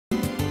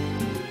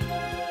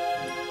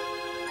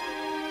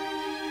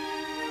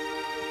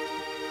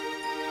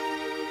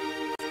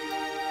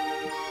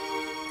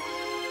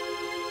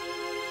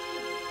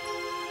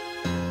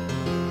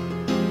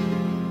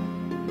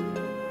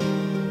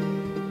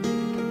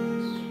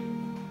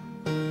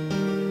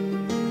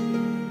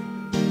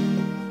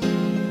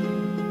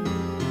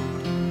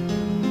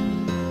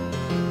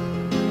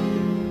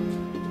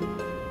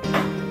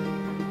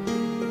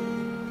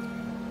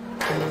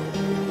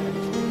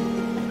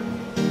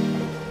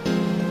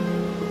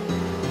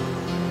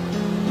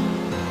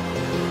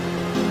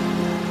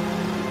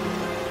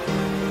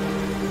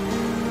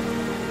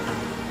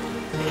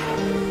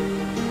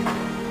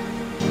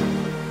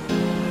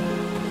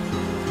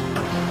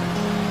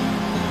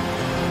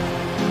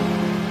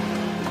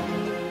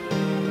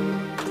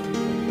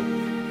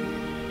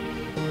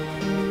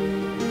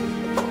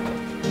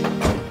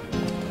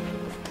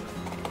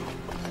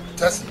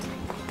Desmond,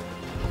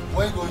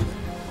 where are you going?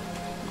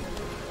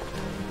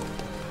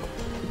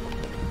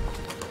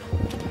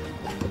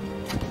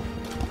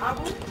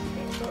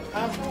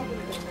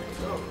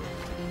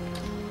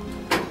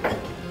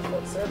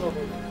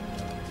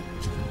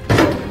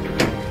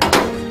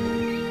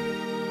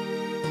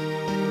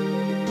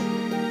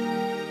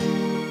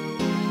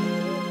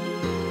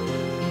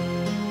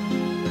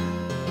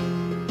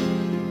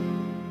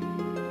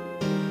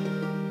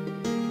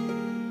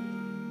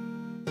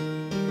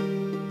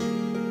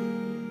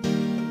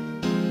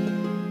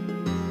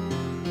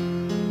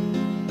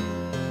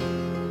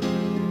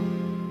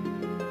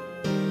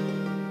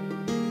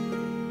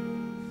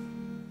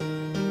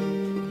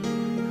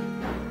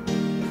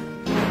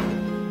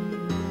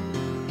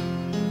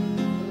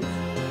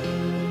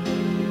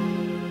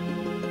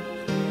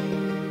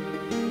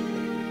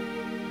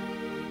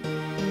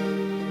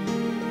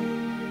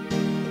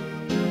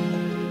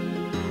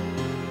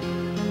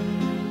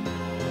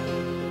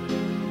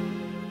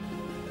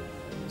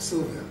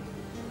 Slivia,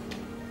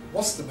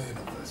 what's the meaning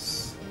of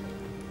this?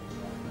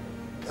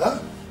 Huh?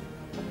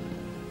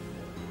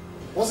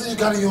 What's it you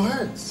got in your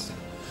hands?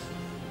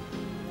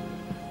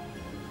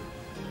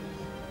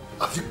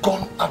 Have you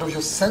gone out of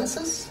your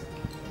senses?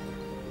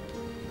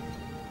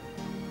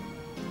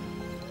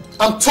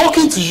 I'm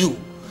talking to you.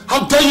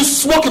 How dare you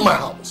smoke in my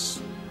house?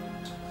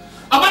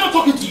 Am I not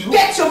talking to you?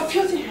 Get your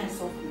filthy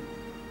hands off me.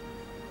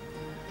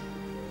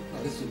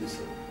 Now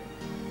listen.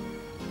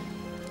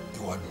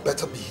 You had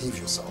better behave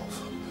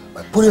yourself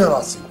by putting on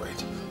a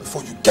cigarette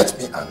before you get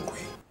me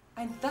angry.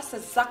 And that's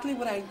exactly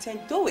what I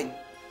intend doing.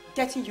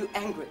 Getting you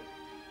angry.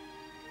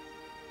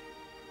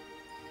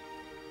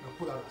 Now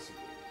put out a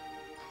cigarette.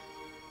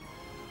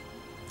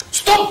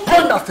 Stop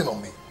burning that thing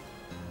on me.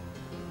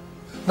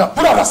 Now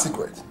put out that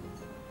cigarette.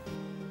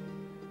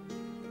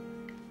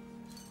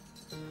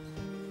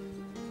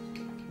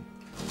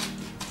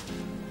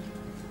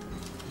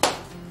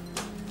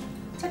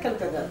 Take a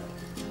look at that.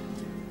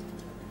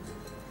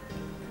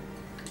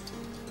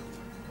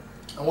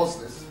 And what's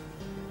this?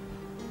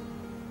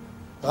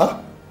 Huh?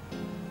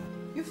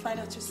 You find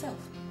out yourself.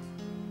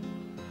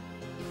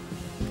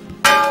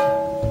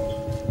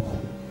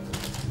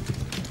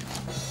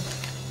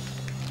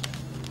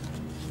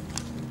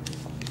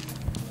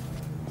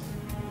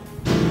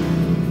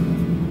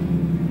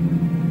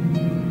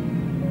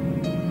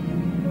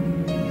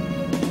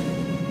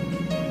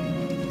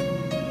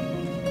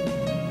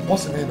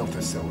 What's the meaning of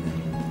this, Sylvia?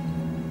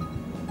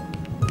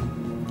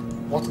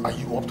 What are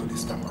you up to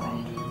this time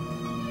around?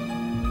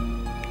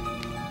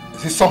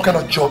 Is this some kind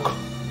of joke?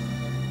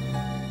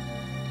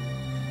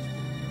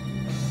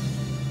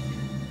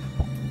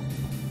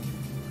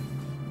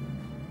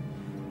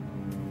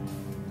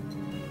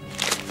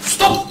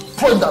 Stop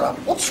throwing that up.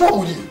 What's wrong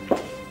with you?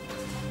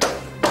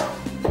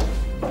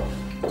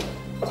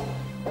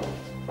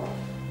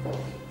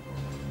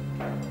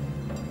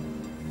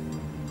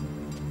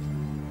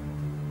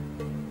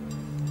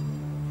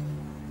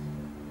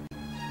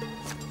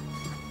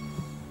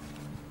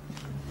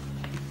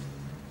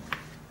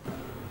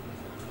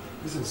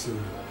 Listen,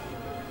 Sylvia.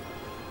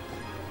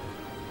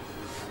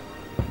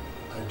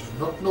 I do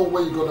not know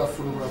where you got that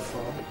photograph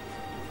from.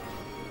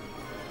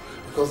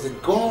 Because the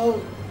girl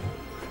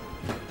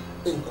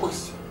in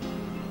question,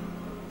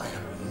 I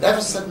have never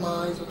set my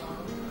eyes on her.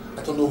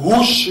 I don't know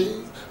who she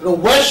is. I don't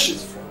know where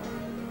she's from.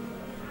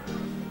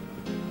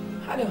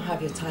 I don't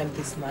have your time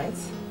this night.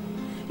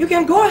 You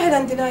can go ahead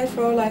and deny it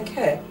for all I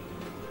care.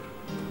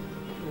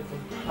 You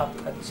don't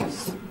have a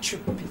just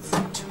stupid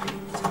time.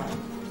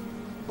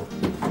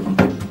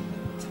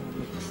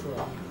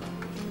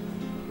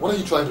 What are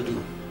you trying to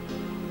do?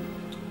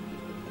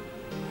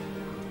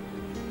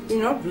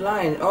 You're not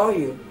blind, are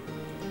you?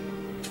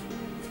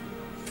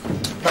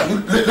 Now,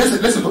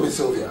 listen to me,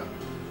 Sylvia.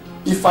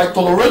 If I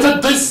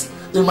tolerated this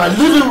in my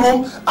living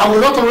room, I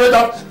will not tolerate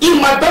that in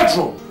my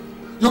bedroom.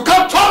 You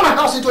can't turn my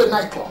house into a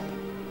nightclub.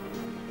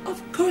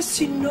 Of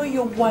course you know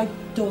your wife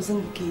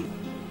doesn't give.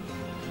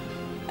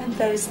 And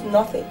there is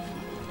nothing,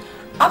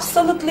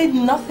 absolutely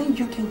nothing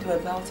you can do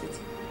about it.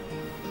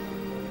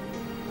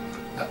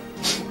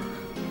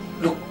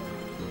 Look,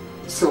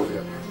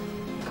 Sylvia,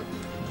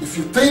 if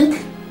you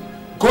think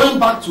going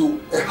back to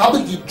a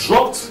habit you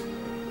dropped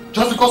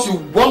just because you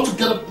want to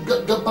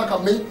get back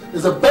at me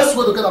is the best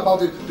way to get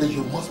about it, then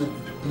you must be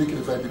making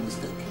a very big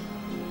mistake.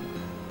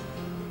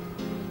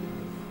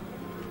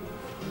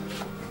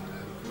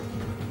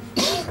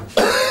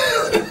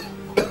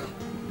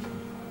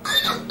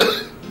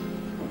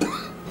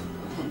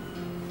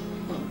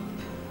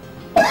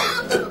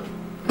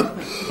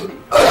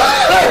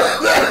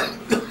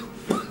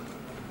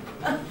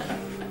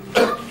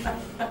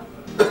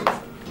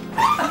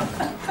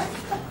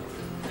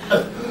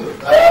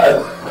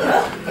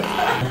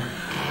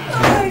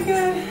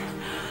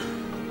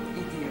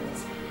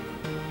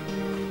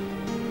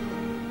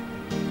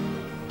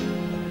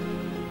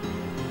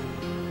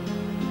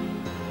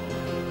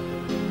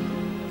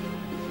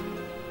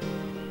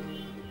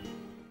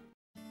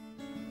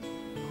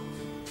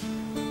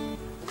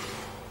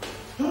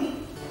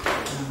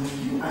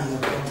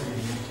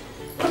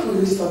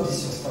 you stop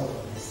this your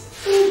stubbornness?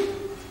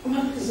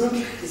 Mama, please don't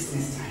try this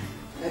next time.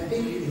 I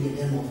beg you in the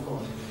name of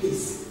God.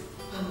 Please.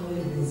 I'm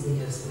only being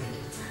serious, my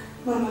daughter.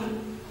 Mama,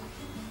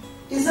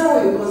 is that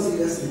what you call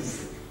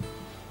seriousness?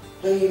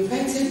 When you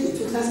invited a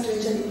total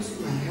stranger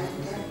into my house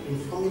without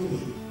informing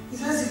me, is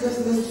that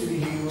seriousness to you?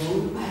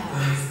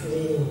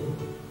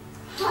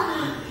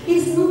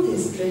 He's not a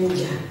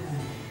stranger.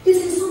 He's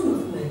the son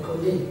of my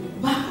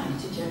colleague back at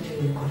the teacher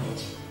training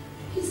college.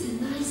 He's a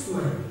nice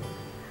man.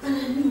 And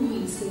I knew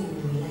when you say you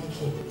will like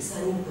him. He's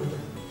an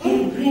important.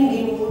 He'll bring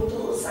him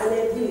photos and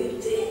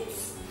everything.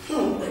 My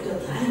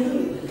daughter, I know you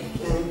will like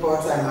him.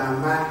 Important,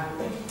 Mama.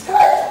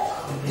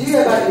 Do you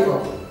ever give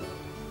up?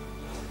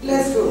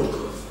 Let's go.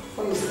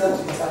 Before you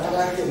start with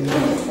another thing,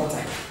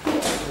 important.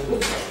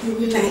 You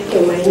will like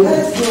him, my daughter.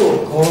 Let's go.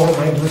 Oh,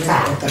 my daughter.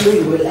 I know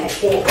you will like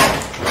him.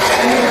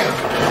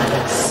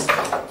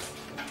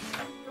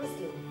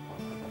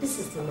 This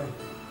is the man.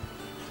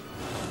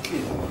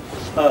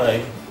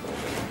 Hi.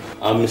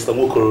 I'm Mr.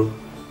 Mokoro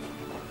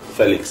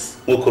Felix,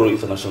 Mokoro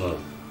International.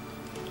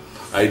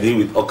 I deal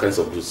with all kinds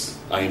of goods.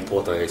 I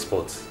import and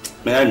export.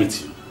 May I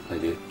meet you, my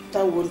dear?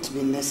 That won't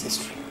be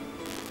necessary.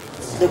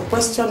 The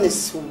question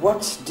is,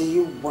 what do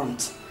you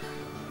want?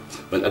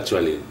 Well,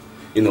 actually,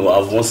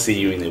 I've once seen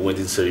you in a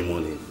wedding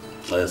ceremony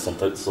some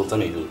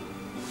time ago.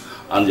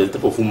 And you're the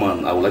type of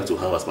woman I would like to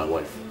have as my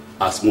wife,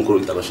 as Mokoro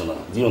International.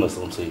 Do you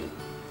understand what I'm saying?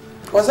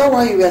 Was that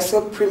why you were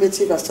so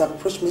primitive as to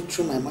approach me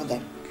through my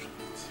mother?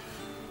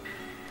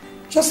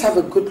 Just have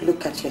a good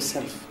look at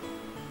yourself.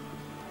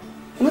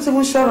 You're not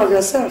even sure of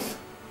yourself.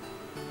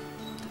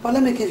 But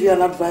let me give you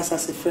an advice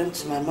as a friend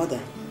to my mother.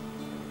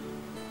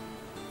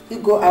 You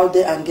go out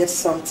there and get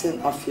something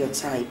of your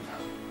type.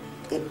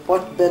 A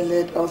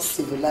pot-bellied,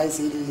 uncivilized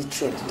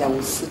illiterate that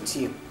will suit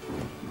you.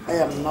 I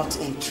am not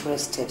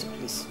interested,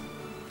 please.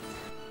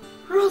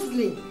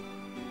 Rosalie,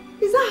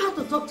 is that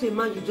how to talk to a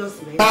man you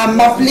just met?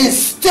 Mama,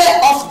 please stay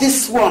off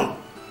this one.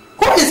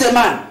 Who is a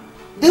man?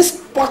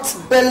 This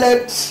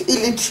pot-bellied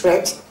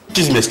illiterate?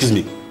 Excuse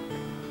me.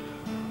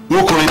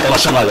 Mokoro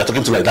International, you're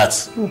talking to like that.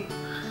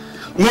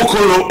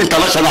 Mokoro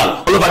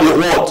International, all over the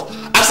world.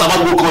 Ask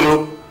about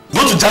Mokoro.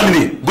 Go to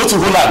Germany, go to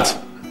Holland,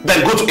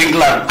 then go to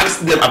England.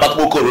 Ask them about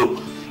Mokoro.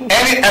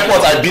 Any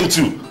airport I've been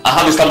to, I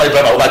have a standby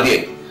driver over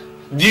there.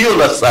 Do you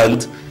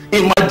understand?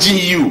 Imagine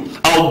you.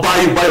 I'll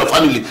buy you, buy your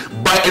family,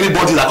 buy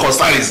anybody that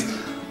concerns.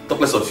 Talk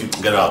less of you.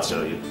 Get out,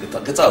 Jerry. Get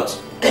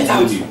out. Get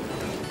out.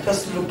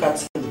 Just look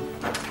at him.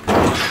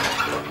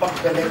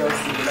 Pot-bellied,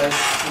 uncivilized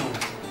fool.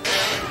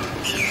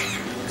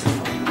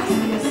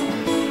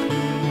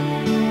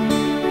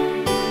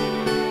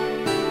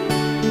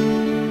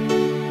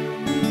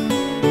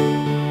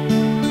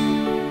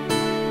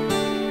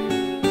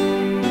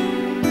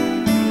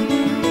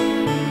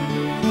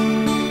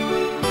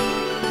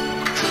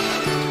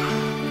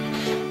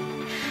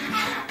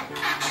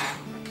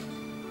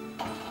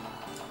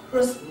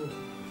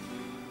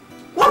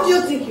 What do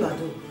you think you are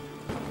doing?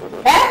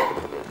 Eh?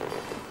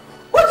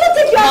 What do you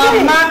think you are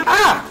doing?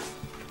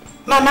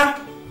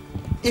 Mama,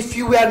 if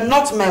you were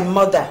not my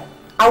mother,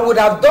 I would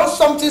have done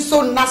something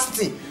so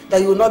nasty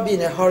that you will not be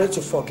in a hurry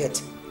to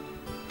forget.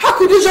 How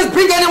could you just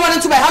bring anyone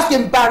into my house to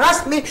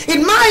embarrass me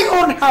in my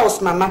own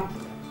house, Mama?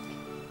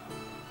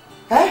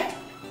 Eh?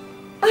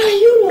 Are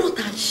you not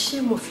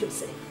ashamed of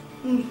yourself?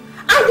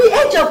 At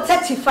the age of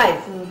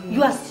 35,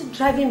 you are still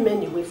driving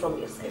men away from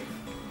yourself.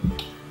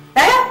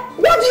 Eh?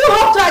 What do you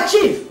hope to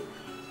achieve?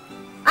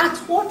 At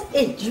what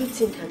age do you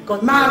think I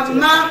got married?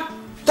 Mama,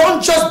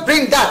 don't just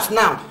bring that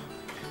now.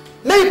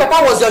 Maybe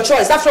Papa was your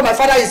choice. After my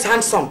father is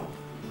handsome.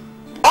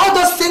 All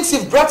those things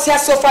you've brought here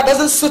so far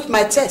doesn't suit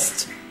my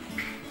taste.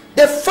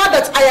 The fact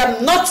that I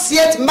am not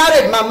yet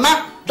married,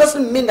 Mama,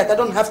 doesn't mean that I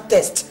don't have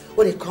taste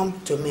when it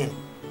comes to men.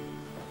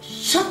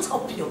 Shut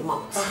up your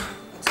mouth.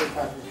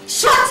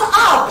 Shut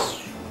up!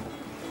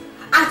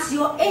 At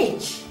your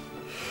age,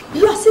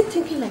 you are still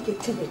thinking like a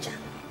teenager.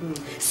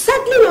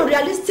 Settling a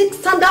realistic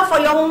standard for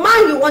your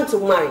man you want to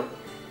marry.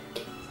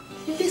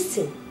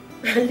 Listen,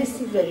 and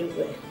listen very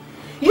well.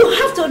 You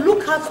have to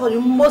look out for the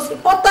most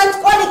important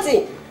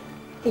quality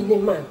in a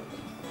man,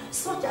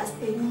 such as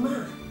a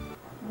man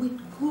with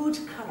good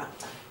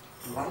character,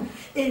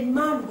 a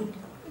man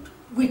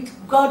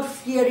with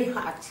God-fearing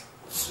heart,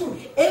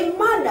 a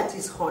man that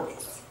is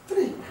honest,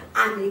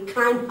 and a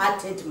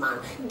kind-hearted man.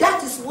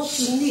 That is what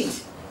you need.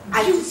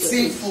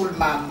 Beautiful,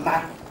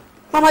 Mama.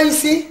 Mama, you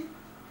see,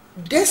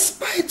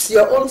 despite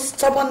your own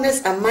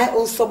stubbornness and my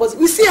own stubbornness,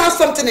 we still have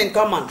something in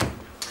common.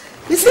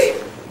 You see,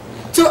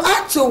 to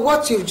add to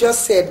what you've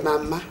just said,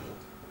 Mama,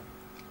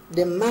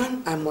 the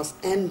man I must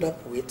end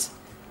up with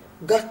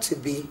got to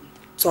be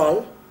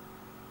tall,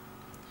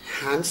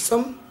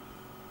 handsome,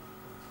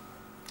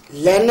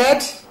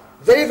 learned,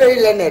 very,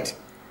 very learned,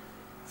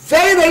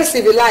 very, very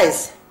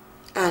civilized,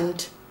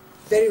 and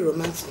very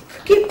romantic.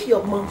 Keep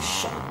your mouth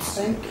shut.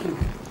 Thank you.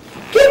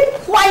 Keep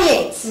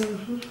quiet.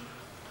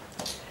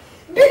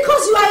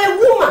 Because you are a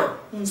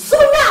woman.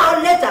 Sooner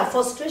or later, for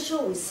frustration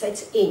will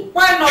set in.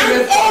 Why not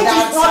wait for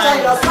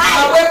that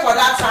time? Wait for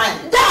that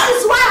time. That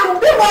is why I'm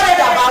be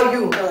worried about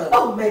you.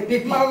 Oh, my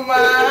baby. Mama.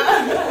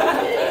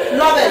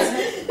 Love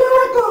it.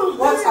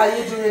 What are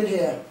you doing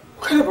here?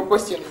 What kind of a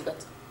question is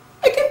that?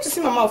 I came to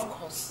see Mama, of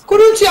course.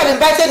 Couldn't you have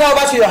invited her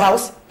over to your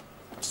house?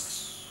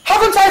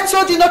 Haven't I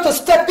told you not to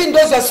step in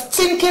those your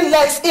stinking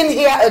legs in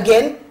here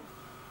again?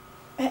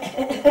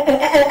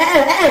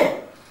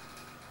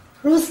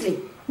 Rosalie,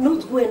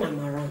 not when I'm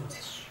around.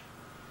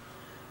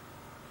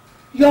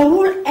 Your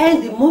will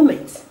end the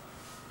moment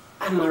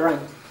I'm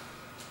around.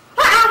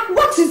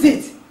 What is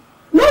it?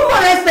 No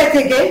more respect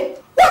again?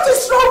 What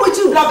is wrong with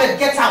you? Love it,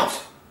 get out.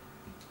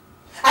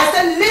 I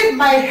said leave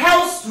my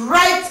house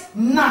right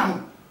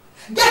now.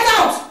 Get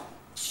out!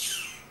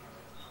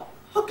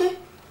 Okay,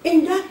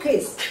 in that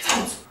case, get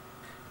out.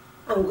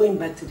 I'm going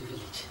back to the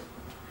village.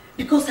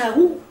 Because I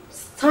won't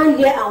stand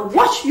here and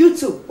watch you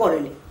two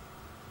quarreling.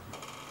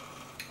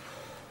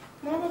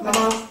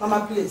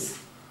 Mama, please.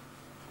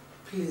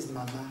 Please,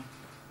 Mama.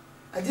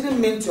 I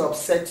didn't mean to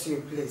upset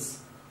you, please.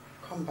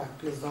 Come back,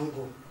 please, don't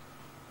go.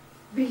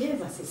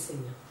 Behave as a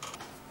senior.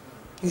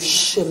 You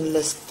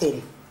shameless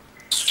thing.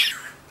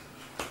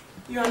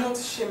 You are not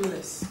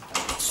shameless.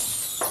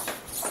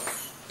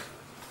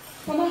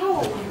 Mama, how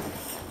are you?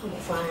 I'm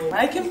fine.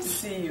 I came to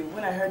see you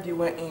when I heard you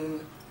were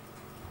in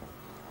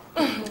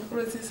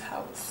Rosie's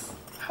house.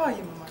 How are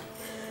you, Mama?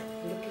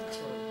 Look at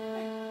you.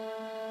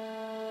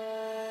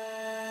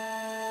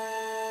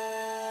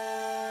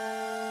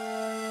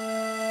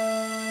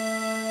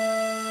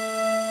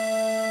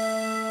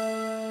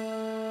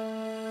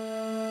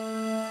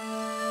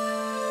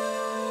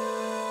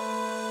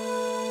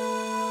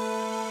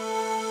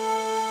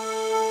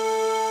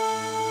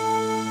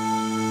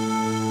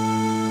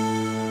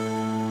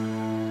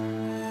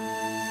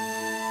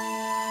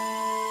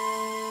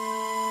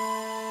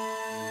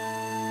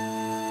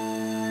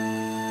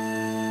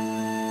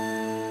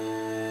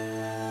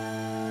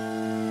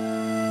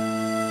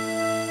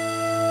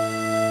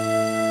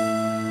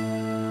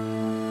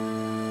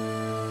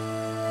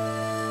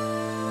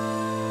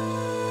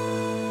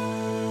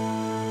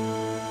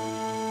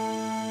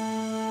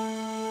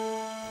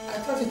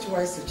 I thought it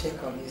wise to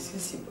check on you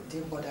since you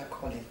didn't bother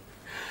calling.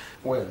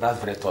 Well, that's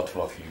very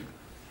thoughtful of you.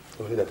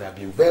 Only that I've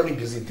been very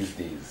busy these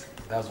days.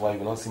 That's why you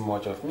will not see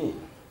much of me.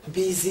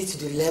 Busy to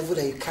the level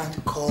that you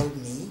can't call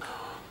me?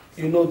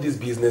 You know, this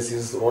business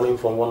is running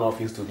from one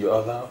office to the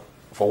other,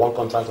 for one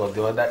contract or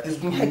the other. It's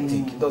been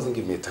hectic. It doesn't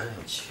give me time.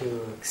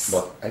 Jokes.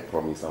 But I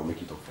promise I'll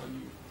make it up for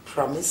you.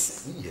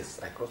 Promise? Yes,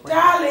 I cross my...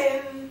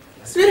 Darling!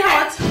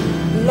 Sweetheart!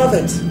 Love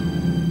it.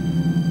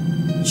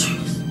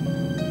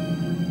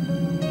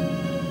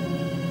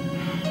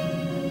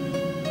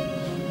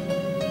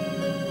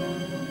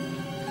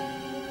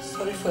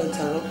 Sorry for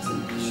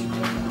interrupting.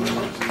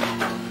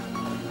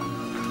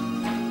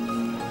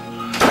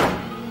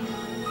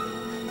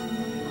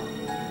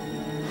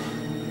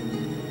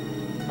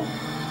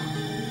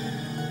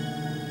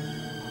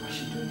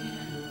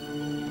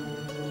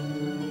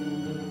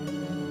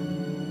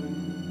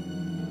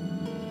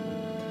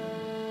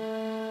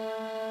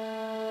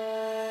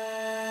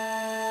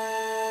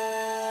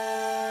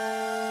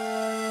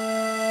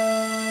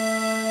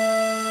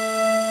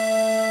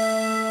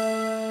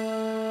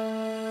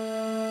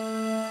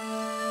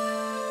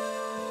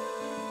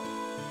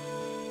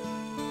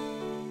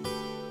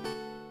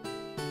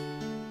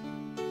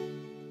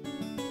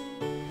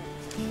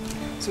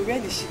 So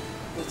where did she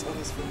get all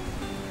this from?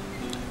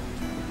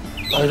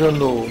 I don't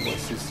know, my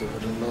sister. I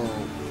don't know.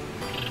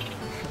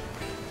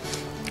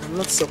 I'm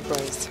not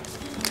surprised.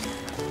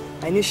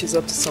 I knew she's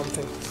up to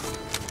something.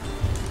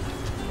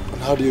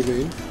 And how do you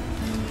mean?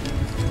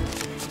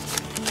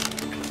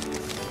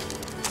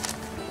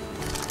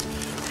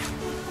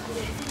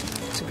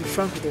 To be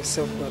frank with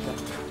yourself, brother,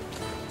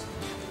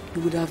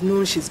 you would have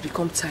known she's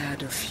become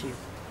tired of you.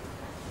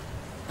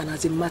 And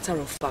as a matter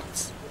of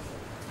fact,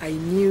 I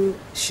knew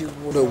she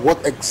would. No,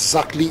 what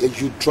exactly are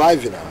you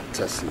driving at,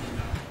 Tessie?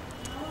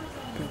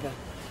 Brother,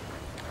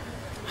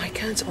 I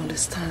can't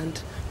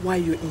understand why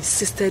you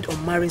insisted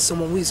on marrying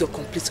someone who is your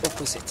complete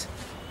opposite.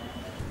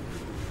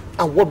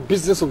 And what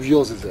business of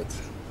yours is it?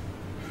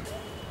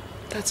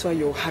 That's why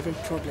you're having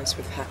problems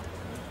with her.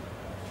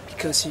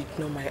 Because you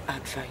ignore my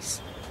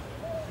advice.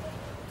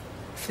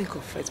 Think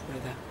of it,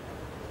 brother.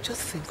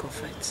 Just think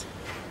of it.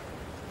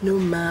 No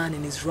man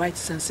in his right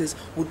senses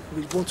would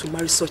want to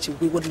marry such a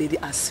wayward lady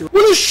as Sylvia.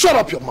 Will you shut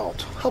up your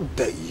mouth? How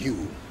dare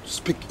you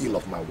speak ill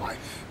of my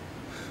wife?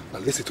 Now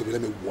listen to me,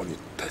 let me warn you,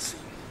 Tessie.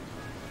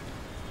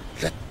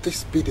 Let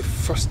this be the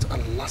first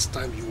and last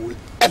time you will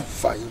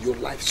ever in your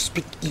life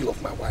speak ill of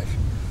my wife.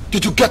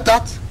 Did you get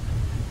that?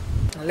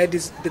 And let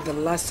this be the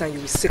last time you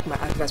will seek my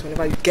advice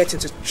whenever you get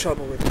into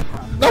trouble with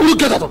her. Now will you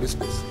get out of this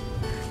place?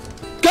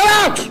 Get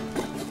out!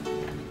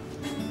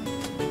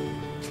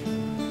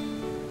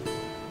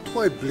 Do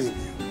I blame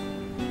you?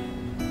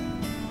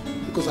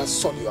 Because I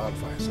sought your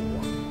advice or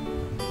what?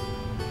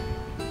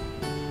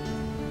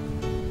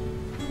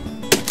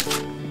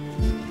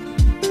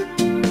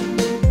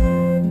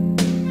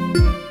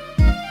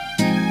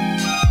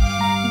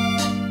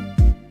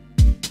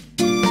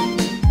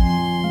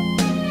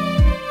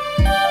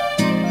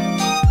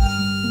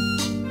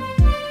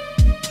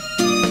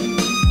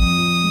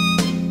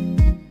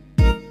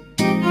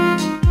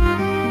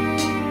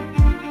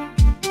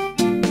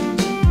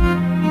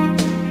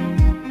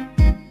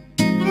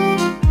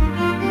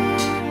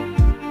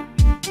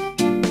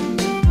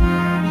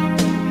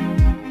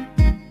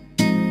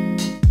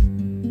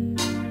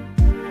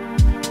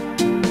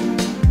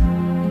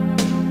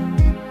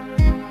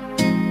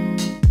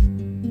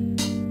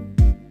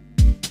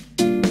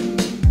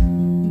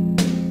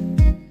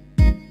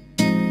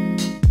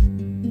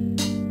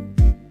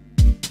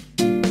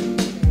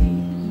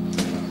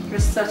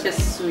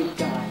 sweet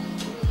guy.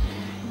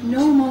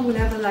 No one would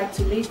ever like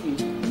to leave you.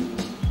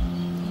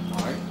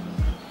 Why?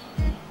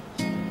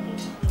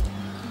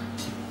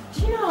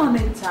 Do you know how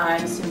many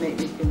times you make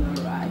me feel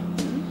alright?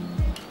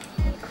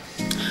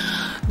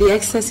 The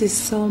excess is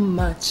so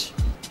much.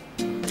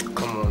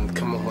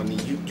 Come on, honey.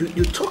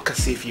 You talk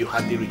as if you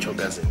hardly reach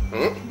orgasm.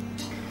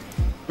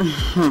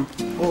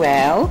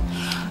 Well,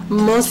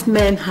 most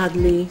men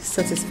hardly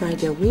satisfy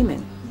their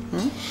women.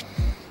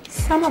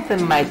 Some of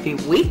them might be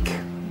weak.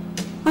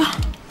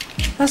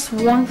 That's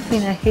one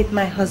thing I hate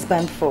my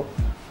husband for.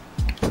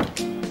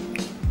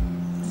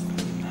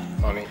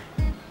 Honey,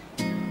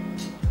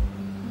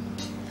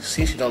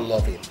 since you don't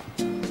love him,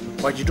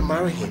 why did you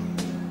marry him?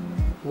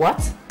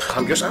 What?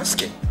 I'm just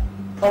asking.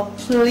 Oh,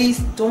 please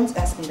don't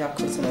ask me that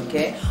question,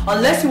 okay?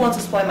 Unless you want to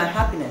spoil my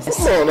happiness.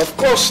 Come on, of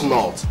course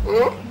not.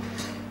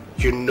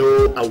 You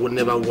know I would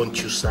never want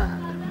you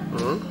sad.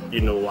 You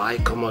know why?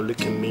 Come on,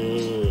 look at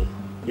me.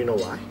 You know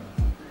why?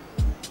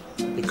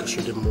 Because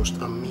you're the most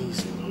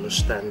amazing,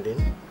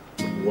 understanding,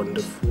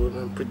 wonderful,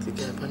 and pretty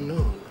guy I've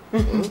known.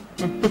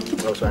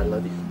 Also, I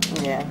love you.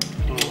 Yeah.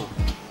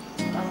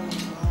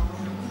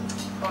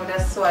 Oh,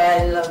 that's why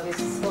I love you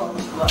so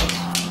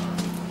much.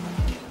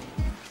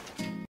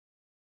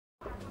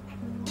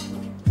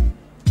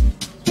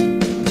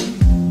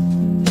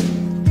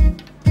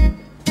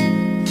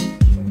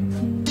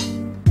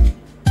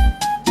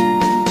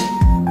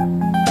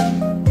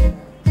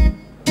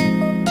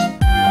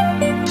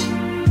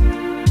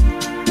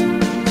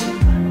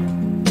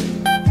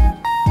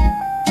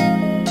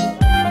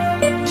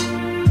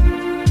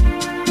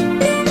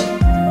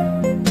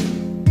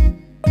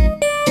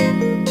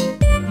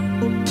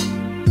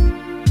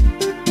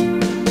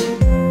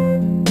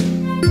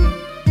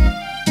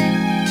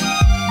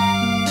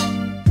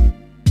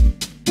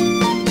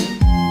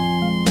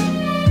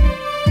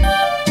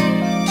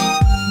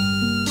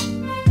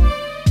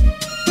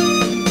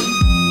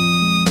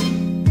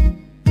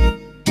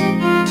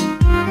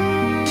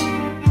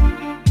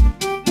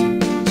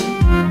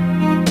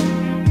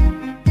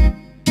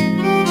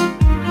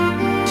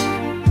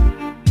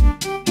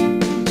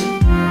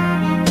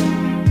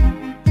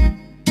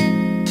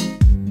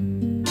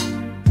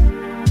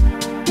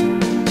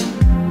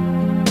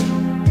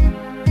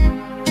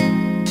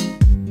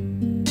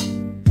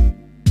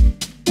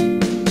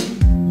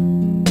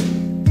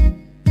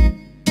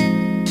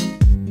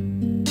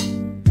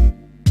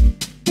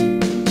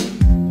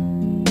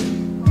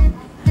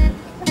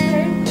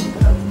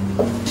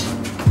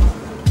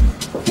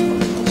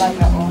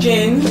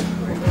 Jane.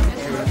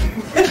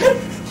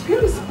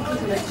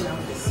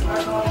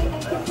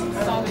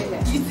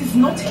 It is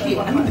not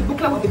here. I mean the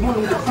booklet with the one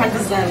with the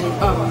prices and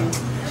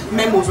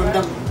memos on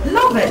them.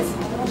 Love it.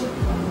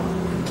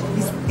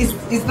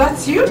 Is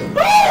that you?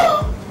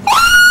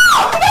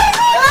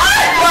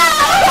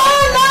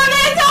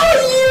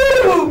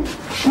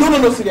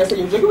 No, seriously,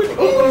 you're joking with me.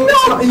 No,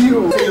 not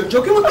you. You're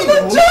joking with me. I'm not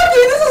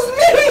joking. This is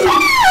me.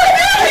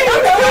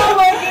 Oh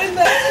my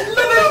goodness.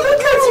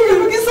 Look at you.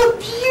 You're looking so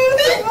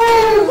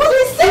beautiful. What do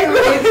you say?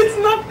 It's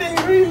nothing,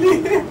 really.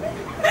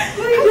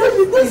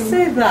 Don't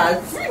say that.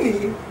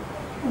 Really?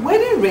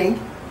 Wedding ring?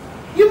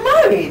 You're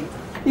married?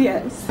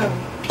 Yes.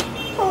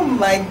 Oh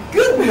my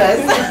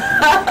goodness.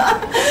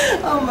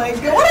 Oh my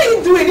God. What are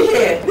you doing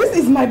here? This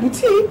is my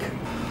boutique.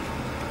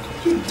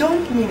 You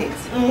don't mean it.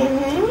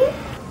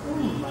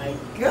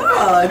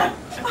 God,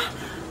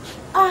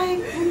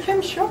 I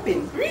came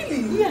shopping.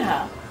 Really?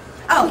 Yeah.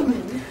 Oh.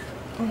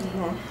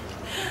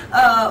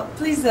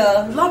 Please,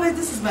 Lovett,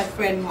 this is my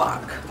friend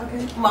Mark.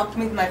 Okay. Mark,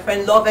 meet my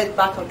friend Lovett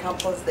back on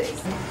campus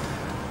days.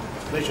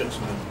 Pleasure to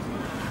meet.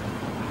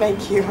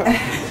 Thank you.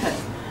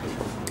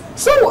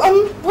 So,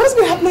 what's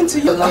been happening to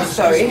you? I'm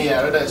sorry. Excuse me,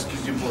 I rather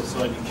excuse you both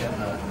so you can.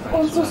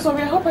 Oh, I'm so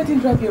sorry. I hope I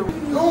didn't drive you away.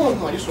 No,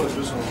 I just want to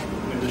do some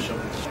window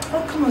shopping.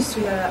 Oh, come on,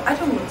 sweetheart. I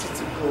don't want you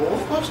to go.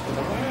 Of course not.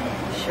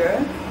 Sure.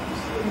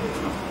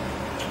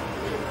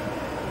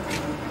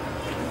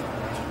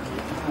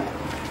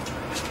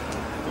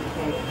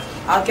 Okay.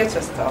 I'll get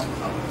your stuff.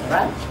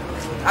 Right?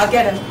 I'll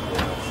get him.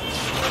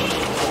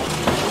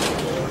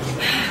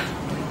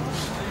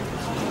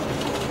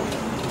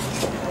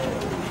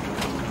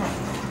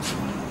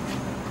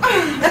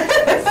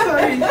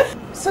 Sorry.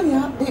 So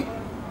yeah,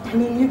 I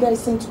mean, you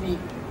guys seem to be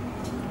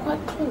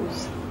quite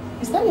close.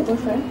 Is that your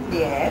boyfriend?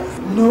 Yes.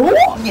 No?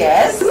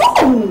 Yes.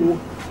 No!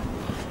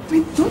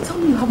 Wait, don't tell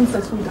me you haven't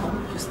settled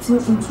down. You're still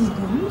into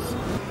rooms?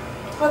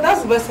 Well,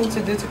 that's the best thing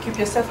to do to keep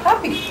yourself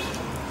happy.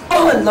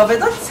 Oh, lover,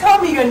 don't tell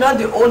me you're not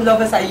the old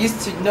lovers I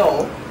used to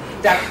know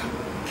that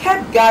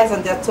kept guys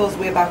on their toes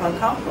way back on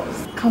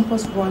campus.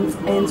 Campus once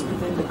ends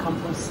within the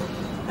campus.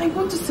 I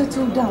want to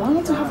settle down. I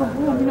want to have a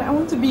home. You know, I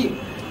want to be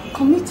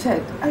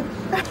committed. And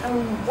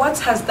what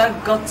has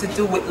that got to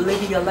do with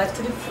living your life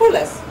to the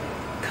fullest?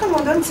 Come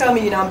on, don't tell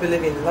me you don't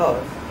believe in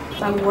love.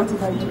 And what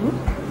if I do?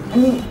 I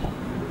mean,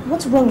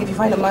 what's wrong if you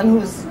find a man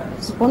who's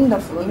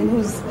wonderful, I mean,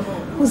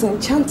 who's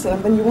enchanting,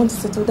 and then you want to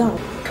settle down?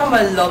 Come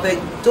on, love it.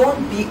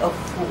 Don't be a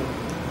fool.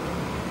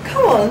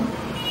 Come on.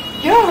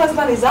 Your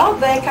husband is out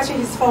there catching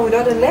his phone with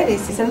other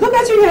ladies. He said, look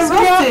at you here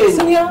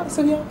roasting.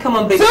 Sonia. Come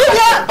on, baby.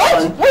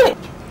 Sonia! Wait!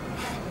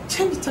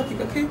 Change the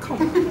topic, okay? Come.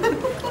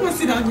 Come on,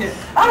 sit down here.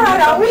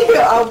 Alright,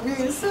 I'll be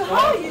here. So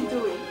how are you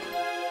doing?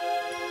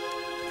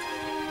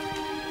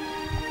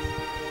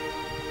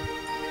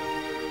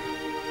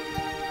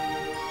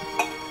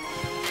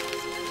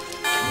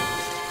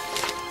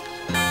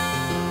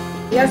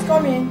 Yes,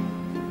 come in.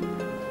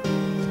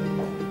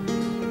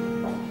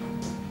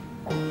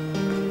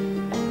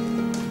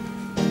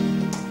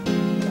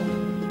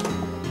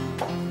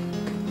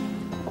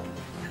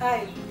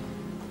 Hi.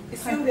 Is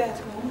Sylvia at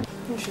home?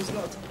 No, she's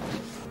not.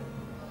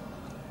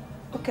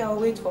 Okay, I'll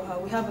wait for her.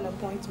 We have an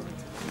appointment.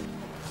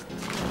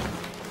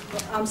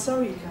 But I'm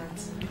sorry you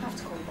can't. You have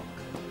to come back.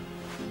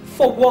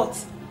 For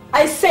what?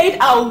 I said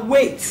I'll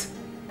wait.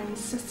 I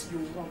insist you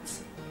won't.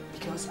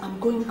 Because I'm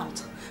going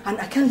out and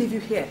I can't leave you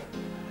here.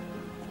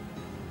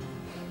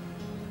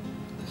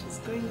 She's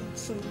going out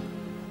soon.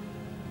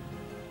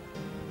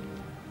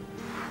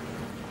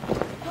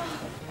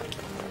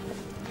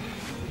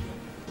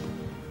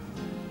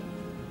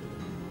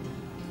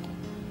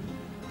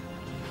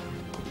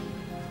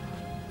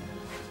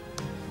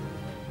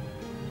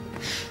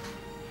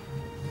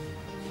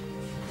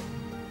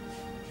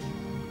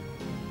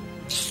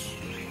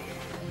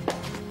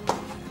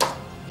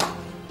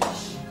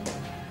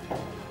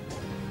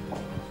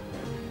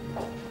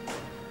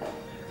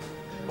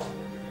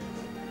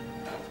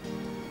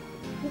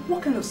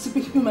 What kind of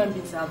stupid human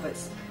beings are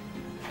this?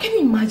 Can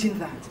you imagine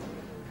that?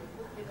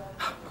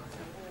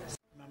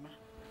 Mama,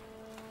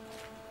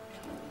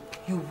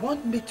 you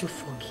want me to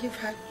forgive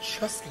her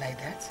just like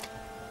that?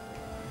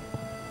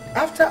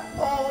 After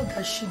all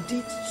that she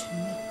did to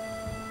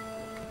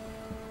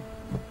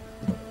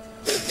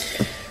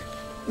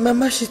me?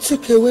 Mama, she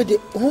took away the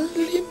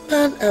only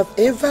man I've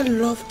ever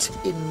loved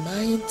in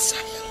my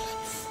entire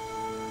life.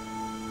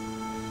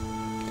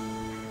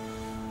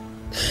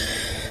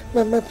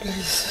 Mama,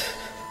 please.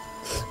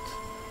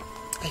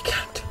 I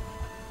can't.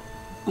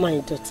 My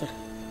daughter,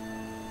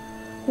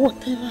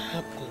 whatever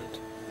happened,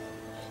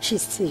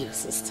 she's still your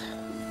sister.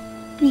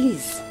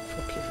 Please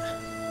forgive her.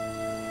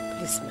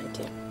 Please, my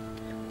dear,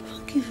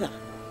 forgive her.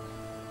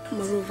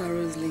 Moreover,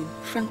 Rosaline,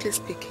 frankly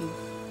speaking,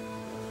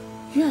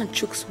 you and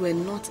Chooks were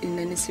not in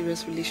any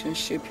serious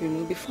relationship, you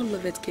know, before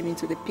Lovett came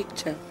into the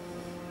picture.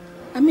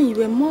 I mean, you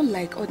were more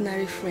like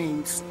ordinary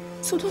friends,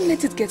 so don't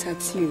let it get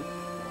at you.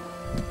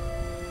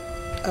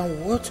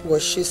 And what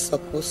was she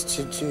supposed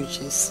to do,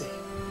 JC?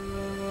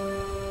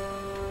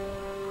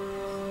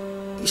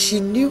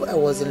 She knew I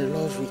was in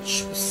love with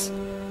Chooks.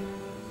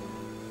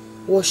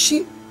 Was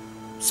she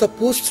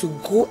supposed to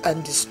go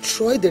and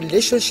destroy the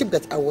relationship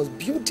that I was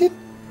building?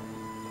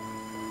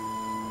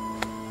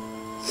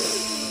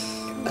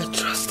 I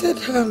trusted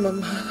her,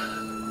 Mama.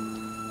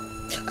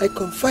 I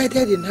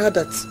confided in her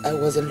that I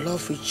was in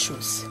love with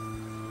Chooks.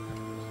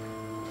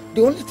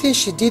 The only thing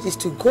she did is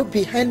to go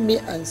behind me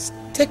and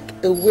take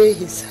away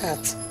his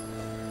heart.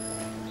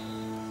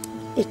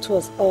 It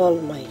was all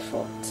my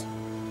fault.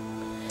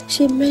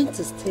 She meant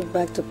to stay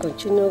back to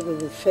continue with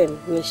the firm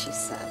where she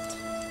sat.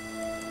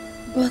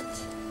 But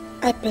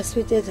I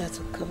persuaded her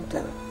to come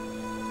down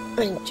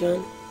and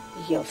join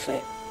your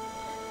firm.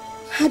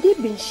 Had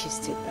it been she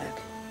stayed back,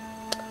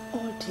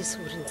 all this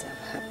wouldn't have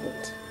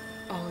happened.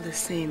 All the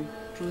same,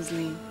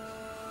 Rosaline,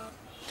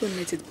 don't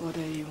let it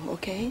bother you,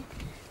 okay?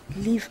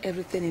 Leave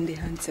everything in the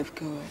hands of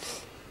God.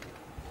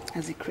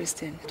 As a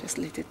Christian, just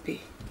let it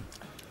be.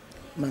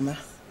 Mama,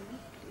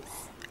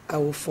 I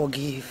will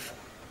forgive,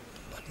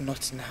 but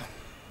not now.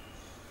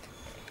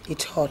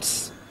 It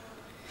hurts.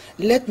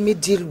 Let me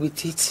deal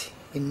with it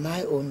in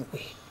my own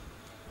way.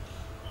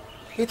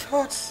 It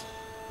hurts.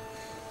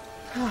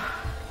 But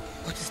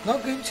it's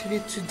not going to be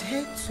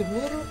today,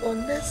 tomorrow,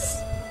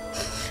 unless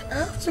I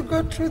have to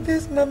go through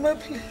this, Mama,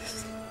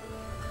 please.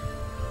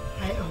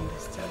 I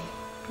understand.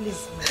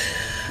 Please, Mama.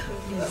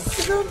 Please.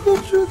 I can't go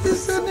through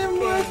this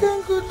anymore. I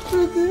can't go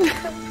through this.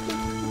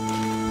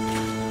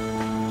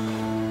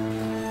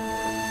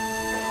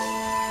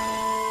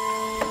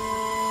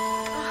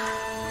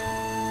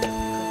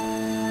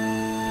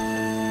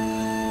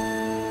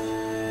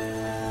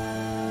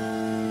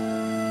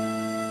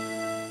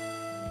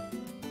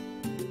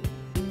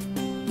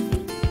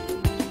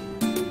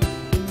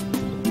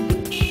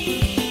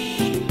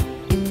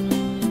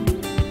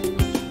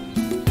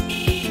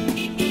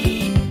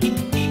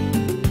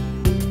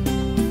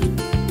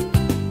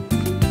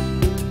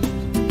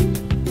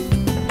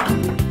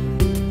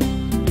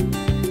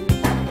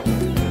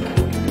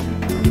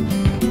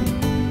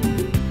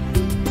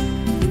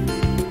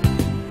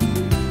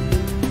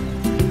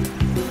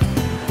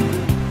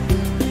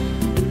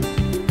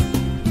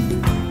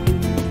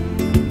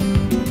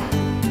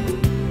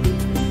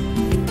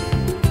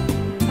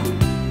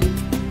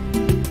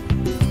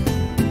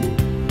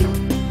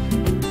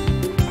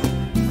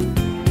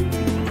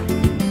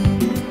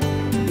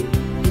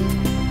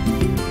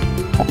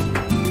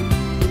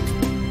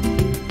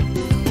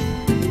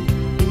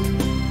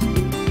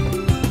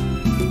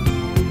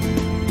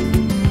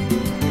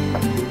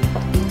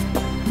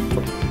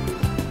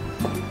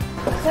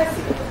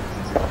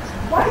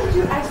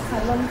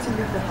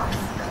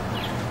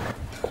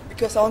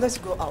 because I wanted to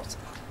go out.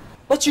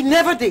 But you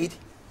never did.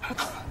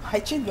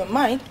 I changed my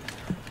mind.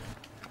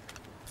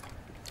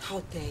 How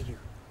dare you?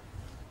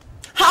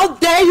 How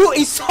dare you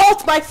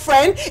insult my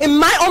friend in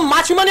my own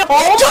matrimonial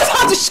home? You don't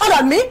have to shout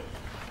at me.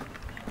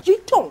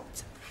 You don't.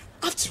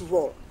 After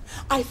all,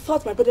 I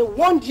thought my brother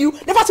warned you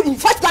never to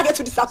invite that girl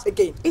to this house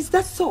again. Is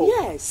that so?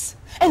 Yes.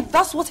 And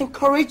that's what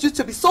encouraged you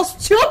to be so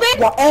stupid?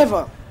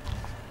 Whatever.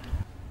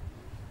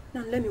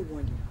 Now let me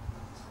warn you.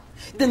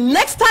 The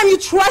next time you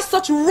try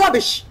such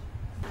rubbish,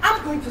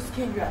 I'm going to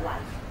skin you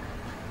alive.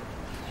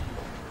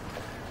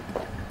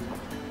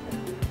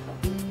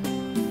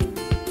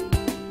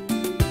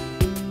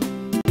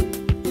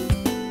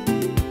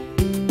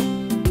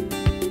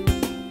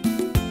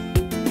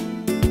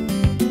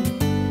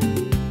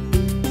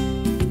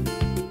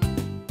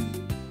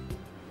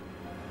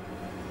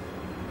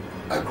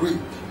 Agreed.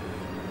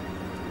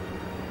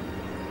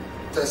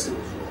 Tessie was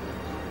wrong.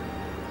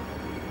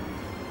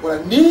 But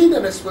I need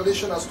an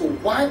explanation as to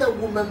why that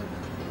woman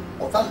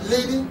or that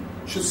lady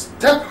should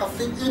step her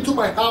feet into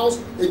my house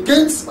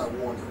against my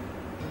warning.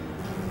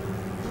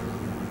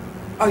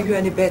 Are you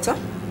any better?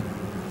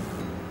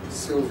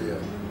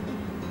 Sylvia,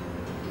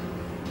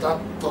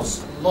 that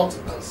does not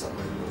answer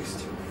my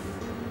question.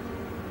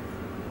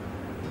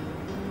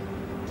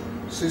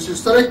 Since you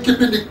started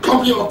keeping the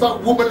company of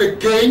that woman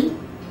again,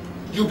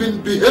 you've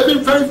been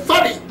behaving very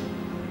funny.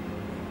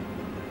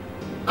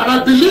 And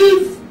I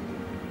believe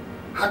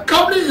her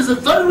company is the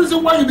very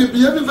reason why you've been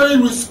behaving very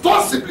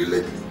responsibly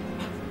lately.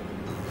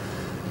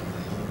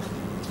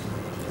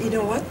 You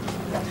know what?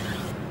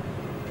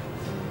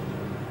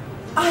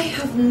 I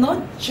have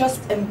not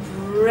just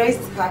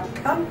embraced her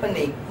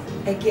company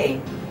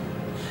again,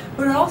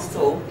 but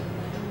also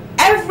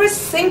every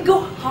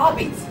single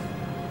habit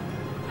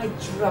I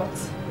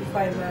dropped if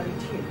I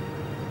married you.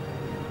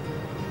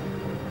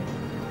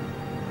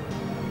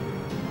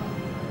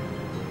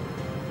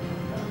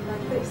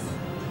 Like this.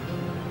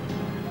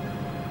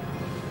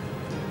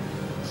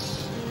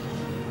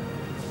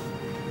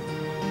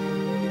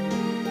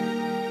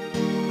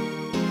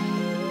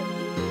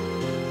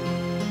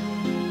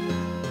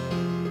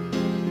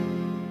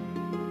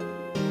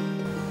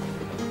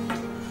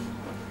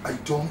 I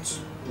don't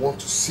want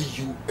to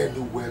see you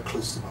anywhere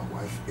close to my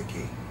wife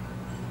again.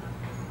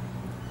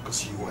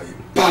 Because you are a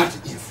bad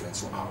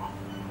influence on her.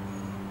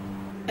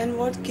 And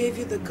what gave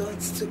you the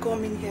guts to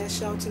come in here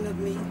shouting at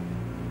me?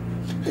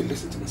 Hey,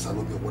 listen to me,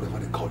 Salome, or whatever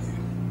they call you.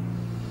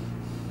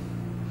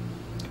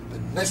 The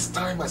next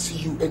time I see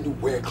you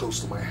anywhere close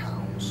to my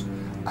house,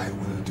 I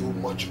will do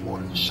much more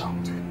than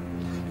shouting.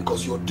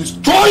 Because you're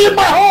destroying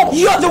my home!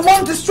 You're the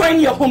one destroying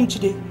your home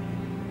today.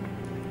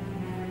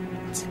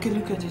 Take a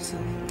look at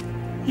yourself.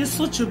 You're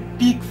such a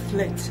big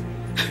flirt.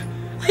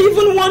 I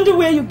even wonder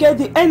where you get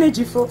the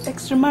energy for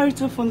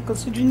extramarital fun,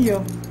 considering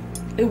you're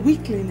a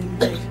weakling in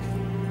bed.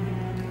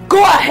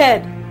 Go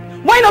ahead!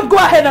 Why not go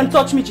ahead and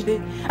touch me today?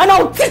 And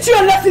I'll teach you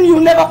a lesson you'll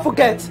never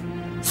forget.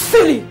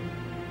 Silly!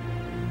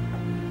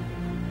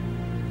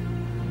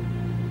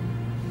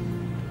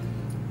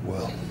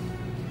 Well,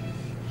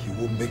 you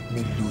will make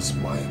me lose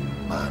my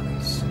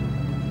manners.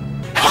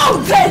 How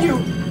dare you!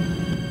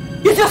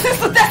 Is your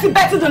sister Tessie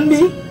better than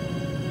me?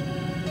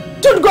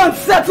 Don't go and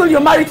settle your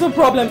marital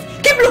problems.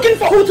 Keep looking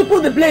for who to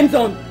put the blames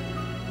on.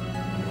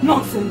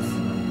 Nonsense.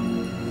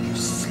 You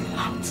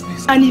slapped me.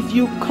 And if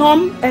you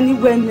come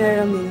anywhere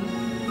near me,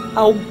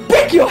 I'll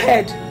break your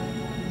head.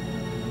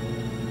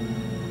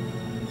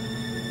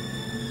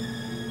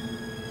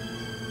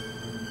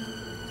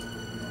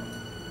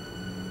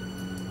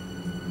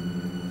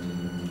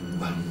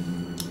 Well,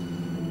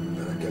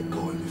 better get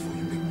going before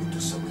you make me do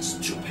something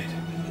stupid.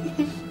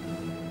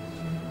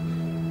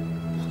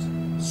 But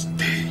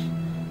stay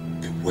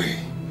away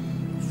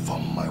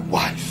from my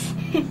wife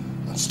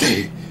and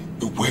stay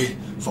away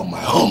from my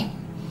home.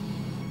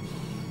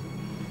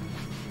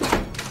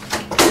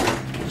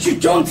 You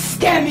don't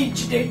scare me,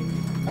 Jide.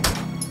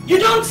 You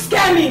don't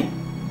scare me.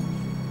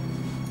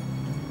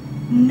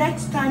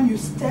 Next time you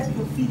step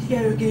your feet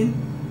here again,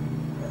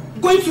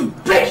 I'm going to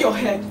break your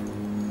head.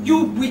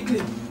 You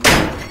weakling.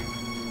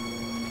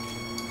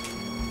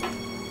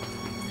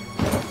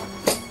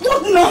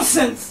 What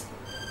nonsense!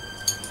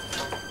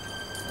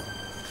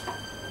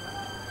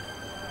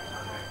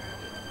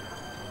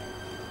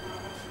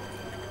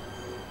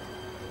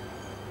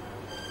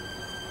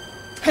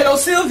 Hello,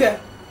 Sylvia.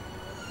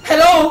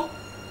 Hello?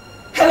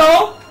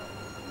 Hello?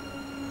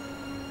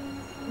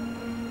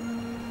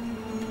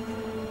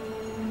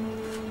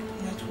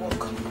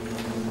 Network.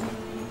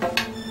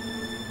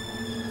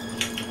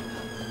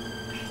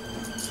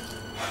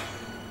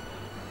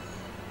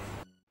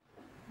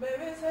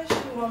 Baby says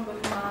she won't be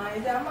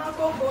mine. I'm not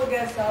gonna go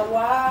get her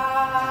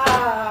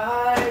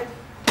wife.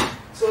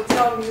 So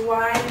tell me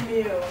why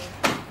me?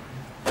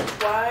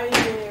 Why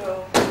me?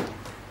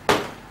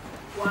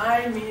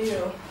 Why me?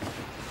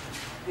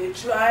 They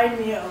try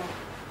me.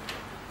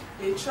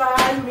 They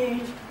try me.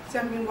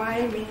 Tell me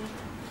why me?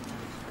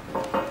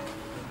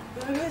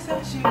 Baby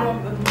said she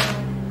won't be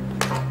mine.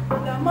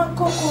 The man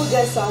coco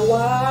gets a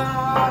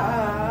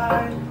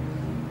wife.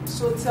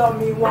 So tell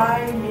me,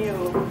 why me?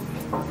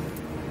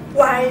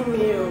 Why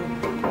me?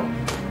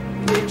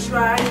 They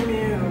try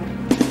me.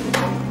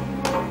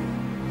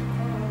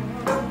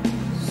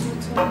 So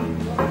tell me,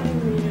 why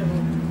me?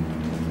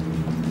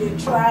 They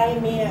try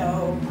me.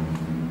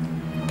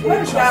 They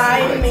try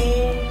me.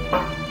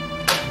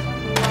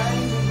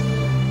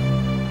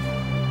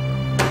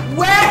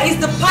 Where is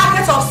the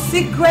packet of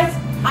cigarettes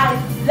I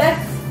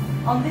left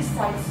on this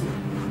side, sir?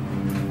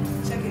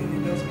 Check it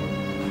in the Desmond.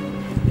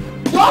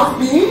 Just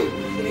me?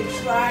 They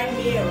try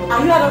me.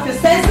 Are you out of your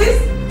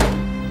senses?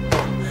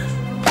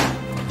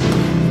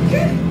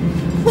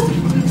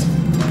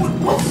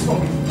 What's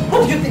wrong? What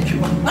do you think you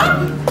are?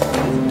 Huh?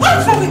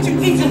 What's wrong with you,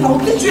 Ethan? I will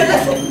teach you a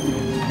lesson.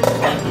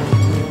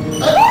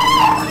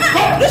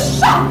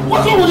 Shut!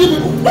 What's wrong with you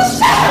people?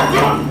 Shut!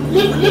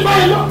 Leave me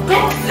alone!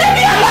 Come! Leave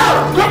me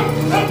alone! Come!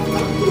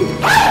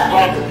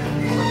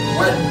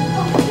 Wait!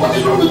 What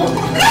is wrong with you?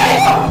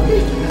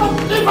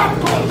 Leave me!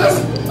 Come!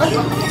 Listen! Are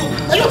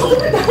you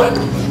talking about what?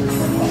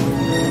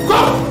 Go!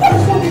 What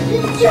is wrong with you?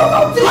 You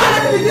don't do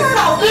anything in this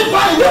house! Leave me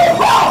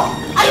alone!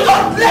 I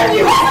don't blame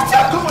you!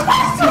 Come on!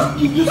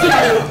 You sit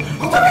down!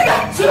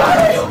 Sit down!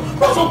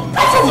 What's wrong with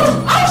you?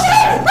 I'll show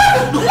you!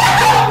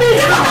 Let me!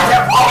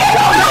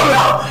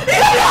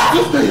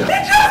 You stay here!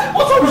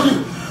 What's wrong with you?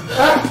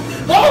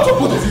 What's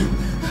wrong with you?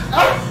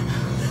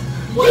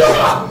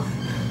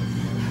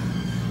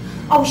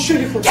 I'll show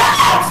you for Get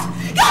out!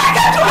 Get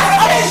out!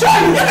 I'll show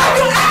you! You can't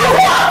do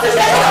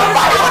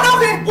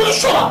anything! Will you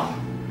shut up?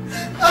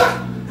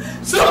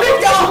 What's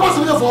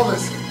the meaning of all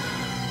this?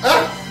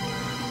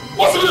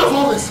 What's the meaning of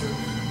all this?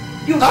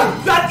 You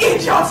that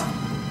idiot!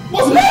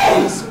 What's the meaning of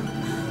all this?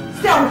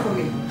 Stay away from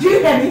me. Do you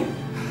hear me?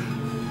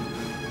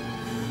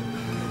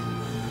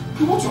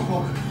 What's your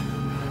problem?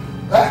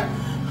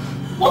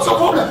 What's your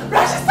problem? She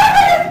said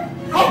it!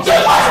 How dare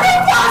you? She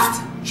fast!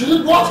 She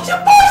did what? She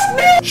pushed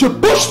me! She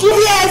pushed you?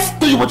 Yes!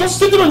 So you were just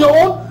sitting on your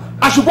own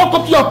and she walked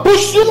up to you and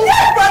pushed you?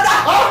 Yes, brother!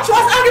 She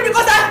was angry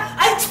because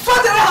I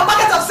swept away her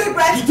bucket of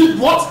cigarettes! You did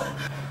what?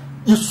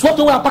 You swept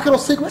away a packet of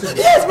cigarettes?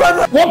 Yes,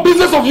 brother! What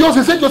business of yours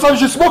is it yourself if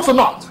she smokes or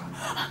not?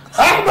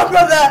 But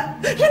brother,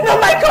 you know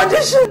my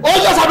condition! Oh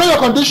yes, I know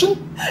your condition.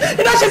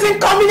 You know she's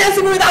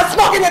inconveniencing me without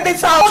smoking in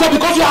this house! So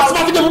because you are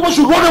smoking, everybody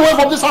should run away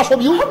from this house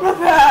from you?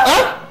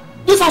 Brother!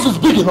 This house is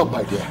big enough,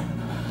 my dear.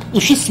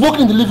 If she's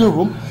smoking in the living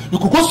room, you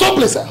could go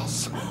someplace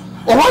else.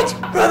 Alright?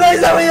 Brother,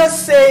 is that what you're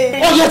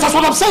saying? Oh yes, that's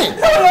what I'm saying.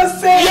 That's what I'm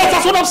saying? Yes,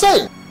 that's what I'm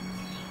saying.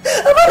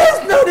 But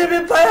it's not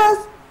even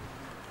pious.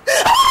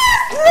 It's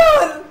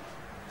not!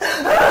 I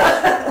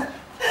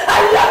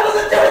love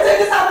the territory in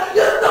this house!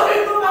 You're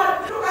talking too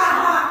much!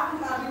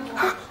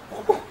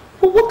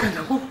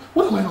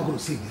 What am I not going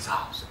to say in this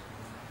house?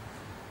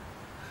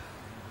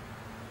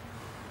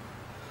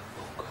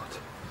 Oh God.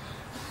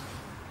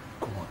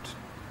 Come on.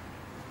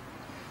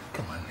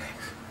 Come on,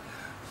 next.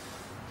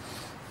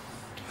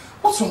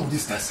 What's wrong with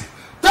this, Darcy?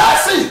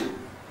 Darcy!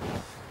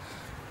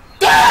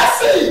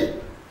 Darcy!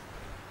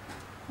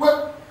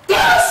 Well,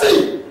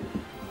 Darcy!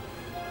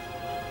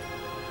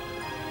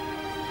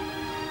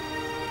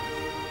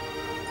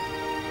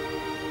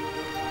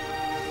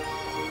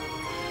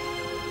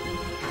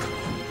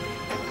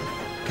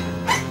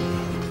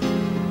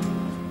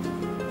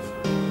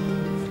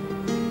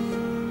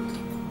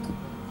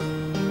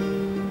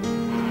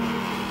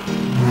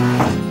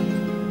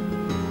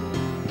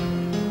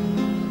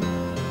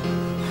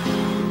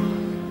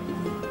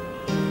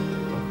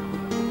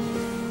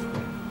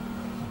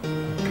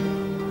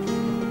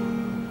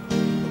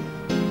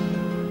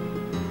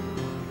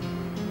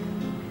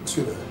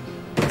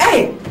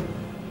 Hey!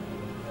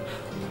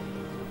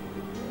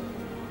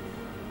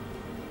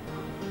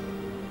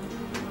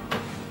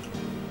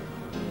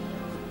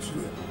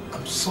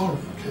 I'm sorry,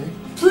 okay?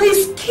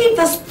 Please keep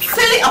that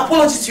silly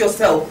apology to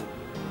yourself.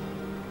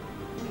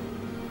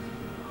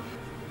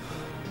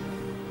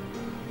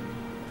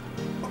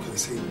 Okay,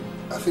 see,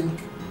 I think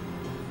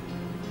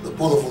the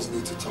both of us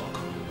need to talk.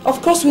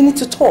 Of course we need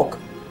to talk.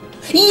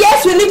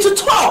 Yes, we need to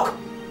talk.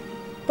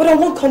 But on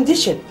one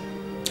condition.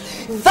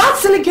 That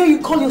silly girl you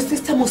call your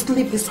sister must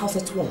leave this house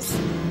at once.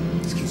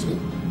 Excuse me?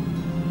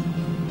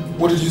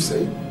 What did you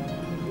say?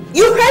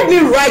 You heard me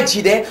right,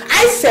 Jide.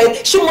 I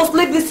said she must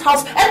leave this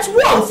house at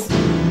once.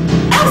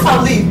 Else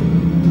I'll leave.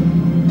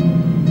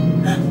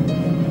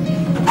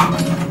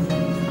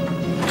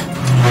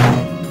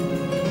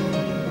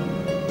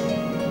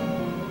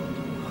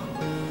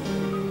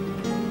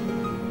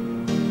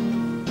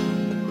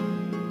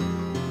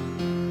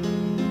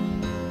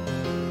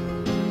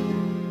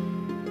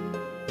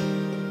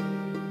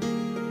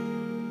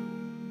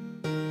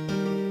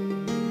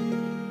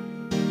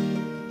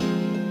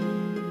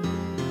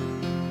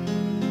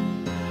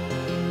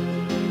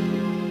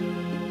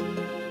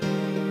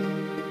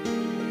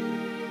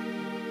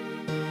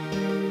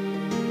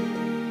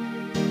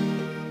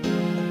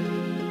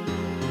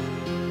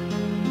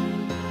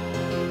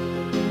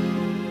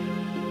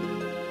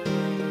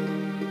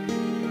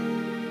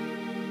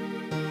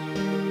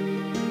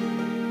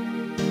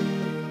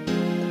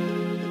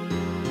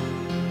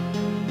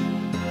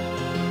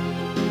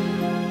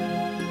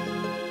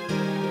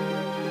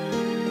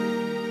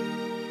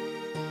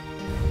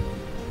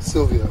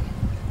 Slivia,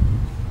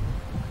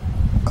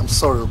 I'm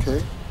sorry,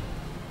 okay?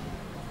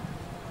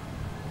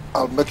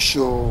 I'll make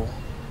sure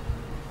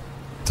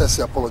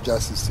Tessie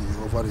apologizes to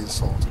you over the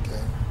insult,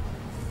 okay?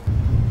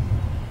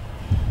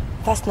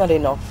 That's not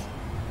enough.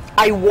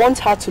 I want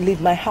her to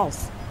leave my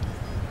house.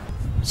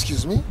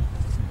 Excuse me?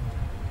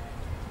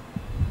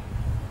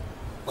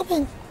 I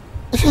mean,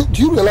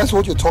 do you realize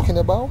what you're talking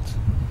about?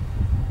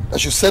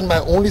 That you send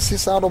my only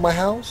sister out of my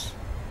house?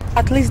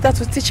 At least that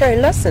will teach her a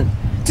lesson.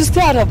 To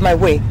stay out of my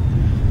way.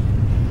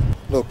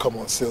 No, come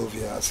on,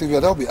 Slivia. Slivia,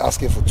 that'll be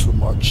asking for too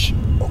much,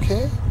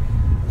 okay?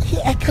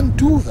 Yeah, I can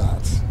do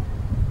that.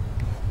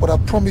 But I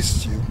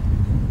promised you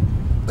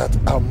that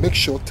I'll make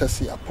sure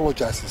Tessie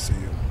apologizes to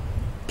you.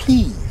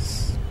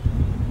 Please.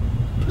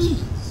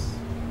 Please.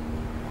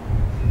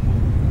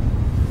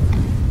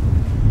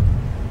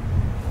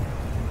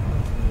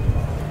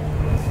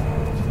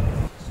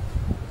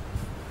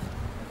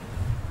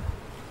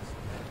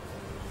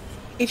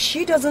 If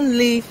she doesn't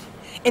leave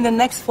in the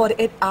next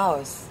 48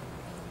 hours,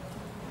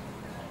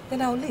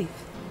 then I'll leave.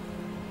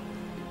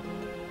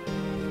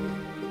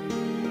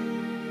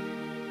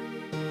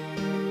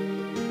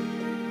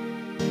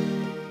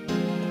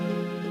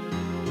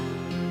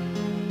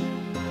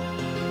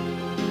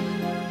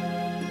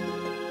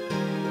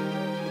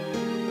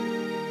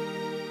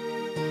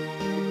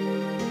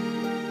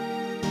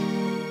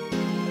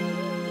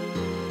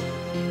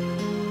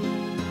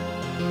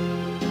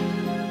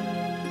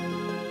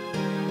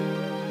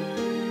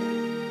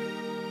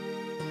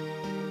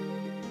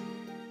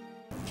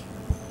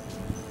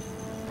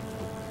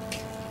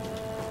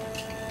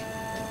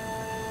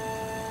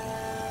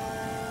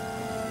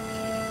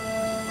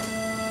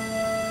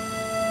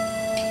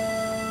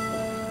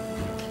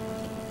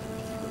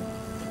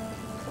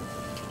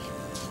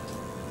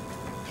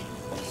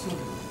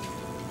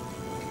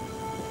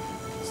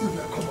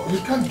 You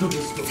can't do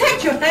this to me.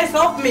 Take your hands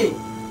off me!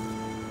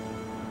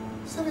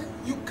 Slivia,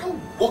 you can't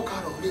walk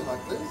out on me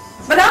like this.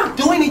 But I'm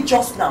doing it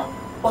just now,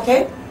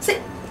 okay? See,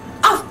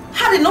 I've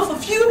had enough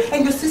of you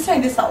and your sister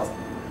in this house.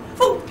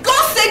 For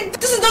God's sake,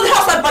 this is not the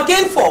house I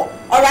bargained for,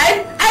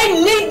 alright? I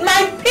need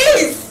my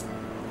peace!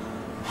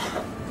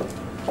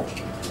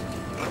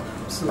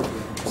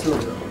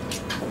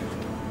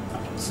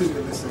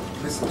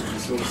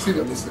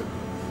 Slivia, listen.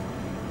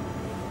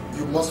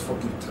 You must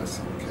forgive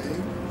Tessie,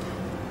 okay?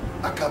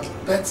 I can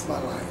bet my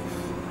life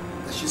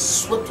that she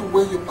swept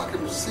away your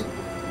packet of cigarettes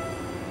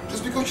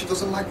just because she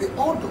doesn't like the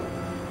odor.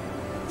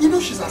 You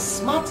know she's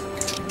asthmatic.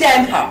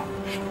 Damn her!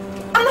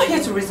 I'm not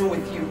here to reason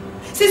with you.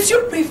 Since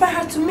you prefer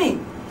her to me,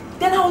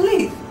 then I'll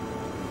leave.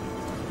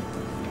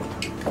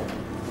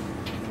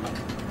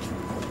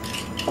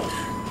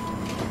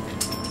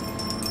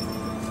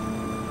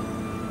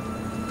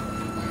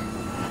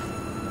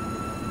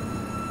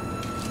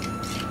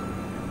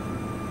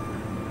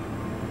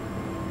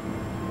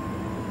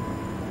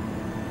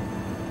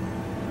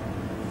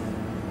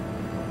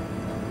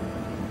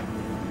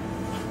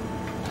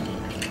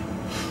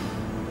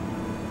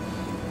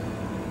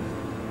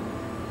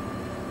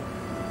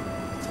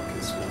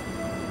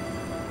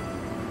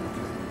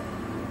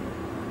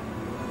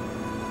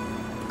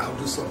 I'll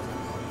do something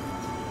about it.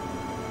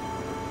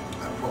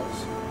 I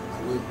promise you,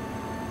 I will.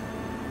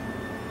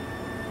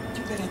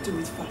 You better do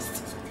it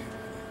fast.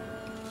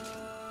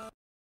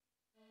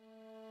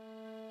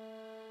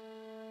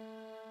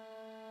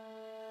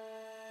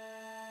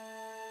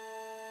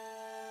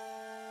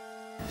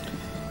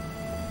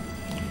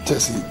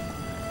 Tessie,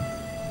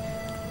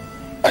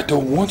 I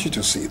don't want you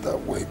to see it that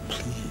way,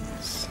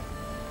 please.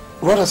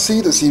 Rather see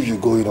it as if you're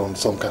going on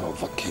some kind of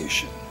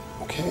vacation,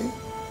 okay?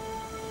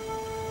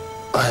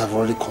 I have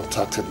already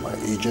contacted my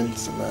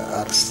agent and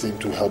I asked him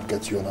to help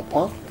get you an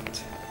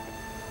apartment.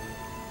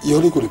 You're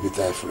only going to be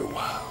there for a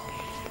while,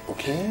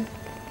 okay?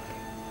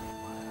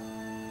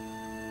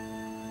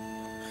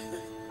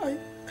 I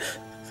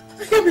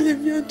can't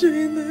believe you're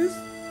doing this.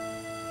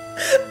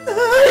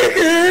 I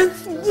can't.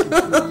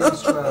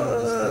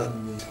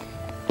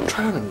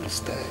 Try and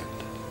understand.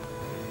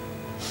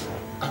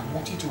 I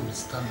want you to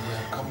understand where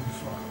I'm coming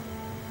from.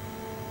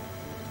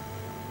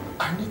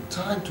 I need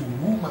time to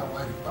woo my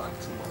wife back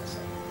to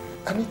myself.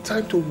 I need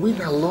time to win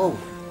her love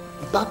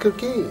back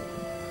again.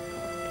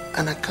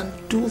 And I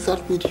can't do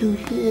that with you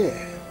here.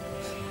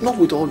 Not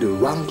with all the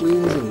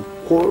wranglings and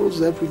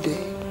quarrels every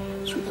day.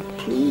 Sweetheart,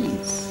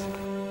 please.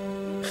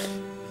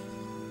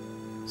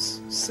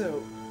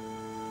 So,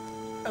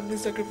 I'm the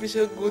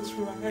sacrificial goat,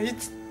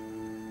 right?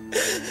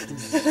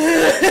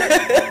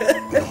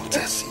 No,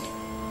 Tessie.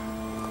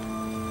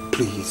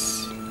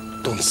 Please,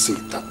 don't say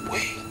it that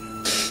way.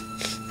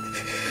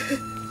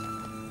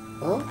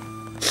 Huh?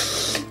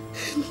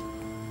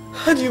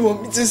 How do you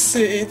want me to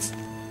say it?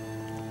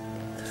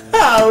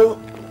 How?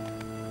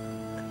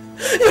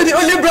 You're the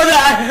only brother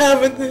I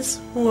have in this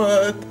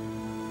world.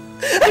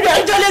 And you're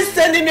actually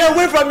sending me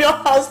away from your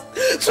house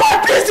to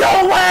appease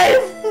your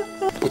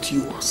wife. But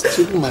you are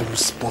still my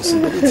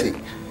responsibility.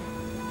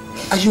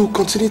 And you will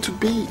continue to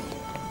be.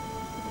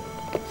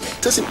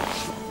 Tessie,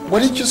 why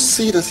didn't you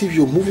see it as if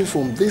you're moving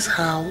from this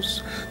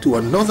house to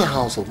another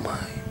house of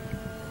mine?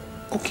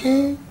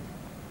 Okay?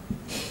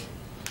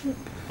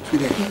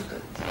 Sweetie,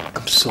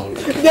 I'm sorry.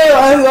 Get your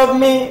hands off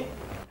me.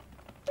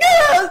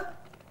 Yes.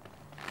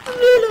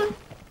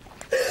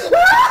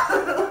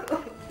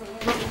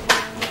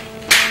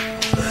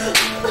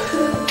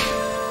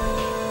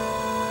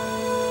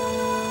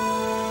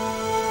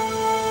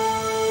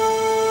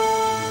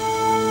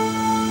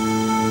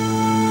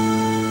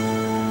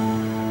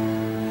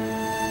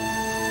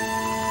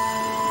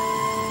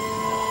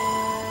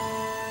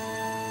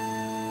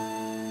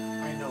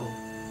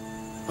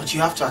 But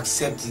you have to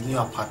accept the new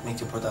apartment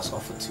your brother's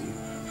offered to you.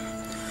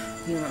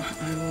 No,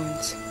 I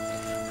won't.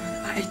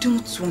 I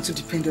don't want to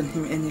depend on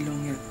him any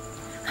longer.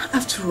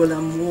 After all,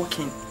 I'm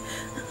working.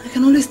 I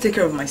can always take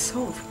care of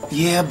myself.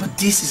 Yeah, but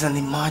this is an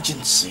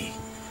emergency.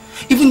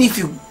 Even if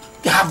you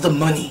have the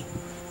money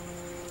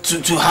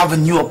to have a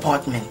new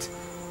apartment,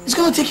 it's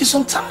going to take you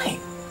some time.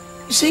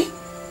 You see?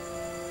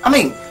 I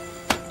mean,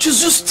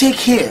 just take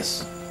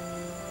his.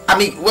 I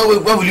mean, where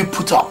will you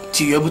put up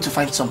till you're able to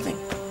find something?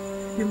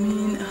 You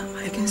mean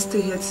I can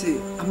stay here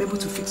till I'm able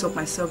to fix up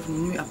myself in a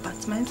new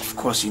apartment? Of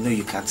course, you know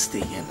you can't stay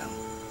here now.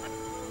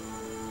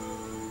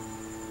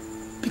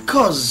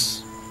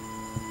 Because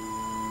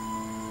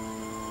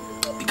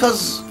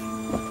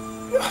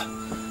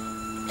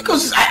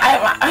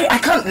I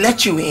can't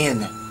let you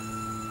in.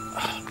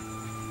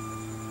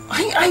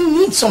 I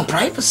need some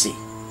privacy.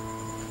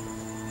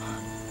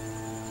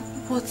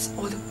 What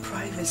other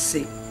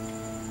privacy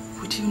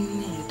would you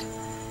need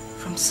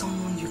from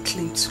someone you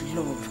claim to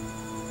love?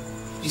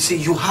 You see,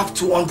 you have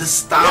to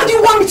understand. What do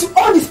you want me to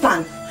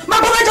understand? My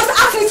brother just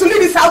asked me to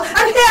leave his house, and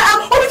here I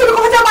am, only to be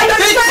comforted by your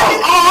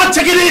understanding. Oh,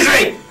 take it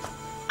easy!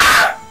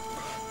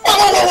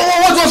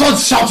 What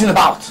was shouting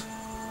about?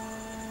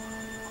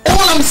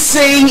 All I'm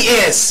saying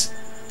is,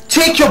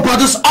 take your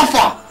brother's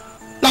offer.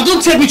 Now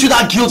don't take me to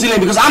that guilty lane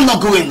because I'm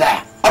not going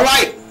there.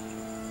 Alright?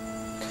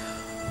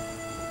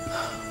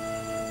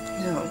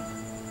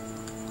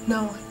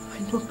 No, I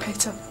know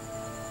better.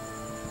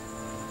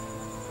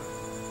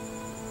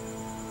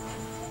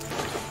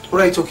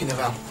 What are you talking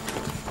about?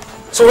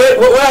 So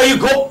where are you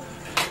going?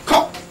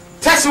 Come,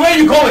 Taxi, where are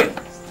you going?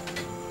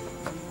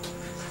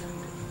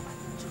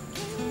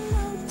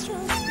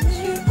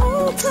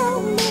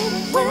 Tell me,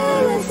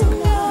 where is the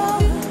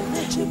love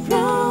that you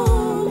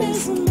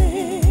promised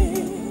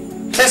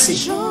me? Tessie.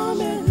 Show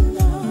me the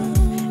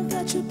love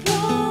that you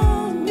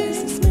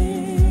promised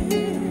me.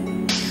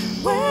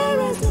 Where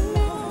is the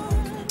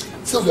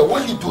love? Sylvia,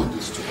 why are you doing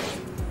this to me?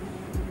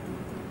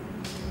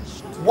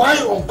 Why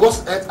on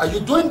God's earth are you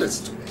doing this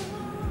to me?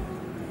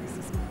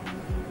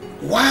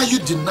 Why are you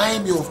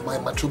denying me of my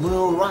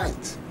matrimonial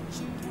right?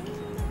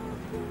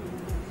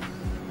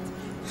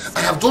 I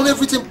have done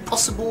everything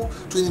possible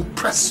to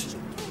impress you.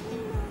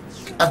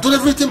 I've done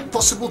everything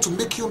possible to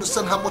make you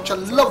understand how much I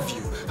love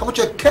you, how much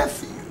I care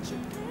for you.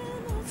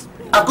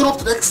 I've gone up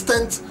to the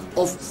extent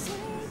of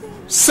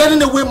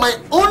sending away my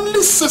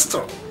only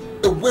sister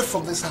away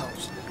from this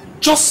house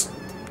just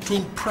to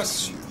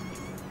impress you.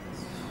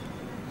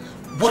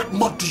 What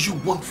more do you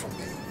want from me?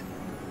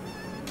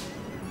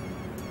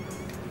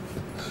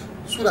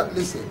 Sweetheart,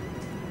 listen.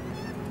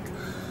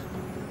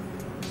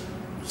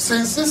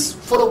 Since this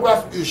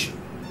photograph issue,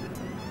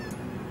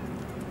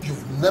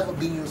 you've never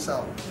been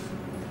yourself.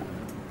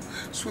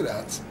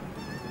 Sweetheart,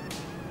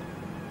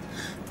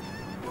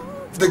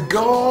 the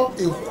girl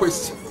in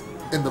question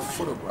in the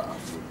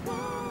photograph,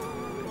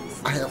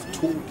 I have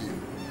told you,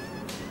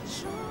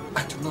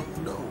 I do not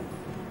know.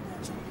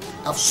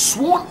 I've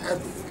sworn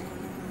everything.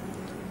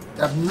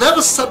 I've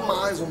never set my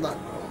eyes on that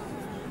girl.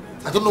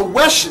 I don't know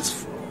where she's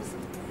from.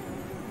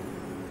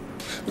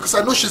 Because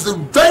I know she's the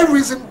very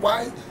reason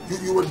why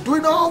you were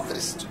doing all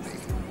this to me.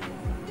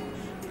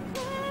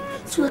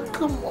 So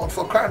come on,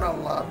 for crying out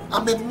loud.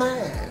 I'm a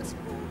man.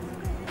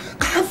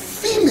 I have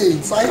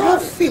feelings. I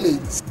have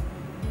feelings.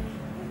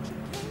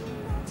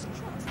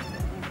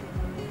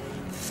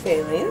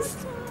 Feelings?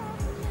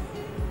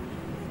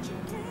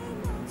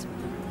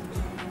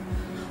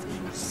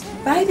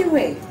 By the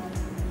way,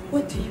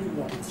 what do you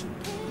want?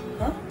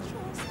 Huh?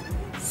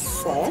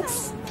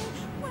 Sex?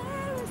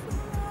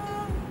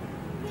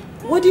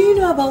 What do you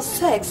know about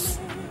sex?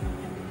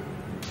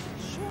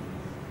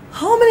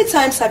 How many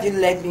times have you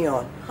led me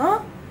on,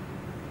 huh?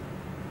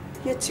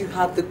 Yet you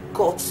have the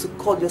guts to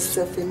call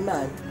yourself a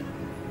man.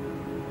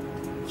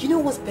 You know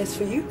what's best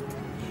for you?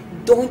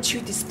 Don't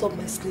you disturb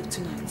my sleep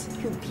tonight,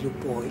 you blue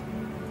boy.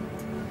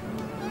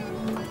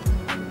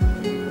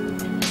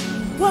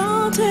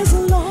 What is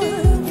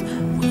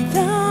love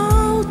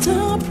without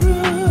a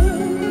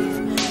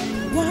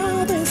proof?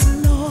 What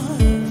is love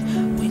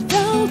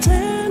without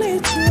any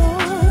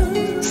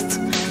trust?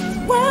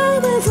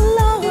 What is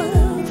love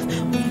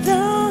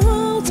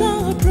without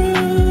a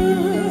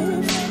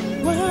proof?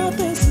 What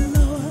is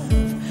love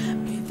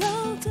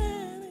without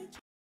any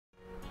trust?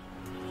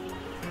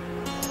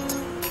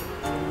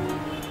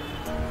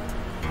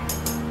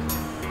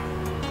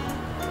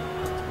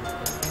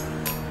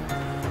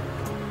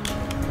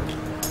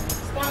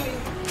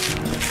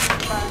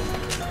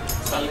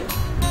 Stanley.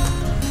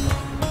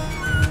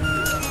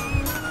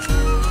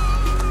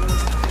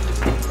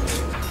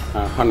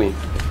 Honey,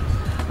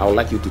 I would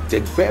like you to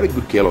take very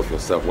good care of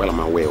yourself while I'm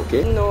away,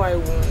 okay? No, I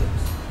won't.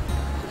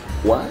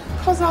 Why?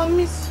 Because I'll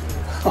miss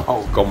you.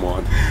 Oh, come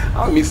on.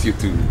 I'll miss you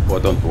too,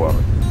 but don't worry.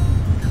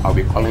 I'll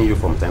be calling you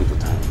from time to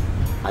time.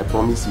 I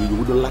promise you, you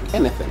wouldn't lack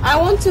anything. I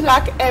want to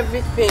lack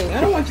everything.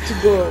 I don't want you to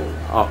go.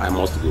 Oh, I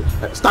must go.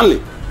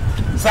 Stanley!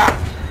 Sir!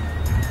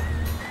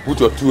 Put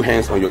your 2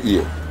 hands on your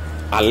ear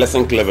and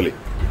listen cleverly.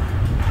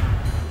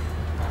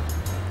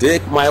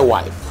 Take my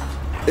wife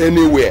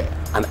anywhere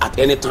and at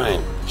any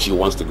time she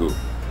wants to go.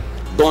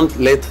 Don't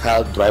let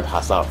her drive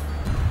herself.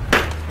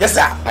 Yes,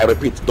 sir. I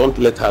repeat, don't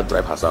let her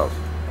drive herself.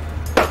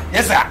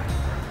 Yes, sir.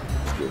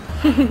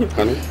 Okay.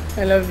 Honey?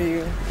 I love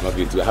you. I love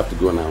you too. I have to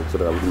go now so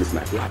that I won't miss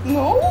my flight.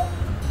 No,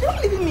 you're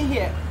not leaving me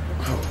here.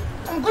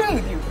 I'm going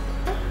with you.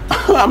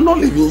 I'm not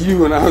leaving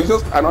you now. It's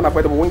just an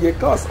unavoidable 1-year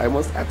course I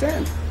must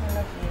attend. I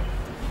love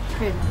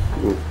you. Hey.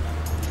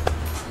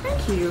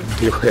 Thank you.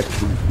 You're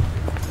welcome.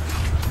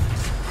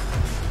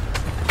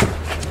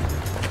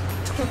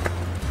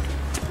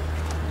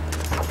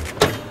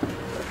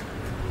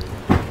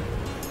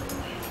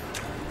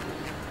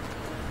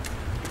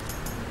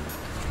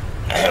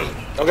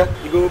 Okay,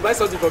 you go buy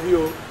something from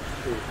you.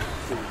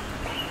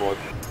 But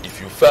if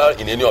you fail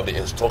in any of the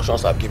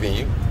instructions I've given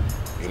you,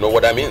 you know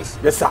what that means?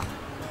 Yes, sir.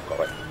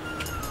 Correct.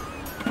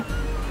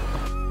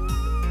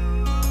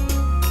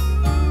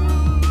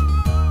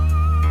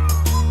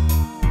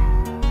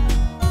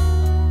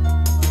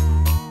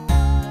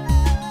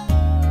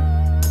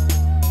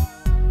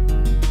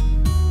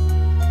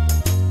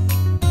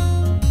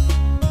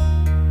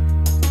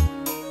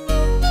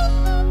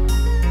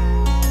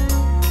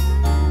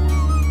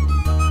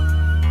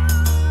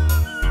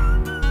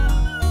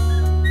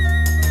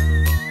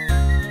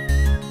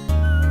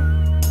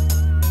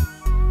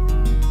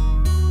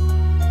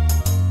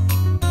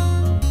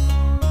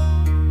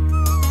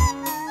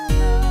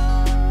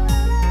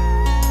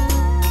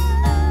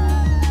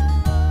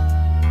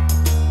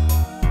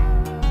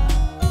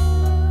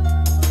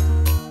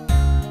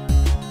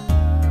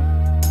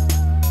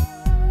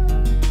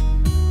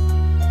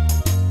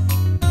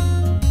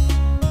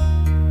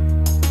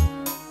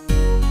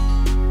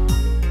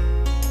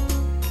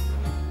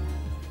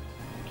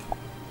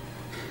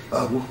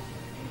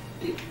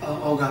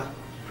 Olga.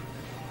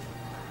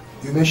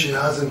 You mean she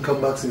hasn't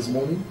come back since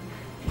morning?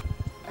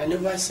 I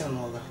never seen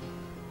Olga.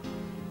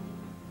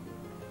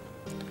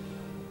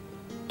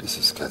 This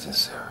is getting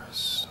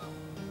serious.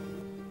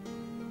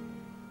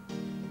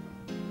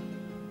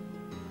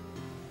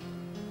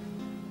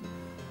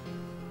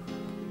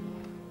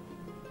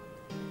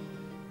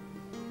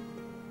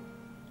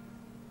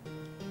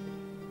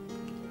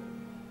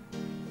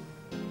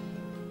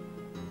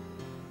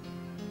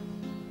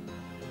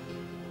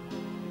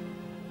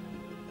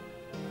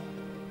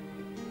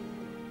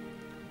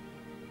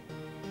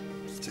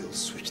 Still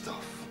switched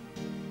off.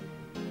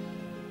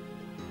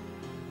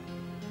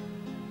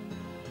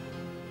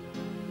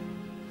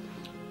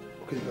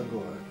 Okay, you can go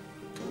ahead.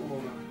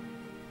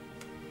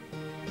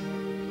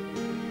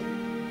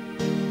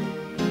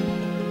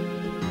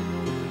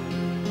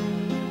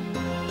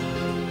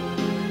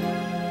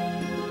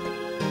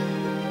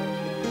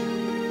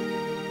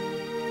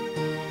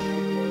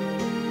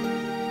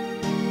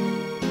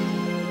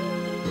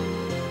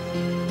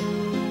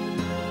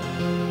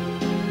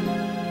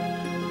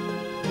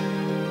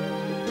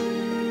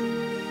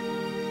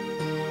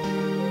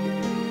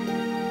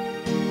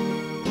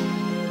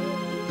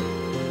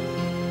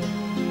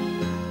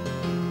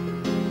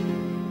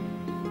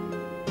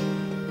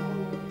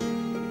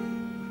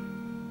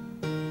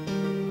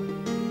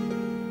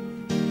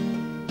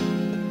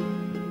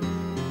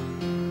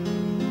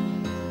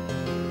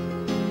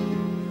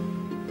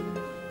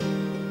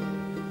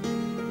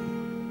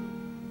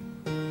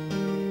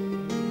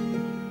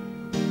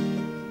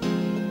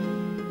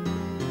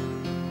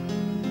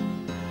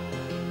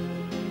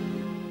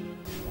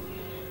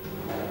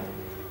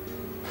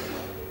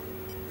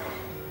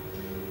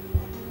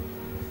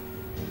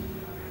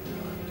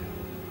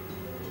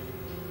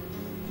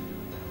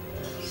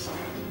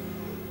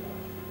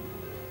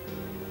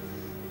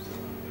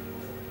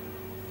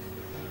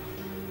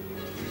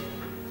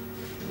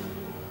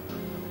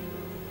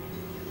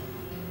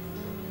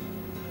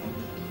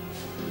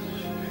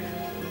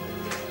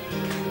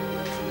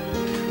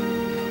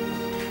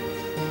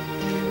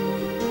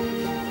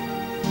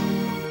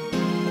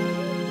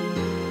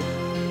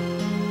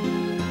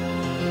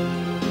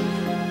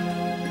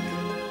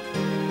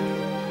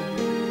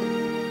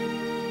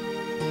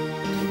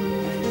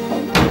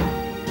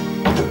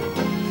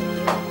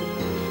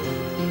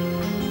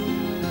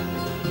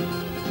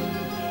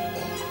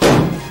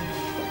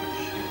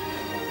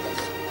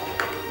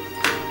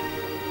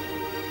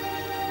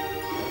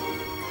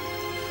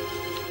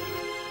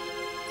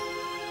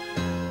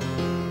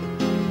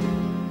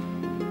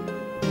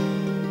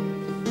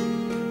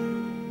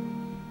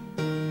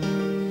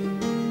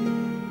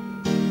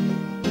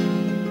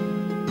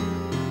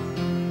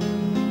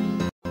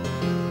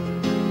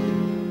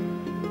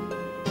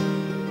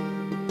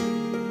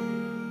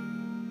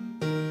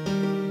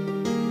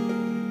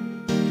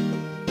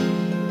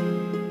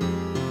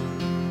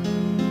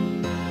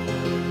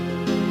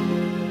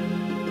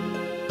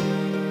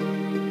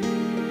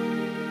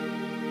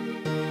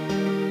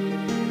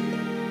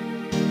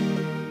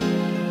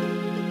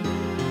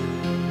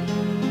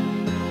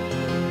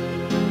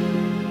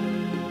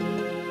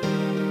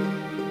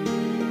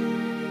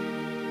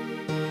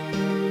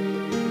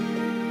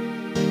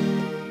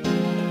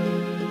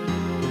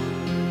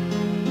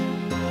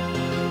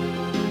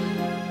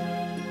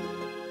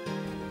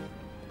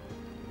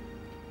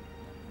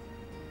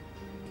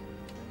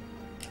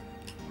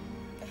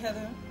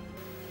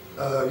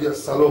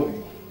 Yes,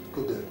 Salome.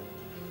 Good day.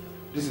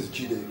 This is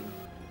Chiege.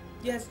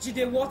 Yes,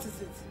 Chiege, what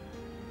is it?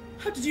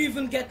 How did you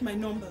even get my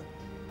number?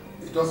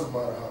 It doesn't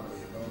matter how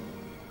you know.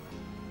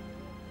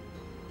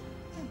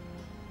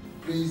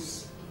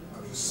 Please,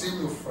 have you seen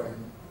your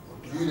friend? Or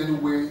do you in any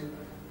way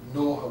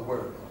know her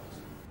whereabouts?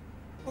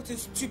 What a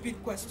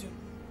stupid question.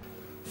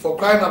 For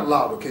crying out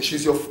loud, okay?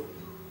 She's your...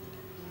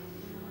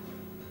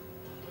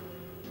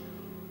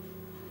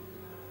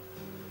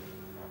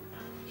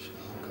 She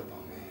hung up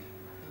on me.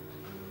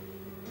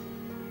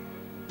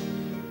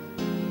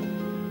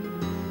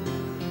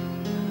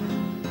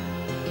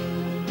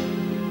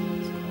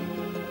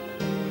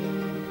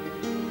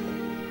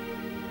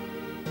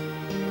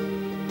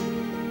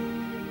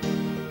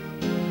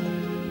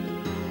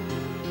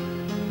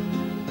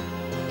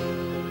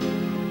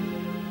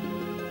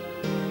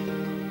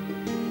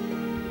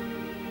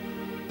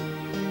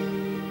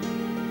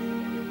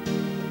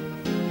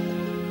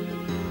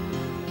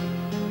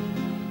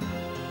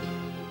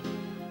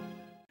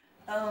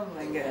 Oh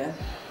my God.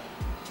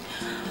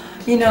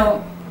 You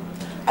know,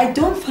 I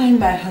don't find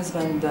my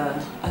husband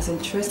as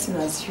interesting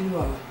as you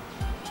are.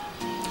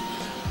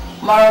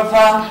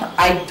 Moreover,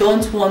 I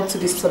don't want to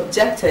be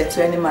subjected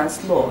to any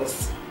man's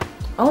laws.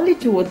 I only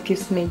do what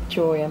gives me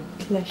joy and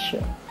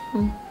pleasure.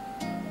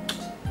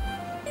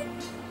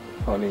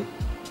 Honey,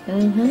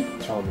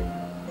 tell me,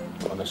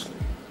 honestly,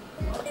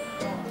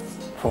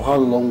 for how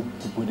long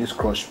will this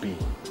crush be?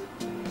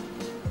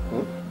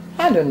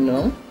 I don't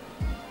know.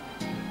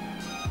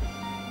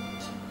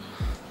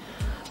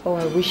 Oh,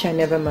 I wish I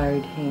never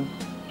married him.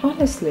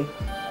 Honestly,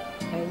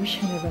 I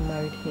wish I never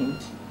married him.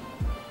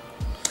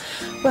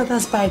 Well,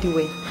 that's by the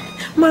way.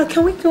 Ma,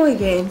 can we go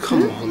again?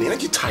 Come on, honey,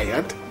 aren't you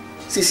tired?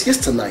 Since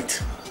yesterday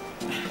night.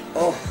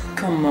 Oh,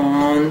 come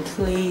on,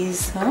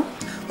 please, huh?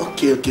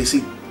 Okay,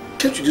 see,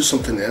 can't you do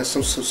something else?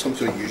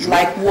 Something unusual?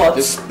 Like what?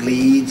 Just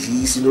play,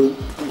 geez,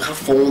 have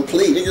fun,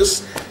 play. You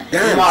just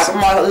dance.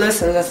 Ma,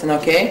 listen,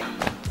 okay?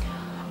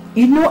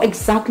 You know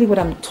exactly what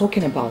I'm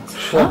talking about.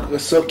 Huh?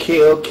 It's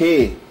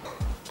okay.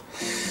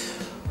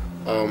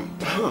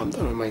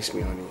 That reminds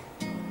me, honey.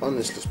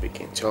 Honestly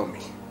speaking, tell me.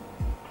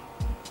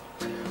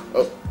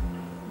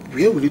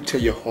 Where will you tell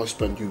your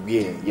husband you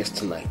were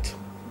yesterday night?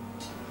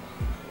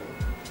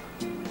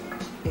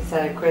 Is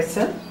that a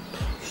question?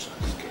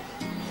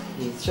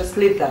 Please, just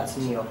leave that to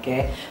me,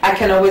 okay? I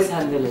can always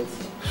handle it.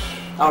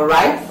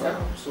 Alright?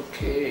 It's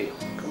okay.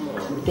 Come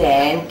on.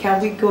 Then,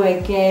 can we go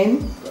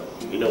again?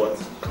 You know what?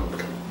 Come.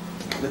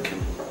 Look at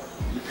me.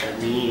 Look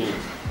at me.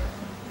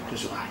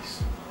 Close your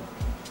eyes.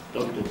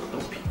 Don't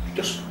peek.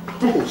 Just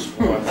close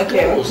for us.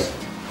 Okay. Close.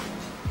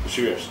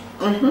 Serious?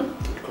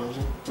 Close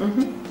it?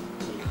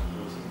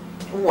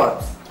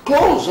 What?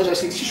 Close! As I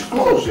said, you should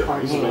close your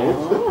eyes, man.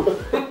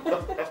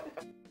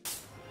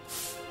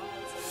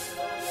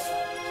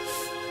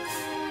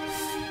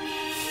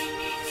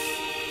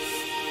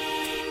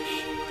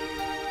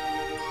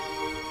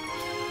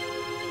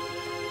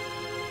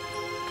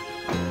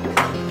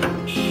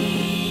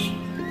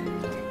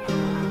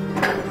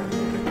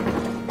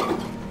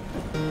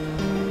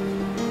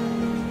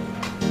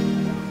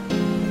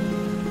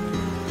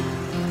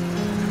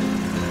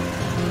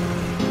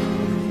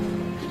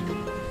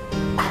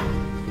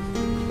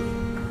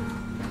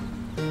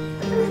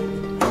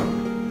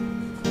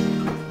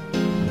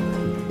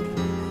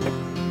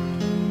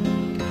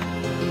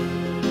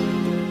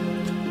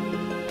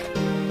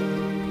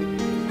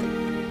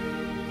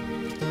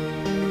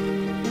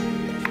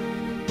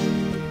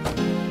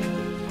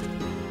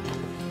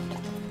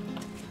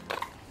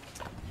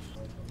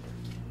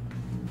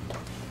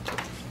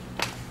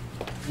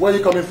 Where are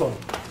you coming from?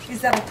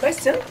 Is that a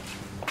question?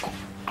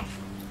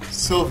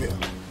 Sylvia,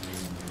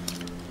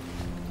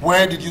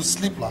 where did you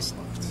sleep last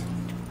night?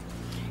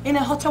 In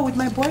a hotel with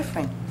my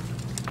boyfriend.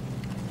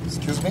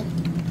 Excuse me?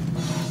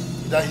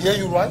 Did I hear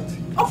you right?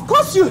 Of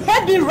course you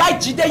heard me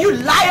right, Jide, you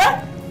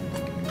liar!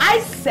 I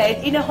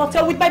said in a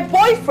hotel with my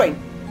boyfriend.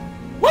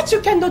 What you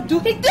cannot do,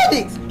 he did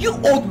it! You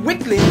old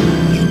weakling!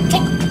 You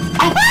talk...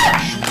 Are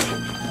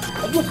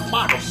you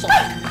mad or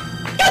something?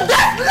 You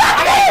just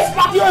slapped me! I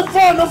slapped you over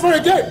and over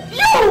again! You!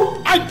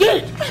 I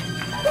did!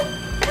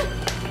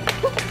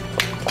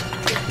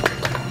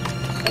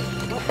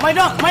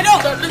 Madam,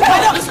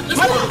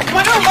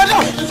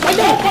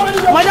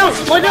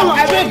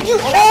 I beg you.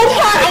 Madam,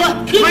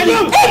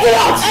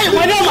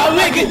 I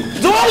beg you.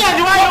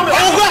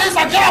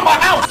 Get out of my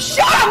house.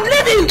 Sure, I'm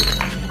leaving.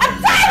 I'm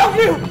tired of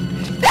you.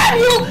 Damn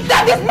you,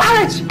 damn this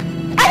marriage.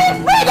 I need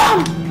freedom.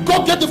 Go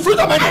get the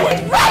freedom anyway.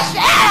 I need fresh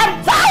air. I'm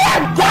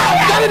tired. Go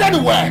get it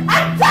anywhere.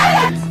 I'm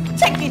tired.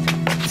 Take it.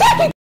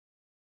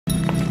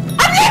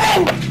 I'm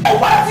leaving.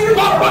 What do you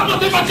want to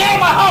do? Get out of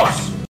my house.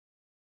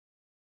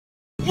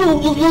 You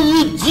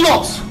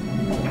idiot!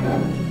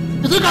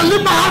 You think I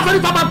leave my house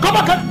anytime I come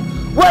back?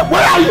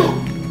 Where are you?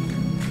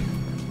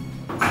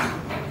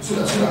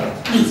 Sweetheart,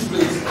 please. We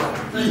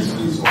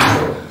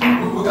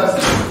can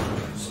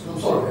still... I'm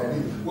sorry, man.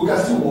 We can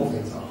still work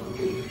things out,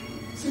 okay?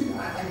 See, I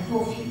love you,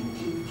 okay?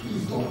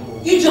 Please don't go.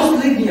 You just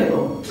leave me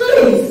alone.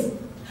 Please.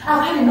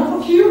 I've had enough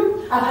of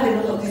you. I've I've had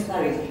enough of this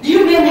marriage. Do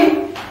you hear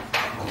me?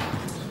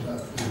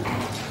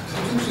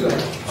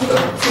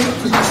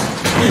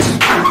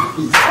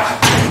 Please.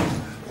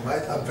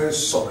 Alright, I'm very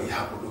sorry it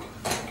happened.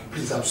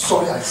 Please, I'm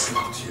sorry I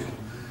slapped you.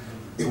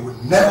 It will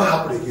never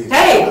happen again.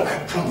 Hey! I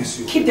promise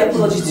you. Keep the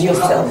apology to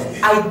yourself.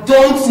 I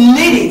don't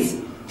need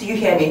it. Do you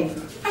hear me?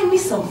 I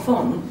need some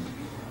fun.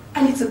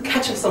 I need to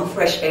catch up some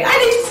fresh air. I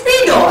need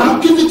freedom. I'll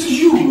give it to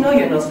you. I know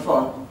you're not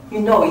fun.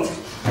 You know it.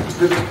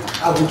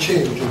 I will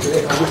change,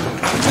 okay? I will.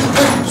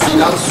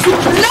 Sweetheart.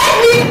 Let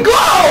me go!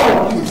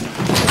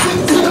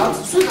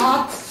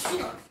 Sweetheart.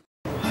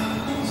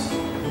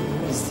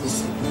 What is this?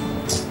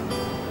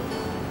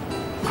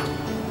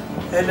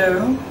 Hello?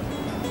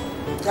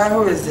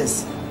 Who is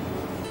this?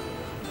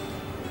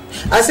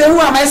 I said, who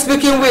am I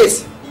speaking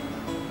with?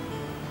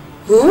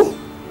 Who?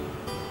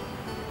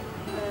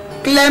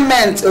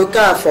 Clement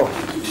Okafor.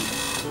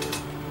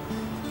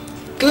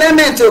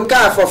 Clement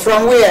Okafor,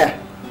 from where?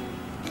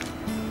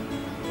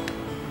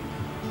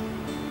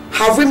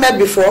 Have we met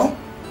before?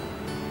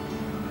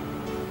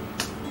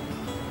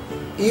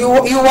 You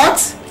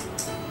what?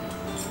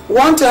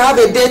 Want to have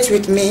a date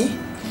with me?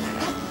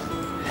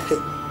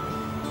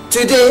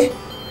 Today?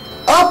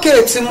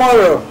 Okay,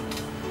 tomorrow.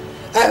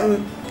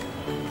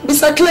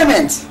 Mr.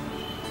 Clement,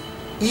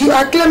 you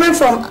are Clement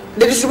from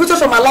the distributor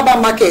from Alaba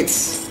Market.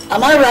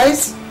 Am I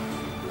right?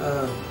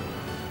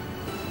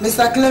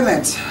 Mr.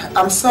 Clement,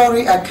 I'm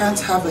sorry I can't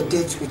have a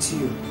date with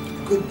you.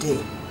 Good day.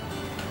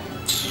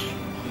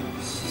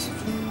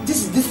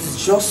 This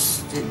is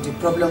just the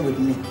problem with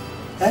me.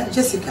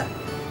 Jessica,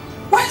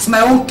 why is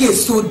my own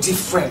case so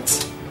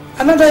different?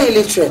 Another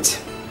illiterate.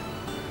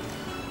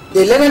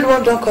 The learned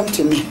one don't come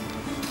to me.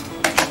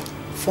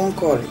 Phone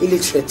call,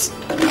 illiterate.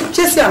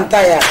 Jessie, I'm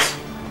tired.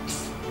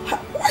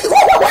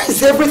 Why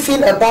is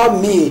everything about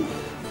me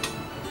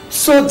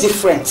so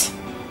different?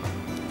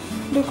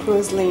 Look,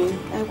 Rosaline,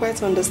 I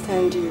quite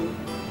understand you.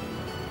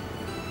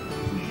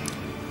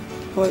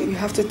 But you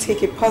have to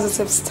take a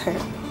positive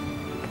step.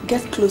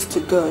 Get close to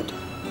God.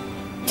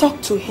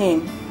 Talk to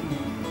Him.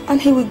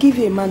 And He will give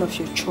you a man of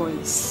your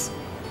choice.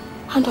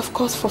 And of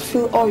course,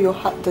 fulfill all your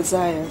heart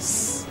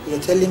desires.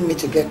 You're telling me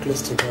to get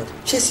close to God.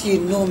 Just you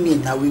know me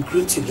now, we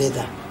grew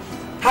together.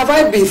 Have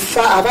I been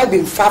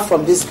far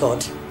from this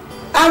God?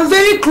 I'm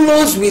very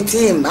close with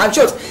Him.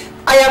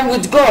 I am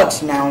with God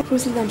now.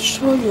 Rosalie, I'm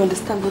sure you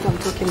understand what I'm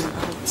talking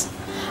about.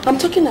 I'm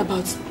talking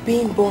about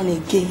being born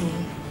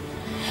again.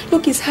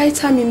 Look, it's high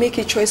time you make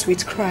a choice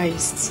with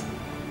Christ.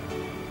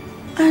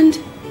 And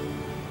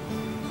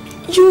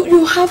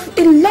you have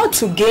a lot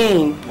to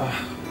gain.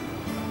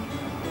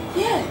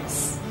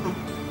 Yes.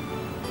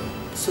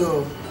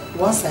 So,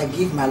 once I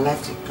give my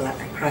life to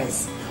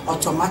Christ,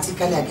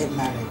 automatically I get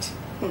married.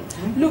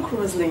 Look,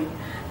 Rosalie,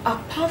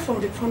 apart from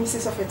the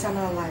promises of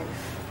eternal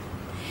life,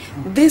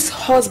 this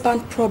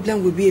husband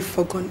problem will be a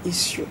foregone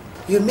issue.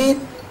 You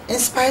mean, in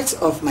spite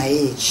of my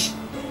age,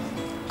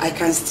 I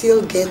can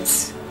still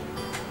get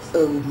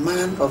a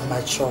man of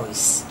my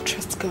choice?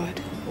 Trust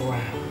God.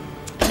 Wow.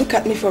 Look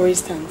at me, for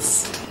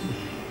instance.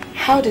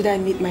 How did I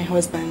meet my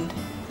husband?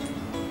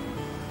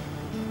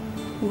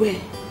 Where?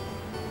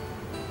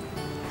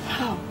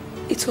 How?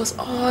 It was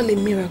all a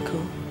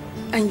miracle,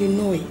 and you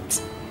know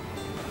it.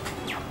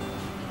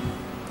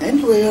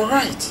 Anyway, you're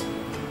right.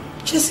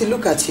 Jesse,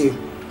 look at you.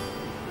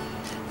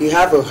 You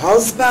have a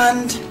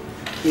husband,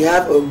 you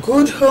have a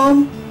good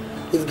home,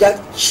 you've got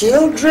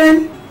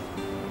children.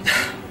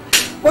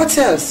 What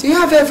else? You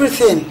have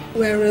everything.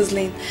 Well,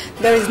 Rosaline,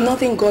 there is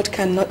nothing God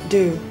cannot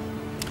do.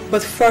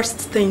 But first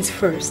things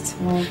first,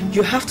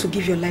 you have to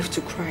give your life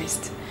to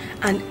Christ,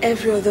 and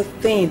every other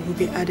thing will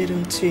be added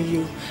unto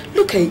you.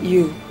 Look at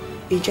you,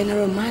 a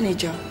general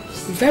manager,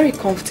 very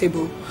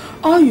comfortable.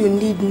 All you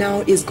need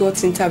now is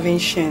God's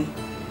intervention.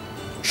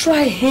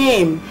 Try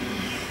Him.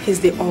 He's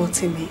the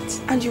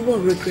ultimate, and you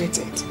won't regret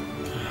it.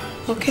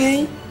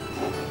 Okay?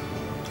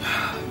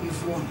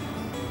 You've won.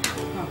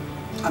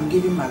 I'm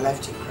giving my life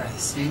to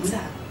Christ.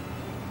 Exactly.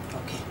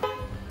 Okay.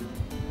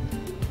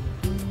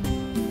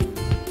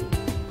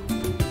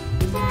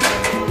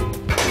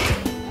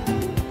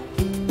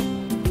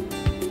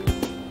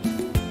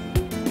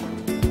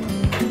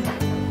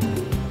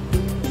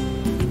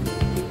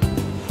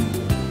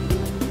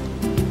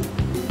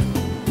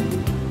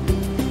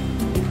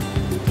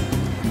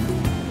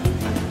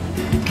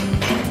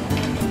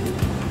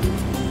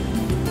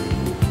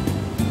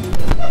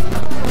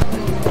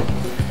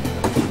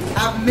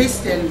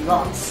 Missed a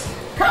lot.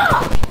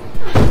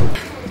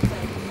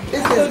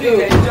 This is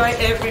good. Enjoy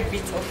every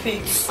bit of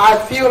it. I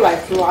feel like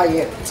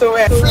flying. So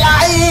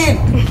flying!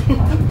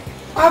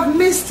 I've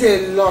missed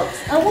a lot.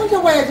 I wonder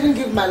why I didn't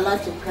give my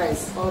life to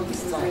Christ all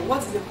this time.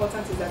 What is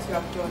important is that you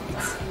have done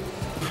it.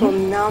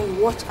 From now,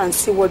 watch and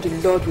see what the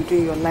Lord will do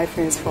in your life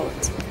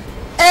henceforth.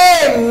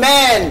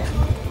 Amen!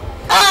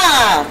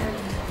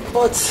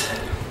 But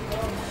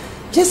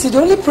Jesse, the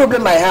only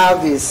problem I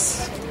have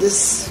is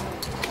this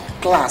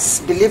class,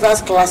 believers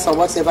class or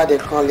whatever they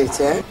call it,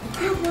 eh?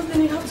 Yeah, but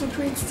then you have to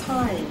create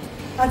time.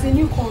 As a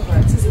new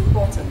convert, it's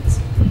important.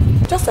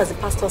 Just as the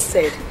pastor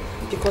said,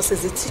 Because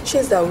it's the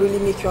teachings that will really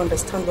make you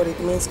understand what it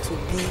means to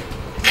be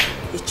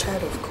a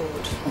child of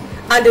God.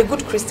 And a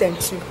good Christian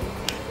too.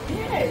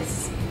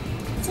 Yes.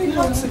 So you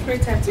want to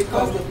create time to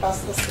Because come. the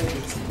pastor said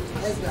it.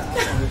 Let's go have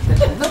some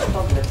reflection. No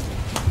problem.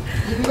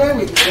 You'll be going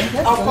with me.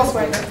 Of course,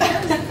 why not?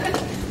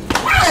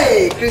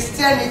 Hey,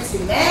 Christianity,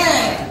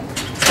 man!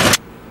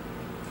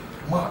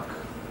 Mark,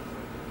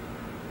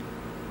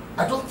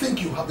 I don't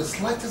think you have the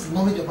slightest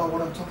knowledge about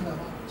what I'm talking about.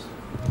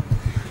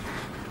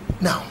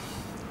 Now,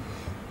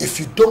 if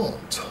you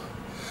don't,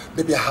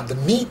 maybe I have the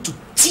need to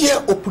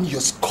tear open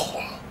your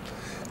skull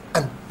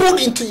and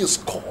put into your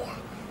skull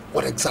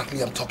what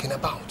exactly I'm talking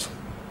about.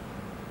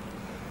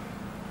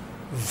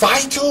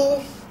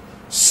 Vital,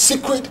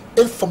 secret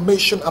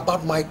information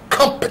about my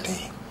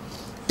company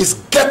is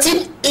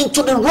getting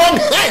into the wrong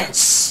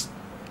hands.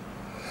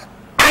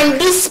 And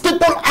these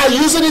people are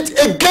using it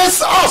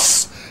against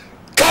us.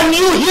 Can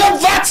you hear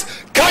that?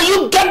 Can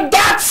you get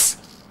that?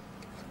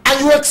 And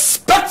you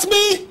expect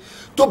me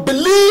to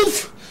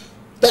believe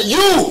that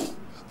you,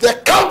 the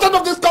accountant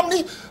of this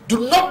company,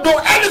 do not know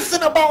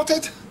anything about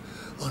it?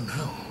 Oh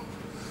no.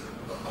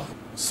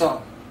 Sir,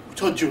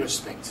 with all due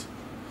respect,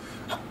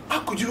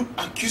 how could you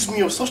accuse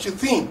me of such a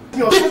thing?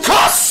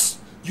 Because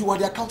you are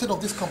the accountant of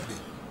this company.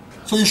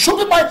 So you should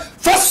be my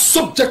first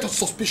subject of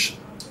suspicion.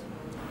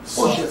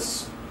 Sir, oh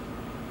yes.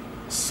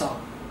 Sir,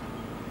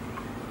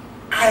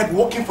 I have been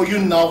working for you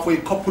now for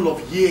a couple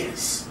of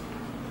years.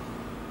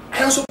 I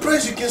am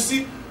surprised you can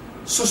still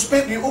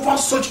suspect me over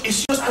such a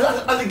serious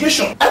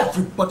allegation.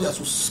 Everybody as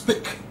we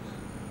speak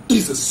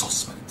is a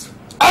suspect.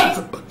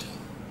 Everybody.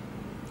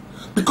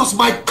 Because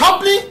my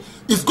company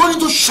is going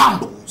into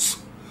shambles.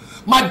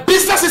 My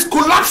business is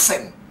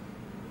collapsing.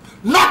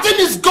 Nothing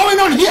is going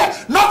on here.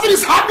 Nothing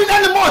is happening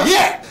anymore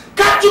here.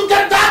 Can't you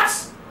get that?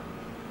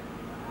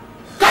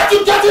 Can't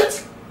you get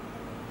it?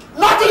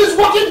 Nothing is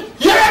working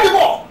here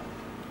anymore.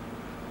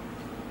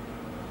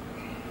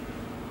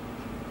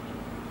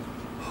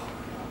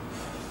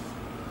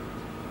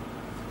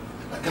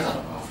 Now get out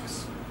of my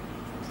office.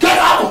 Get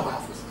out of my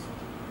office.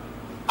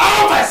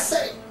 Out, I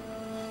say.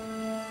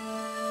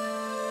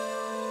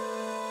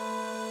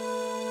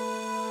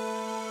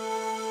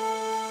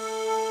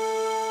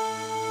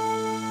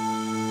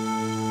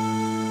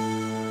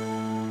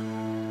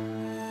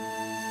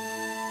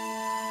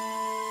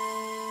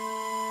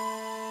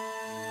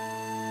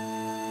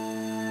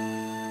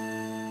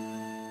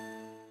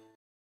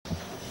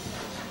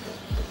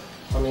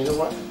 You know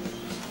what?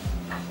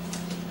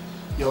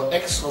 Your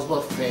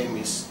ex-husband fame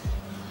is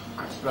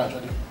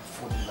gradually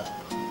falling up.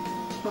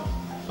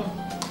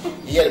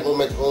 He at the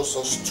moment owns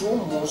us 2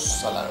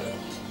 months' salary.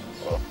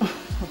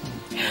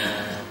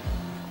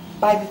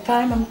 By the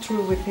time I'm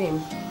through with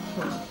him,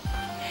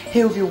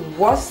 he'll be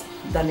worse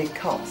than a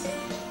corpse.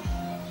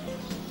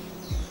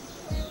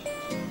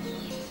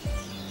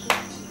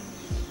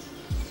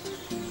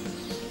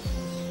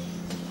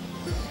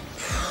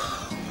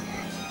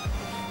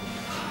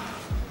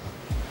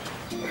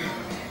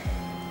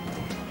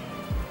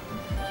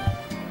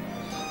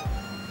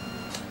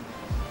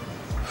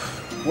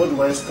 What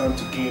do I stand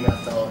to gain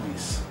after all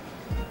this?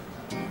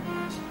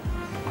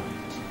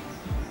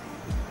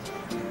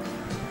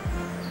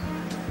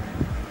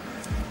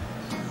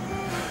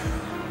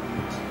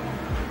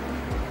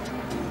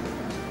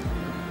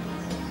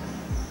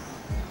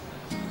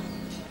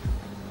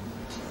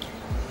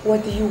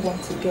 What do you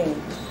want to gain?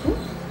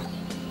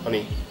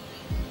 Honey,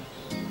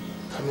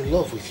 I'm in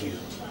love with you.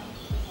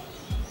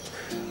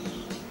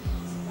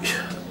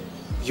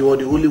 You are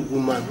the only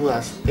woman who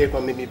has ever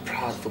made me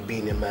proud for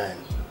being a man.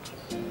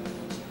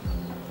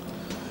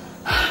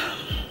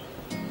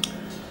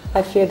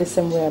 I feel the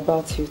same way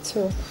about you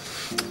too.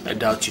 I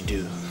doubt you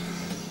do.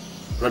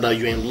 Rather,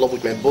 you're in love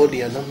with my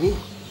body and not me.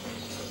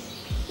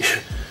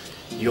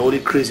 You're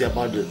only crazy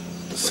about the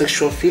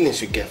sexual feelings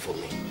you get from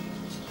me.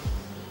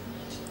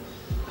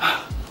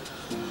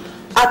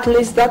 At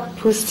least that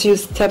puts you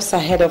steps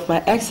ahead of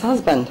my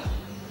ex-husband.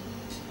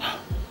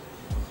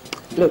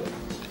 Look,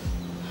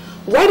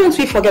 why don't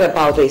we forget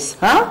about this,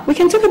 huh? We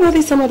can talk about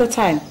this some other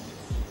time.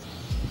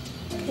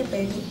 Okay,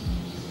 baby.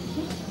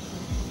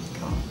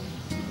 Come on.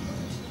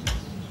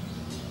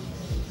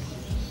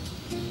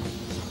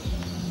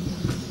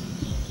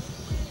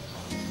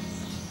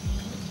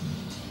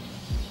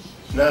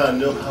 Now I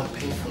know how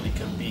painful it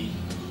can be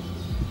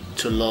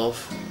to love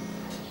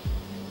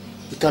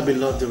without being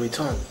loved in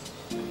return.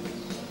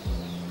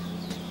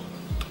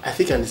 I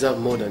think I deserve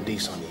more than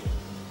this, honey.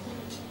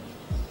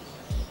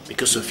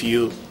 Because of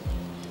you,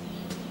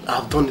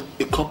 I've done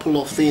a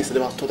couple of things that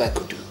I never thought I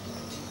could do.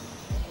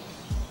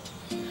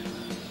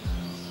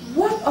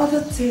 What other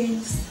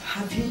things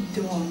have you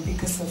done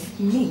because of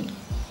me?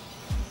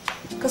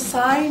 Because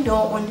I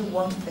know only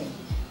one thing.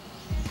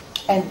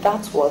 And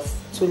that was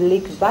to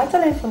leak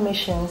vital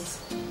information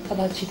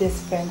about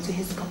Chide's friend to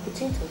his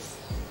competitors.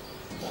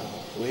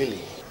 Oh,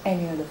 really?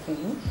 Any other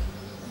thing?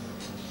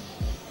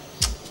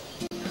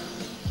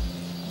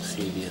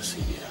 Slivia.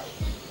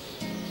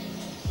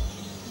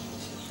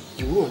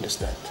 You will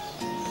understand.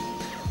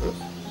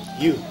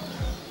 You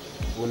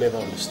will never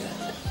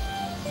understand.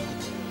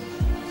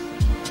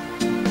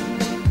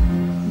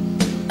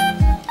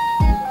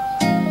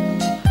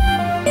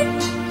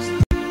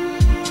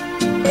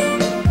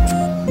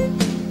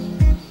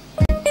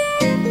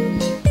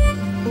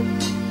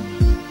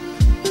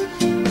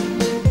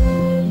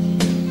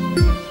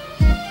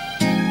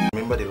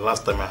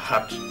 I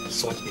had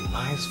such a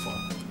nice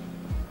fun.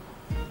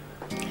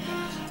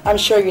 I'm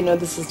sure you know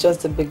this is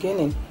just the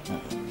beginning.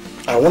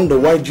 I wonder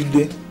why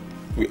Jude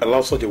will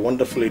allow such a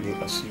wonderful lady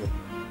as you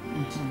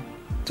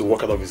to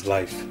walk out of his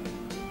life.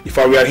 If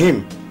I were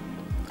him,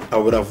 I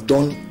would have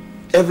done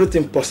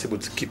everything possible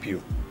to keep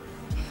you.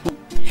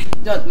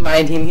 Don't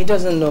mind him, he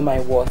doesn't know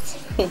my worth.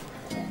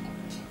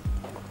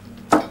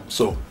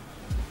 So,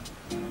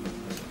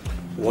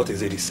 what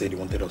is it he said he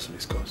wanted us to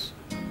discuss?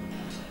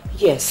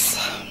 Yes.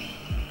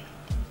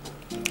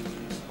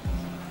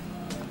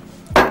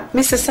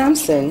 Mr.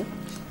 Sampson,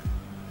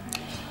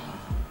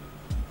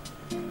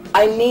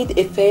 I need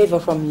a favor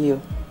from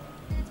you.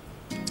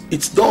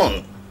 It's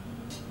done.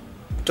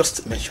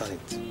 Just mention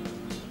it.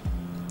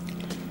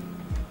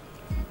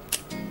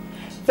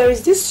 There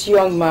is this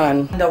young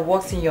man that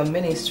works in your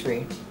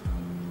ministry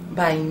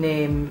by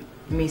name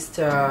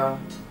Mr.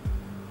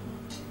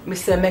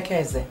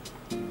 Emekaeze.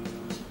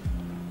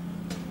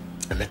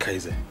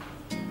 Emekaeze?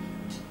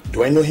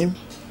 Do I know him?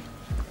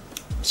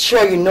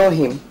 Sure you know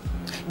him.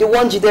 The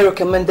one Jide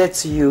recommended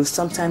to you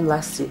sometime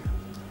last year.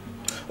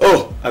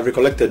 Oh, I've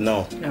recollected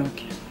now.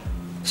 Okay.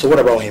 So what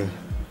about him?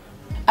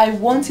 I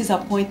want his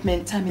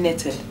appointment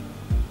terminated.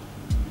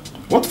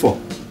 What for?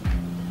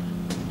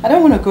 I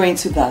don't want to go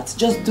into that.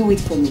 Just do it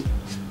for me.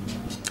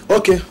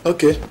 Okay.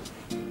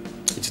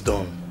 It's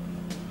done.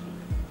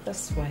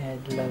 That's why I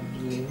love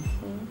you.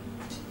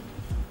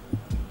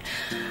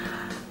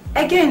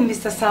 Again,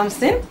 Mr.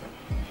 Sampson,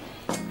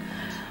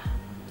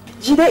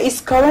 Jide is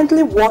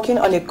currently working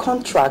on a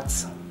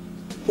contract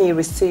he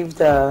received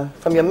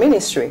from your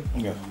ministry.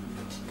 Yeah.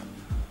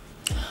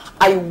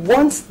 I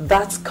want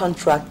that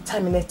contract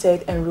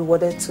terminated and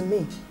rewarded to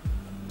me.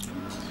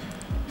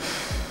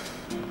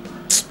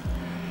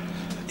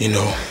 You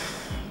know,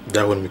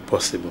 that wouldn't be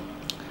possible.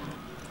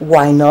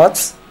 Why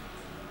not?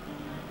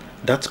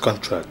 That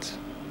contract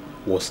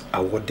was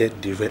awarded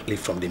directly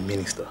from the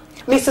minister.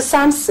 Mr.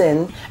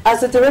 Sampson, as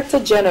the Director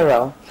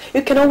General,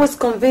 you can always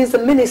convince the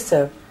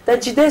minister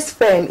that Jide's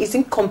firm is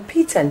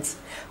incompetent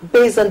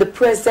based on the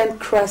present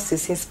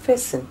crisis he's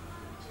facing.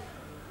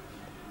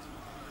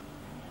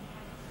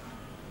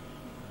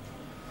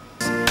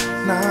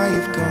 Now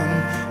you've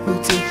gone,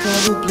 we'll take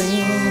all the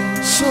blame.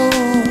 So,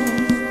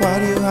 why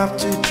do you have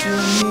to do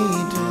me,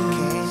 do?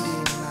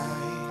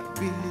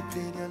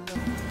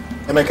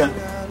 Emeka,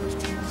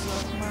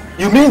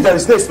 you mean there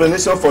is no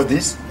explanation for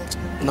this?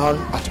 None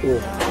at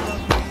all.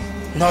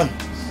 None.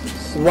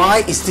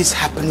 Why is this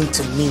happening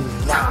to me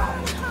now?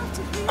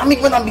 I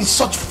mean, when I'm in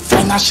such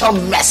financial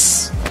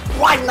mess.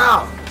 Why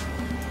now?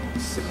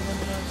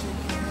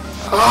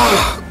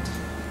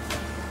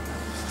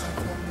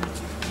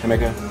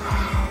 Emeka,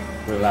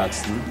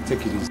 relax.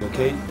 Take it easy,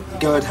 okay?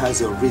 God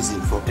has a reason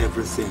for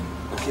everything,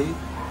 okay?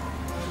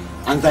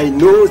 And I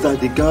know that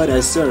the God I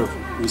serve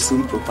will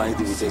soon provide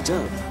you with a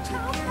job.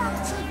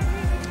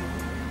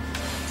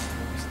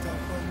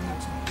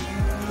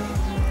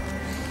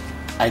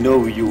 I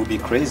know you will be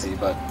crazy,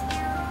 but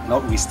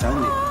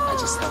notwithstanding, I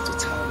just have to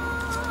tell you.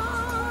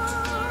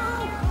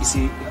 You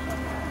see,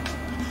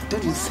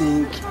 don't you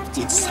think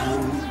it's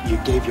time you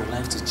gave your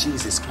life to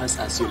Jesus Christ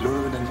as your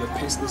Lord and your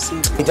personal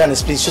Savior? Hey,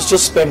 Dennis, please,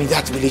 just spare me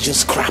that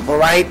religious crap,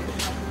 alright?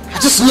 I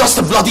just lost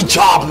a bloody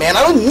job, man.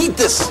 I don't need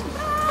this.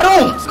 I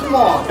don't. Come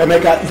on.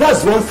 Emeka,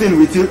 that's one thing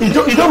with you.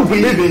 You don't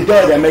believe in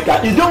God,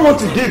 Emeka. You don't want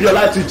to give your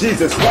life to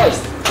Jesus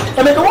Christ.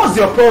 Emeka, what's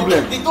your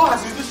problem? The door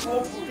has reduced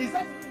one food.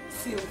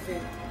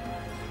 Sylvia,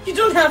 you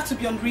don't have to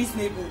be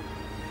unreasonable.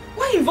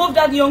 Why involve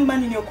that young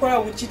man in your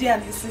quarrel with Jide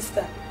and his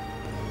sister?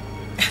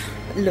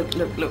 Look.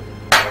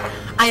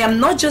 I am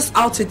not just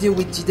out to deal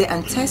with Jide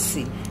and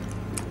Tessie,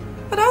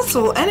 but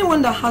also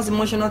anyone that has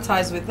emotional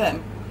ties with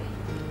them.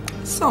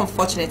 It's so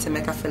unfortunate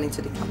Emeka fell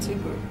into the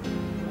category.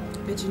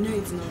 But you know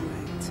it's not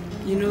right.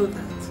 You know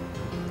that.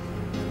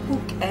 Who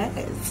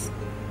cares?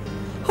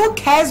 Who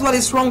cares what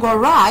is wrong or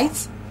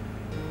right?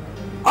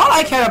 All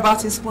I care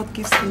about is what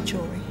gives me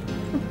joy.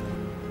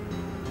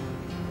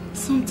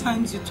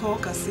 Sometimes you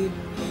talk as if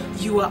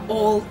you are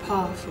all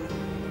powerful.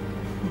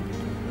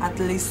 At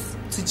least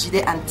to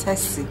Jide and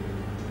Tessie.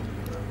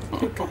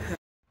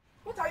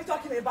 What are you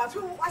talking about?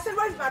 I said,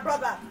 where is my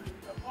brother?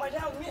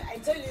 Madam, I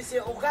tell you, say,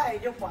 Oga, I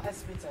go for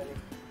hospital.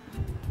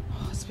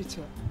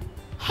 Hospital?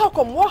 How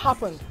come? What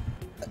happened?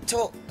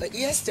 So,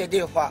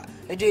 yesterday,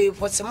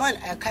 for someone,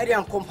 I carry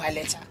and come for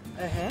letter.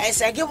 I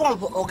say, I give one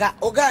for Oga.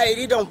 Oga, I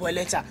read on for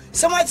letter.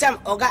 Sometimes,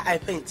 Oga, I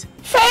faint.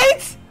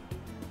 Faint?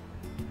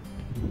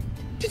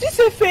 Did you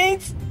say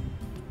faint?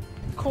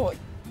 God.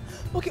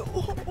 Okay,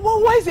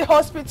 why is the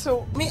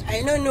hospital? Me,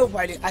 I don't know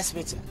for the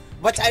hospital.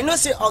 But I know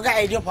say Oga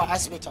I do for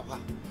hospital.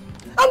 And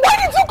why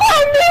did you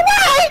call me?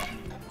 Why?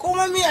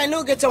 Come me, I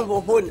know get on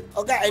for phone.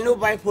 Oga I know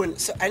buy phone.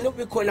 So I know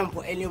be call them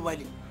for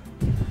anybody.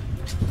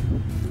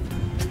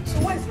 So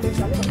what is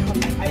this? I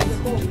will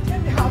go.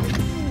 Let me have it.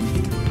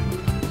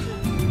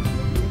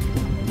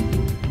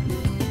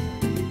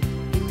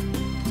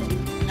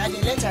 Now the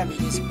letter be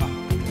this part.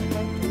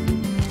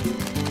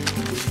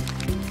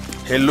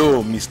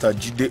 Hello, Mr.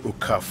 Jide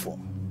Okafor.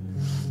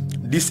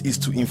 This is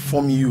to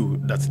inform you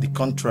that the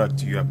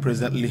contract you are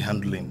presently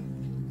handling,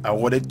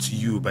 awarded to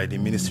you by the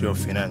Ministry of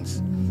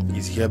Finance,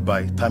 is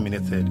hereby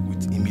terminated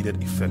with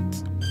immediate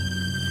effect.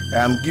 I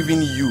am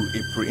giving you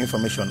a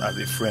pre-information as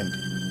a friend.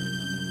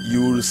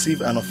 You will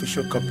receive an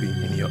official copy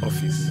in your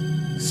office.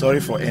 Sorry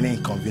for any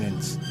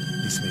inconvenience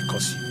this may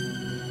cause you.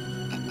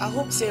 I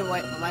hope say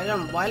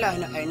madam while I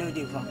know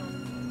the van.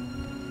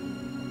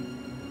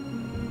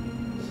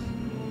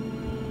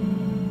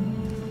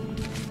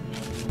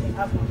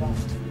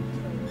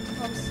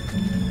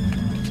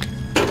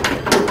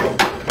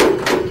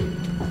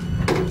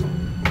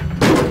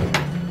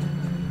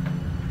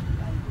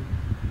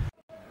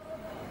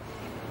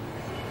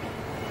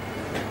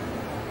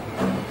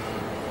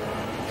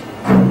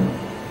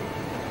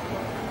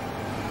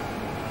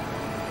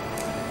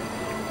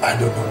 I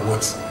don't know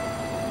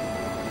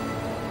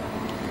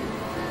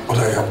what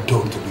I have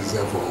done to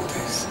deserve all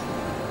this.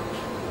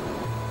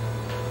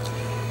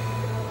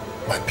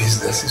 My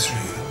business is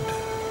ruined.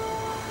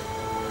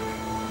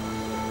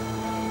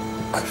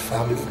 My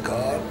family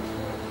gone.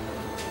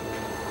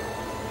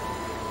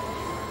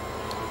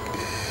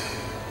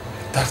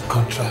 That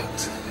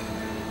contract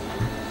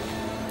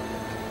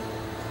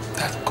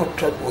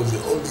was the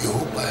only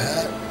hope I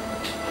had.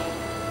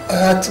 I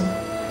had to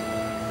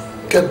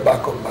get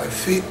back on my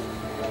feet.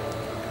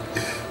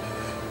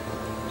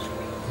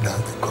 Now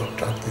the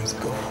contract is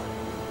gone.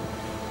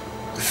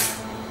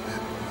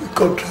 The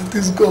contract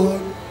is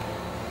gone.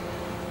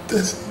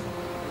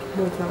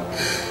 Desmond,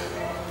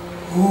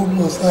 who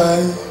must I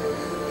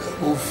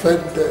have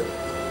offended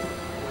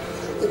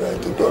that I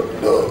do not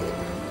know?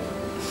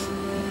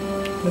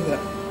 Brother,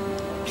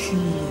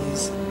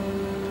 please.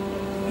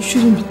 You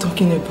shouldn't be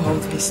talking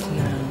about this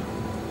now.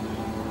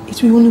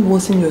 It will only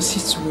worsen your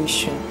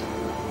situation.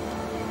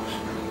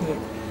 Look,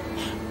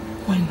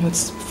 why not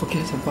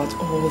forget about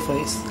all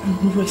this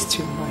and rest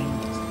your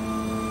mind?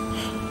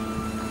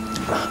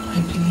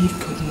 I believe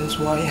God knows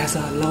why He has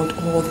allowed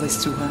all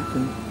this to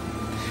happen.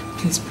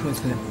 Please,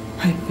 brother,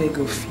 I beg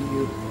of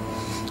you.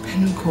 I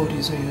know God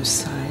is on your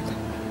side.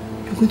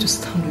 You're going to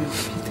stand on your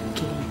feet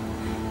again.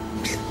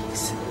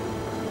 Please.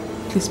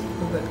 Please,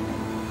 brother.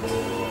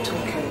 It's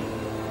okay.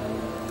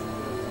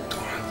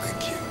 Dora,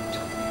 thank you.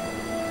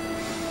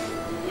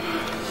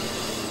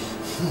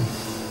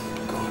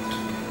 God.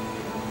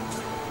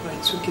 Right,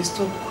 it's okay.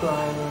 Stop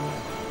crying.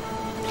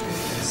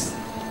 Please.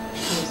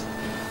 Please.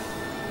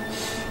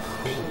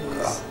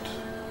 God.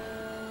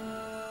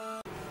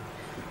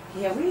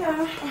 Here we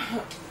are.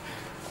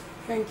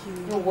 Thank you.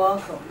 You're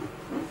welcome.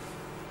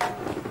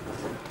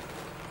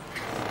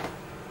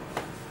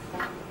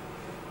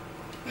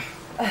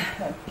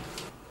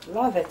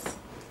 Love it.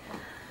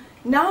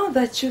 Now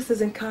that Truth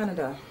is in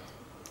Canada,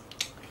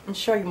 I'm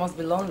sure you must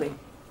be lonely.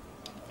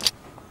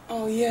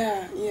 Oh,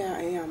 yeah,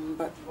 I am,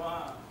 but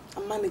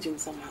I'm managing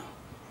somehow.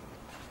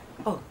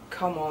 Oh,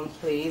 come on,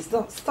 please.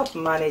 Don't stop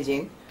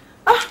managing.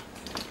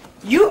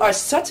 You are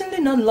certainly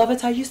not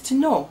Lovett I used to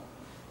know.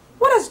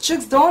 What has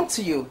Chooks done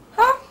to you,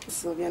 huh?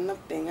 Slivia,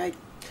 nothing. I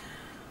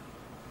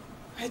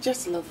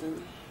just love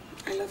him.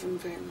 I love him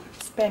very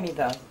much. Spare me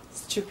that.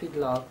 Stupid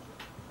love.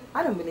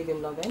 I don't believe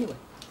in love anyway.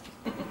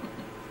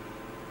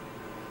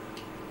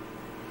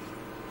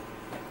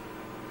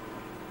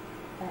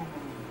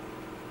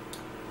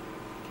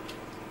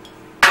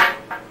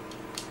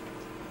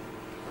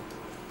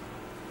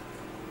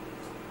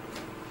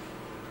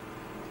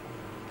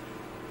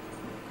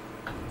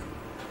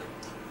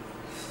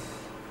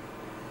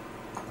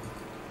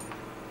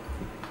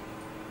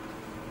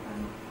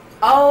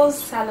 Oh,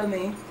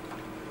 Salome.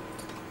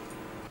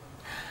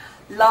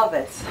 Love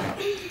it.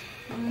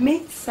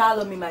 Meet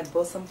Salome, my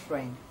bosom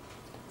friend.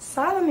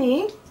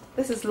 Salome,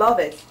 this is Love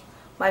It,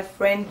 my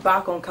friend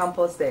back on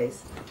campus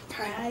days.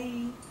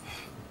 Hi.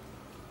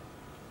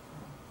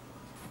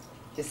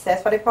 You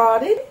set for the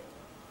party?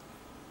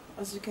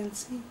 As you can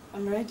see,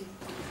 I'm ready.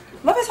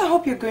 Love It, I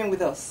hope you're going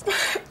with us.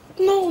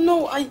 No,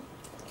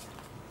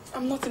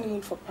 I'm not in the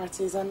mood for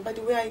parties, and by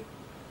the way,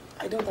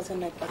 I don't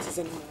attend night parties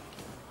anymore.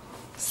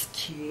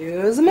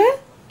 Excuse me?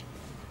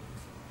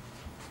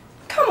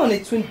 Come on,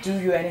 it won't do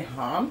you any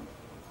harm.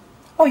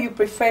 Or you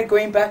prefer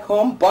going back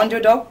home,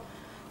 bundled up,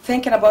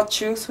 thinking about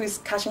Chooks who is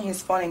catching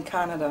his fun in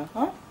Canada,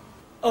 huh?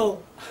 Oh,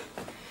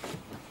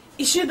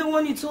 is she the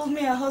one you told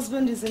me her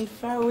husband is in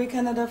faraway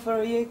Canada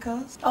for a year,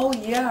 cuz? Oh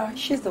yeah,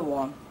 she's the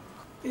one.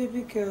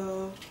 Baby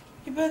girl,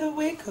 you better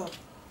wake up.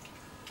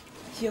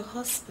 Your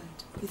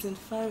husband is in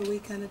faraway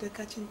Canada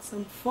catching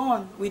some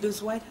fun with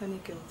those white honey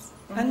girls.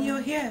 And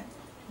you're here,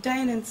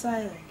 dying in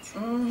silence.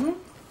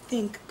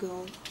 Think,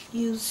 girl.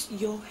 Use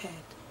your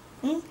head.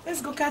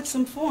 Let's go catch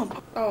some fun.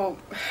 Oh,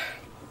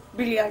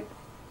 really,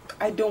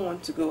 I don't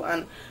want to go,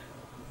 and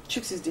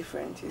Chooks is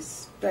different.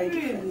 He's very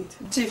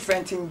different.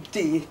 Different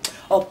indeed.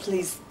 Oh,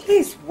 please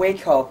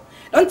wake up.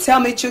 Don't tell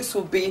me Chooks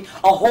will be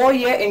a whole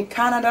year in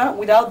Canada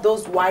without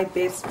those white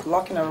babes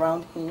flocking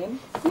around him.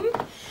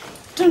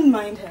 Don't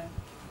mind her.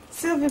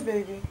 Sylvia,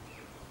 baby.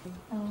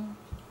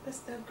 Let's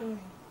start going.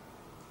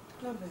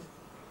 Love it.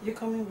 You're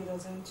coming with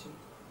us, aren't you?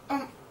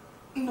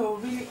 No,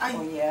 really,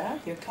 Oh yeah,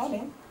 you're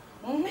coming.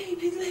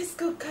 Maybe let's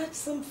go catch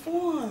some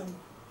fun.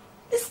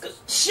 Let's go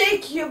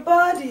shake your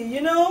body,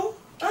 you know?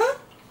 Huh?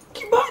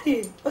 Your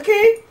body,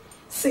 okay?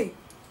 See,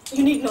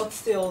 you need not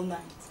stay all night,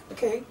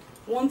 okay?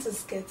 Once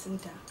it's getting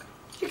dark,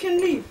 you can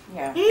leave.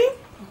 Yeah. Hmm?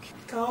 Okay.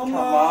 Come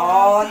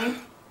on. on.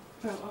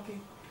 Oh, okay.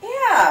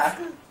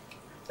 Yeah.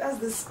 That's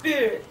the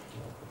spirit.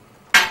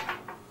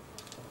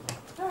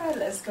 Alright,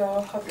 let's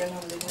go. Hope you're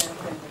not leaving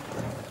anything.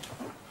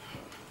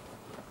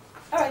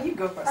 Alright, you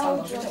go first.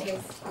 I'll drop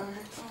this.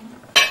 Alright.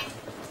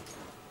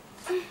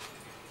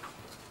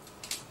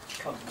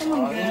 Come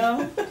on,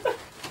 girl.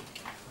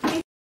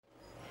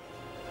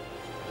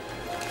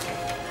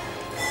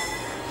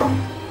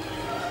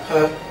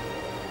 Hello.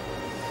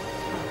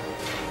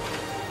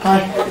 Hi.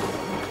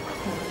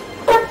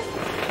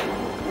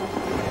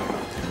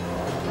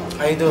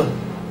 How you doing?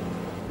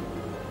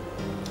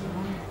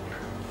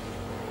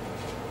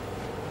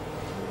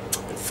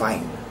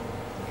 Fine.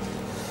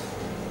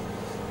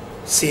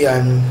 See, I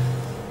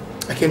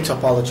came to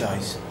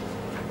apologize.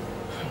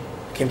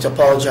 I came to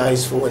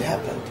apologize for what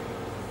happened.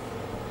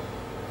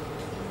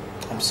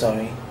 I'm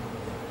sorry.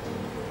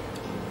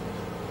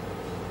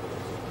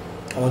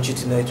 I want you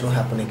to know it won't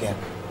happen again.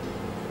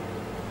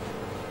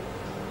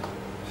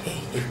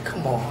 Hey,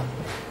 come on.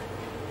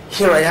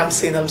 Here I am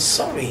saying I'm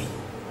sorry.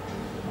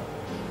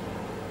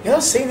 You're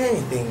not saying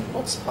anything.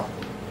 What's up?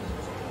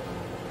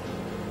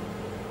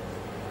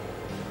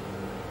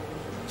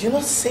 You're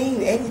not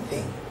saying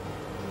anything.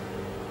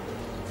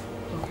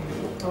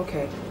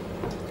 Okay.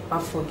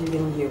 I've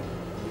forgiven you.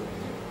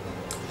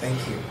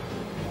 Thank you.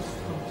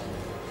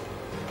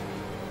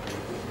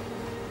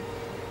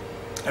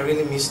 I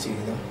really missed you, you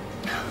know.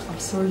 I'm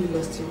sorry you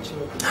lost your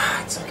job.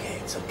 It's okay,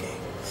 it's okay.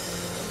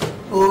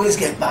 We'll always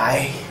get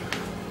by.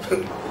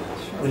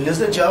 We lose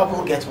the job,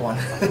 we'll get one.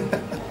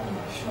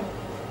 Sure.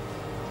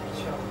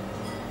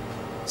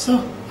 So,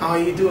 how are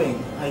you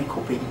doing? How are you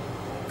coping?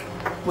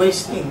 Where are you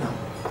staying now?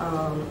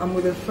 I'm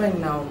with a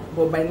friend now,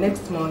 but by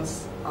next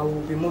month I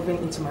will be moving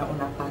into my own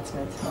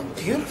apartment. Oh,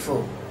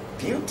 beautiful,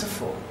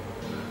 beautiful.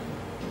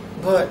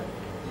 But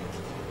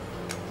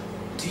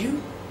do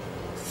you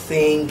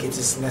think it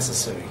is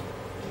necessary?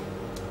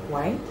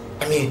 Why?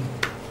 I mean,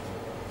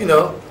 you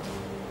know,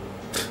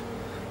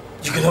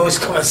 you can always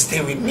come and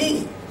stay with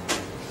me.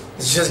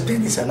 It's just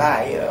Dennis and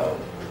I.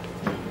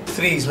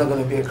 3 is not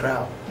going to be a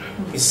crowd.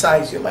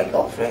 Besides, you're my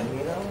girlfriend,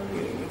 you know.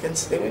 You can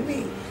stay with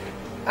me.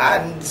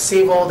 And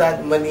save all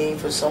that money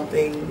for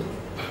something.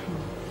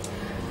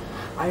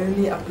 I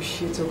really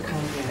appreciate your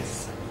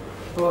kindness,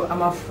 but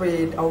I'm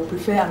afraid I would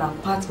prefer an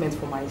apartment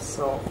for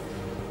myself.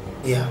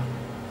 Yeah,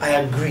 I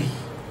agree.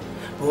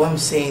 But what I'm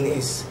saying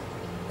is,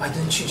 why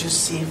don't you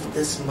just save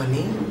this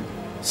money,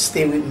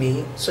 stay with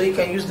me, so you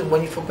can use the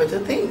money for better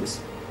things?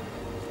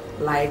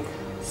 Like,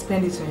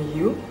 spend it on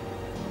you?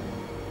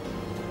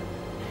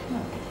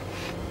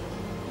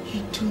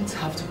 You don't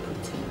have to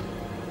pretend.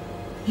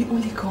 You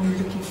only come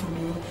looking for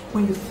me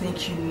when you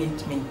think you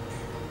need me.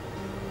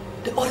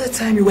 The other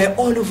time you were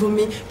all over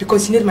me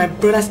because you need my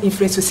brother's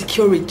influence to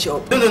secure a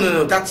job.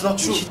 No, that's not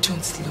true. You don't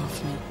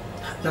love me.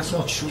 That's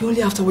not true. You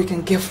only have to what you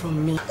can get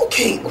from me.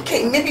 Okay,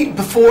 maybe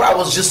before I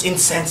was just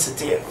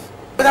insensitive.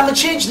 But I'm a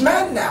changed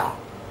man now.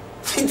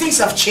 Things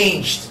have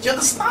changed. Do you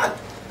understand?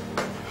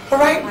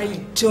 Alright? I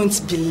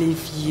don't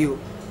believe you.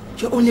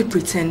 You're only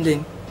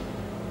pretending.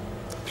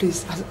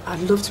 Please, I'd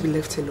love to be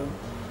left alone.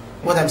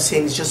 What I'm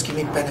saying is just give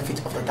me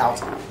benefit of the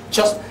doubt.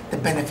 Just the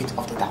benefit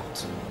of the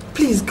doubt.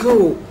 Please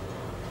go.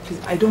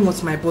 Please, I don't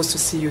want my boss to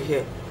see you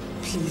here.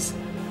 Please.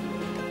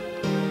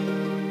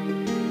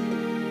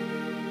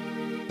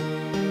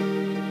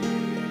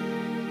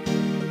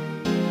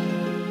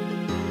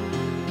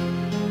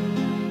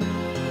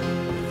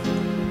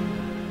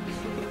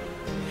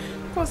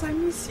 Of course, I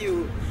miss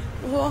you.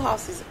 The whole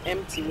house is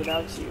empty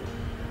without you.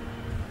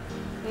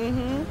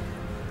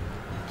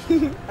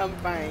 I'm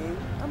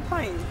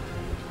fine.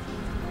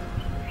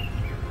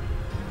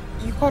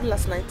 You called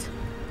last night?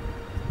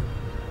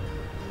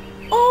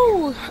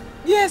 Oh,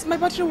 yes, my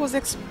battery was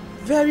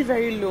very,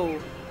 very low.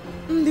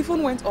 The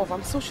phone went off.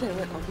 I'm so sure it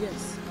went off,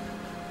 yes.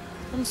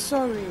 I'm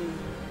sorry.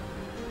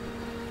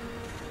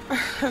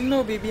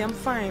 No, baby, I'm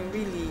fine,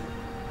 really.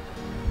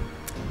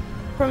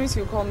 Promise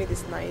you'll call me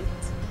this night.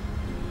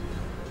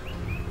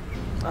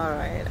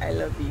 Alright, I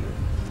love you.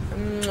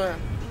 Mwah.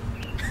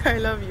 I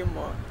love you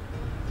more.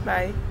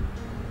 Bye.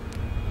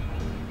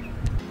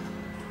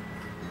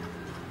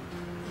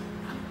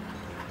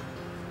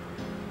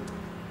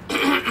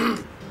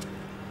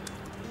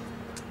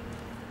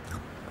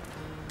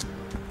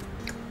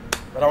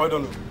 But I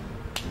don't know.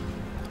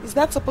 Is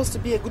that supposed to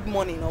be a good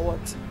morning or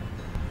what?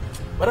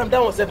 Madam,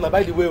 that was said,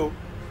 by the way.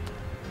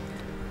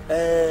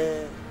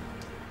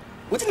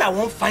 What thing I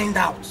won't find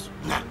out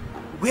now,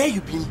 where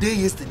you been there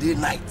yesterday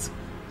night?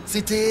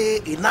 City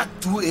in at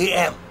 2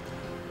 a.m.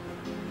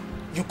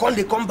 You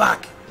come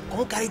back,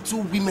 come carry 2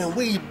 women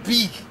way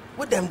big,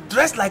 with them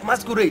dressed like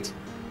masquerade.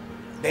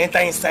 They enter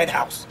inside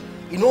house.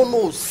 You don't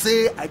know,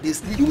 say I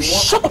sleep. You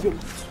shut up your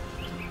mouth.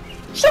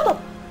 Shut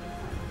up.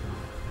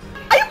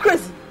 Are you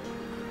crazy?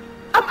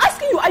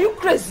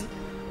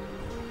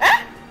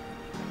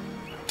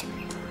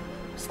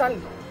 Stanley,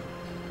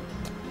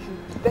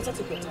 you better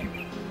take your time.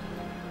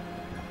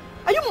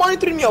 Are you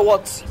monitoring me or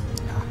what?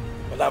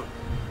 Madam,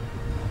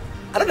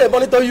 I know they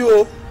monitor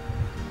you.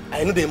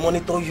 I know they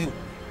monitor you.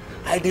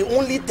 They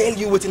only tell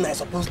you what I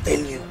supposed to tell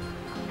you.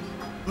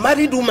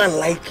 Married woman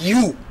like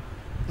you,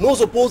 no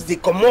suppose they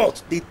come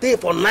out, they stay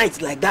for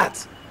nights like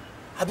that.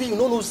 Abi, you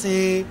know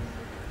say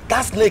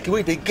that snake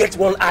where they get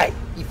one eye,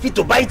 it fit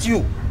to bite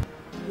you.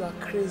 You are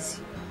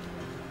crazy.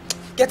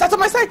 Get out of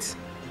my sight.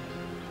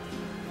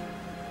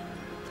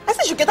 I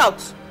said you get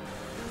out.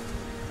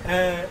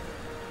 I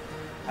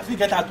think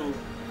get out too.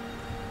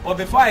 But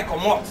before I come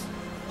out,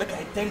 make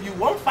I tell you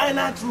one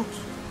final truth.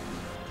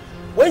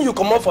 When you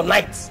come out for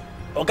night,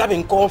 Oga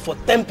been call for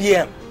 10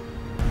 p.m.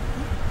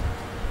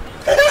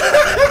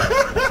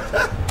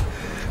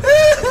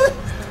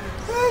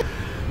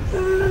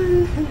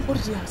 What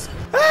did you ask?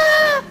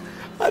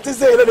 I just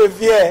say you know the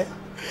fear.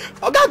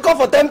 Oga call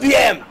for 10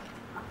 p.m.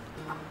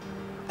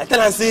 I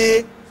tell him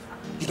say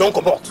you don't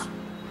come out.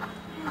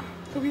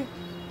 Okay.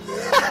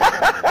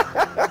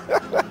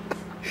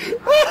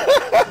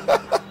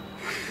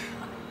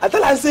 I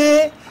tell him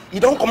say you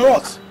don't come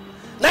out.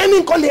 Now I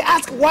mean come they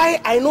ask why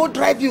I no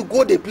drive you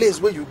go the place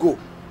where you go.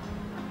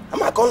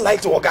 I can't lie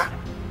to Oga.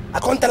 I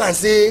can't tell him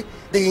say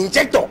the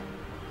injector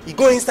he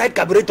go inside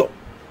carburetor.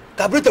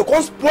 Carburetor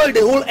can't spoil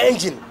the whole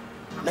engine.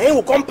 Now he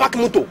will come pack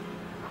motor.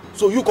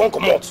 So you can't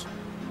come out.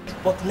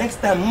 But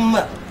next time,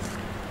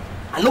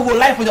 I no go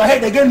lie for your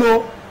head again,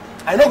 no.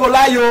 I no go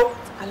lie, yo.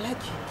 I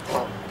like you.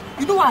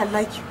 You know why I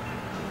like you?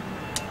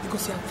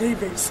 Because you are very,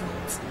 very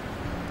smart.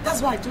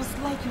 That's why I just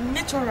like you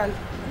naturally.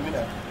 You mean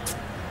that?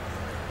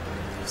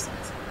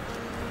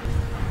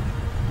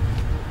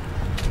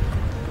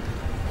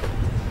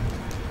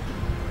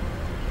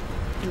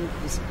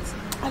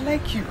 I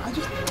like you.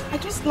 I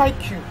just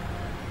like you.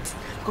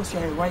 Because you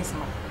are a wise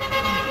man.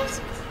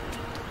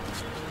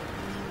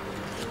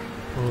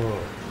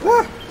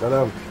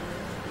 Madam.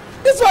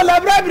 This one la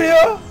bribery,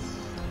 oh.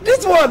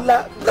 This one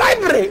la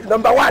bribery,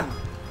 number one.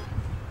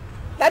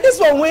 Now this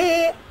one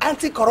where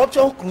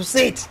anti-corruption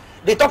crusade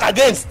they talk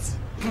against.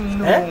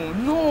 No,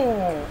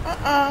 no.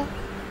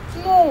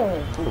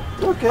 No.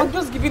 Okay. I'm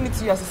just giving it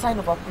to you as a sign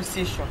of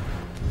appreciation.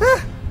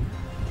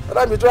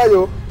 Madam, you try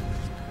you.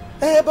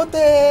 But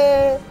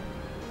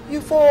you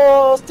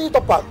for still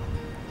top up.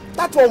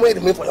 That one will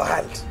remain for your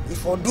hand. If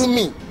for do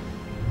me,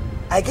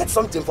 I get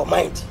something for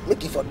mind.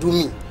 Make it for do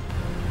me.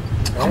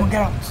 I will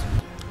get out.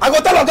 I go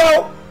tell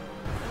Oga.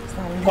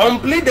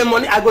 Complete the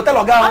money. I go tell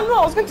Oga. I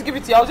know. I was going to give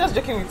it to you. I was just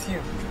joking with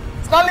you.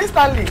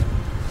 Stanley.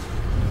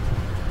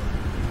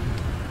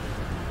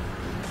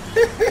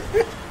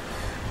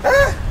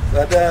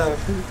 Madam.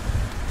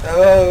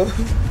 Oh,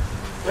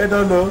 I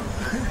don't know.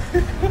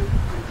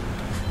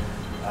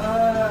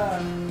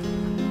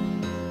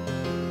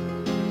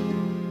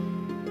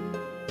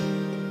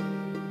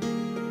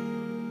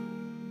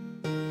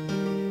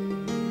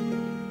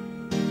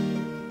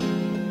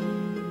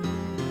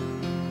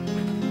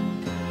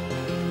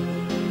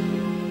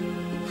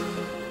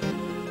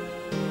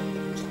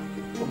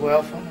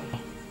 Welcome.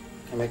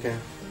 Emeka,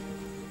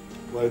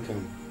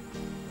 welcome.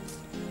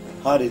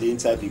 How did the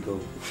interview go?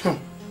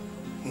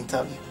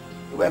 Interview?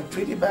 It went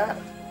pretty bad.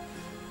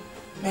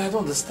 Man, I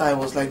don't understand.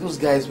 It was like those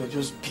guys were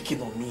just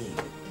picking on me.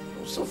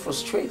 It was so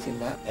frustrating,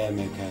 man.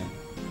 Emeka,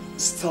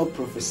 stop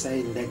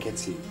prophesying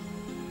negative.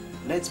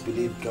 Let's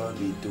believe God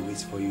will do it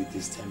for you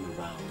this time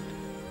around.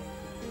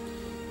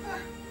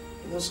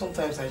 You know,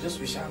 sometimes I just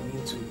wish I'm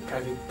into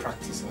private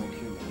practice like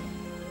you.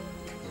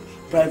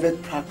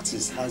 Private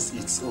practice has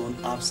its own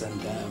ups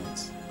and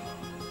downs.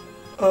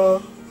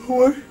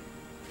 What?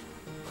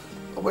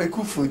 About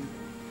cook food?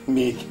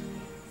 Make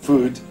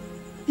food?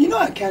 You know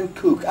I can't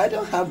cook. I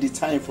don't have the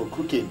time for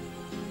cooking.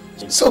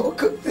 So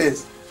cook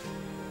this.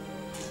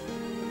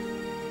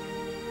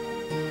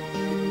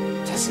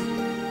 Tessie,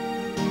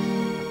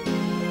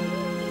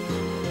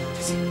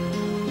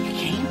 you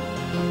came?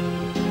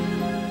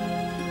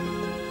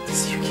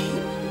 Tessie, you came?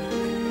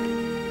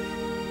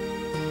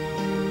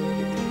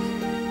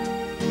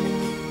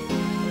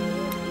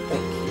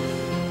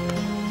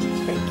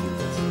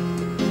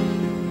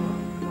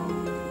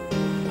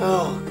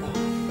 Oh, God.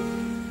 Thank you.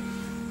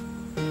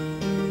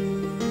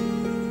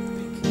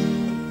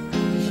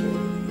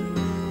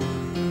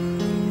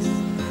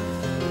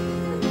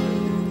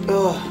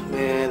 Oh,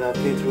 man, I've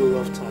been through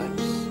rough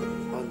times,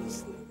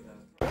 honestly.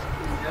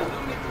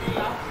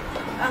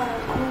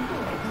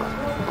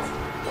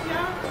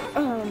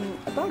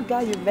 That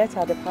guy you met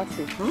at the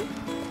party, Okay.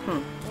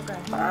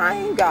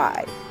 Fine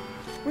guy.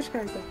 Which guy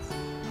is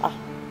that?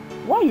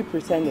 Why are you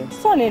pretending?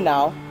 Sonny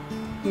now.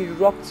 He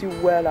rocked you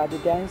well at the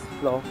dance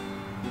floor.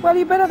 Well,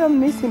 you better don't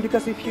miss him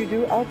because if you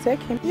do, I'll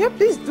take him. Yeah,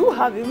 please do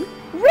have him.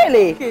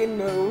 Really? Okay,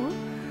 no.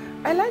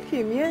 I like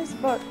him, yes,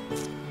 but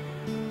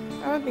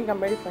I don't think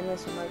I'm ready for any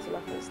marital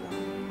affairs now.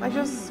 I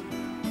just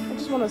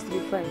want us to be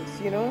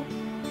friends, you know?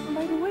 And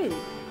by the way,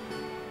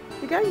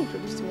 the guy you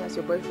introduced to me as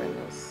your boyfriend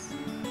was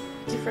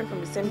different from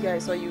the same guy I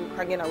saw you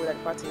hanging out with at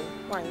the party.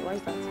 Why? Why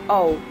is that?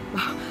 Oh,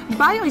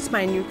 Bayo is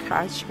my new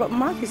catch, but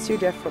Mark is still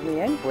there for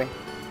me anyway.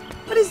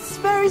 But it's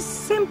very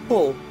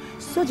simple.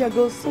 Soldier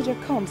goes, soldier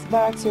comes.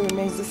 Barracks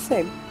remains the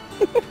same.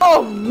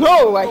 Oh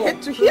no, I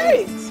hate to hear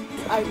it.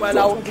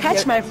 I'll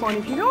catch my phone.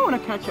 If you don't want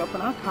to catch up,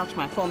 and I'll catch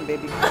my phone,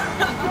 baby.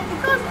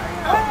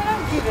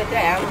 I'll give it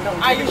there.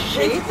 Are you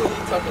sure you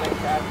talk like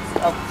that?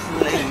 Oh,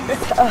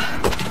 please.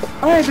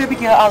 Alright, baby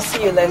girl, I'll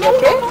see you later,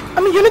 okay?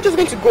 I mean, you're not just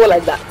going to go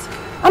like that.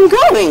 I'm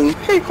going.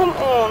 Hey, come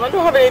on. I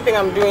don't have anything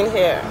I'm doing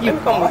here. Let me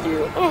come with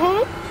you.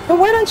 But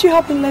why don't you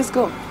help me? Let's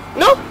go.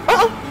 No,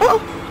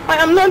 I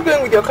am not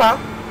going with your car.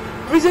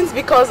 Reasons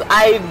because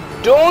I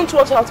don't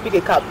want to have to pick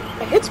a cab.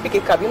 I hate to pick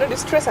a cab. You know, the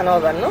stress and all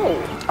that. No.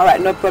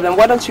 Alright, no problem.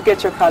 Why don't you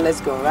get your car?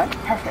 Let's go, right?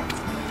 Perfect.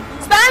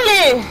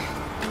 Stanley!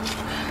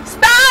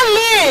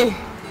 Stanley!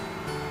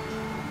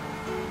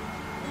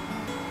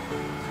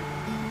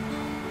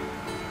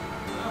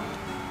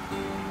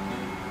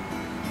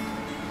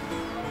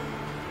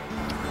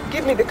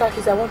 Give me the car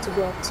keys. I want to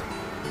go out.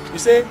 You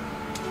say?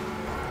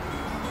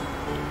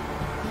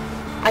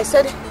 I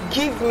said,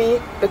 give me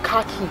the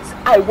car keys.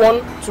 I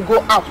want to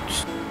go out.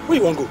 Where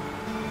you want to go?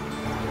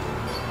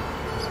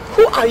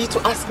 Who are you to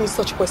ask me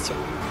such a question?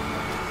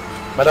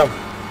 Madam,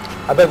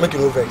 I beg make you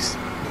no vex.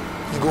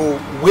 You go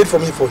wait for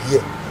me for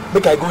here.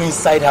 Make I go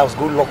inside house,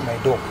 go lock my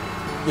door.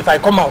 If I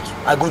come out,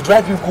 I go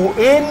drive you, go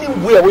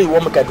anywhere where you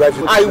want make I drive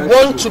you. I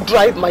want to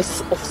drive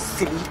myself,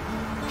 silly.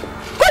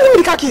 Go give me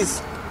the car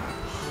keys.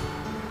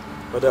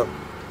 Madam,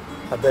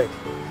 I beg.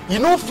 You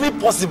don't feel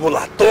possible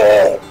at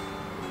all.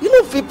 You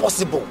don't feel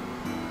possible.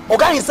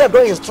 Oga himself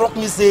don't instruct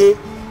me say,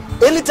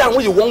 anytime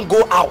when you won't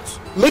go out,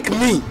 make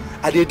me,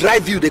 and they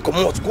drive you, they come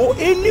out, go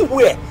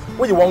anywhere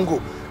where you won't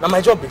go. Now my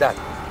job be that.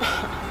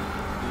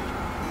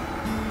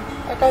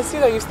 I can see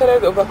that you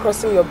started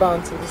overcrossing your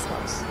bounds in this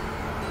house.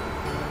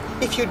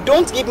 If you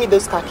don't give me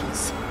those car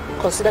keys,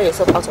 consider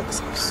yourself out of this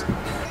house.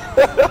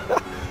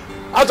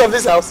 Out of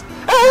this house?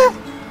 I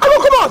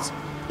won't come out.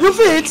 You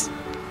fit?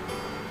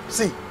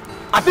 See,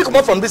 I think come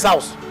out from this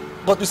house,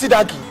 but you see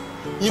that key,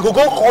 you go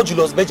call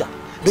Julius Beja.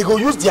 They go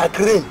use their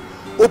crane,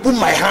 open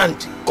my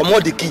hand, come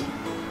out the key.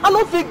 I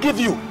don't think give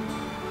you.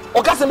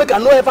 Oga say make I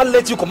no ever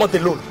let you come out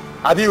alone.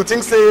 Abi you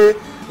think say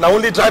now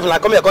only drive and I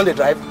come here come dey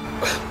drive?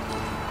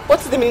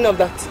 What's the meaning of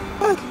that?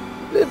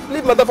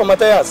 Leave matter for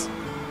Matthias.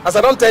 As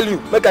I don't tell you,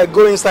 make I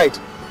go inside,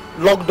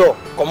 lock door,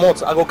 come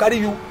out. I go carry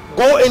you,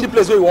 go any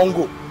place where you want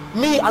go.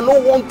 Me, I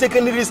don't want to take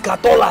any risk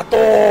at all. I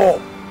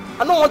don't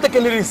want to take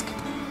any risk.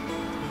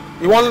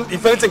 You want,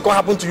 if anything can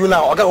happen to you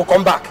now, Oga will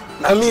come back.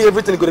 Now me,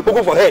 everything go to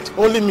poke for head.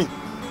 Only me.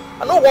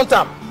 I don't want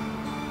time.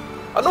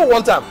 I don't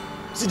want time.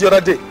 See the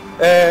other day,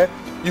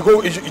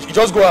 you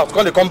just go out,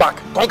 come they come back.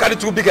 Come carry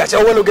 2 big guys.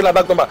 I want to get a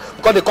back number.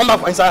 Because they come back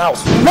from inside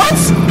house. What?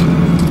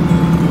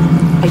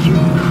 Are you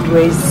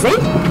crazy?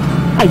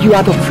 Are you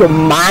out of your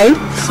mind?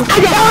 Look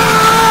at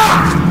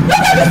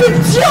this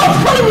idiot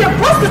calling me a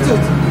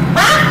prostitute!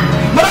 Huh?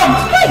 Madam!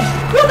 Hey!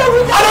 Look at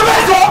me! I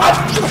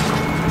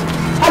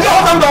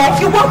don't know!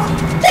 You what?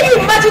 Can you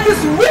imagine this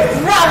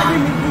riff-raff?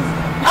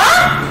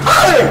 Huh?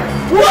 Hey!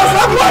 What's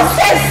up? What's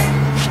this?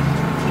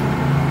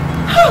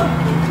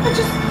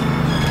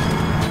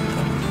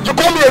 You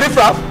call me a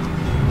riff-raff?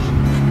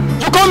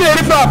 You call me a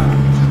riff-raff?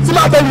 See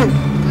what I tell you?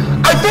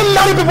 I don't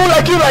marry people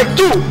like you like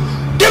you.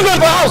 Give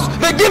them for house.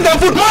 They give them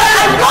food. I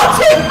got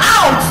him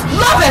out.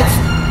 Love it.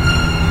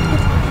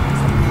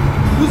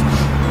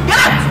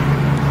 Get.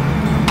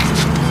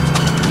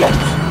 Get.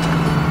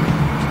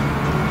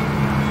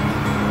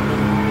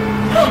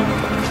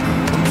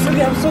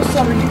 Sorry, I'm so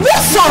sorry.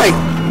 What sorry?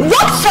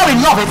 What sorry,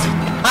 love it?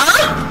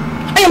 Huh?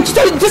 I am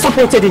totally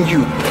disappointed in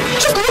you.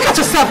 Just look at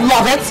yourself,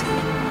 love it.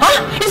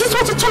 Huh? Is this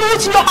what you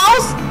tolerate in your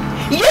house?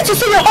 Yet you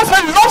say your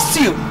husband loves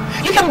you.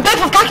 You can beg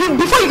for khaki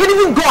before you can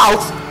even go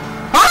out.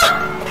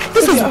 Huh?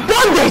 This is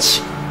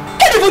bondage.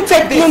 Can't even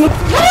take this. No.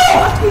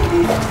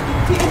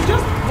 It's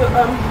just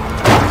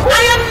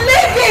I am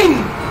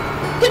leaving.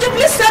 Could you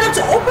please tell them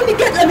to open the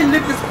gate? Let me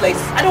leave this place.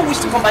 I don't wish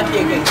to come back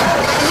here again.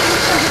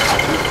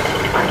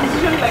 it's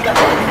usually like that.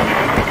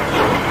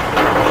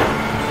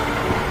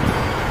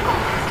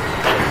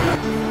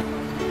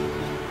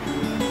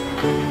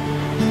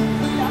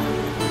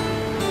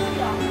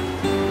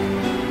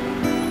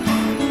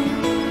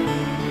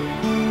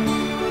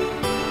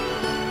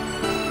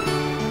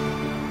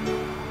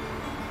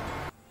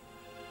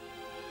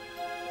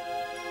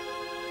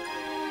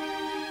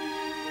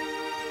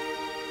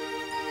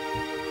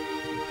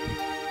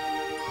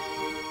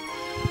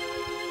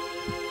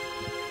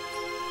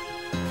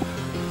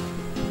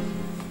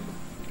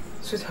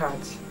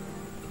 Sweetheart,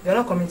 you're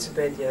not coming to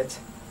bed yet.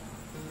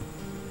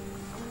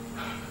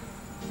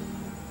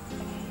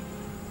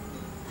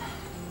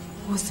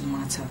 What's the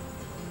matter?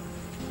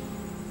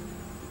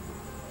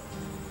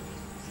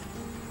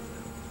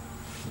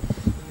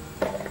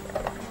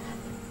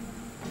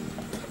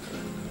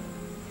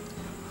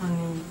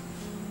 Honey,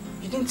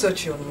 you didn't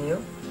touch your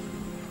meal?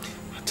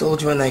 I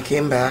told you when I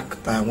came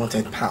back that I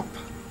wanted pap.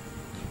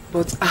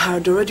 But I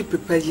had already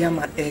prepared yam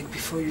and egg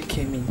before you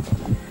came in.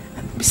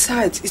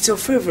 Besides, it's your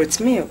favorite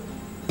meal.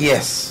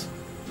 Yes.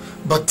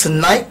 But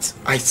tonight,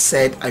 I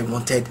said I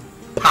wanted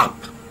pap.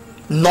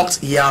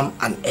 not yam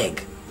and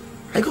egg.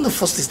 Are you going to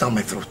force this down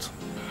my throat?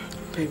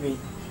 Baby,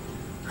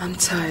 I'm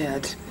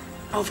tired.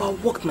 I've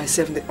overworked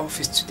myself in the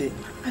office today.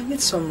 I need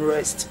some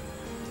rest.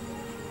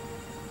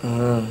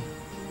 Okay.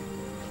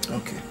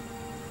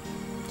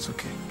 It's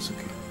okay. It's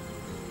okay.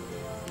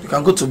 You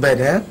can go to bed,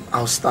 eh?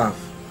 I'll starve.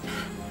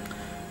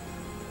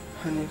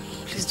 Honey,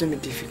 please don't be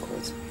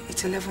difficult.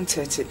 It's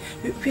 11:30.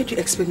 Where do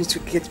you expect me to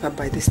get back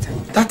by this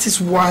time? That is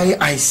why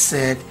I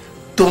said,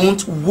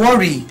 don't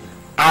worry.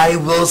 I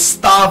will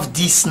starve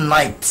this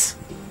night.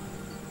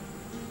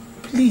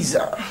 Please,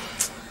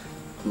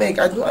 Meg,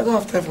 I don't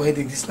have time for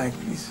headache this night,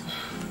 please.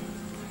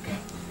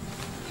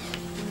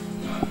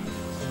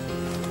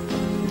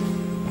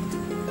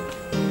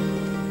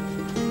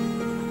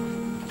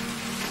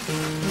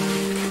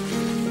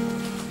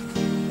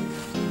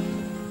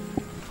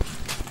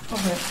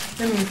 Okay,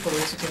 let me for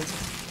you to get it.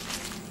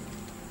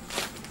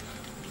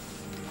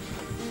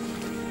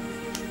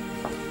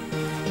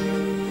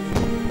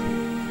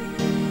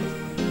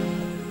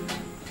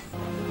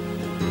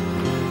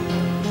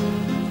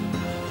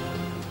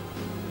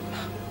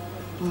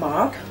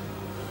 Mark?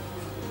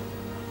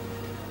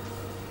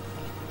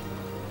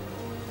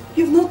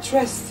 You've not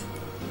dressed.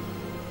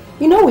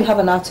 You know we have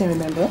an outing,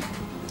 remember?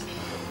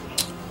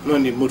 I'm not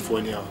in the mood for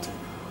any outing.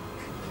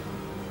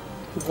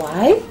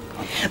 Why?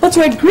 But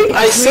you agreed.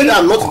 I said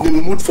I'm not in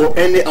the mood for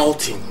any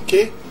outing,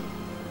 okay?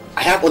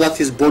 I have other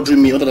things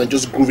bothering me other than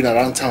just grooving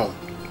around town.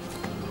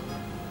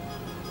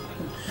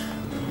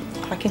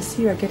 I can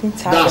see you're getting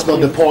tired. That's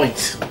not the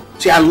point.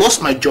 See, I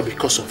lost my job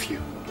because of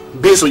you.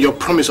 Based on your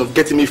promise of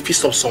getting me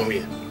fixed up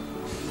somewhere.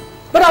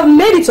 But I've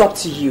made it up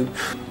to you.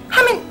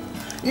 I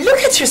mean, look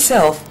at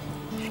yourself.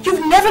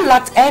 You've never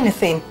lacked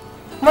anything.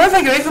 Moreover,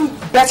 you're even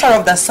better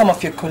off than some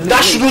of your colleagues.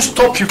 That shouldn't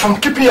stop you from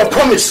keeping your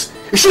promise.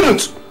 It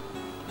shouldn't.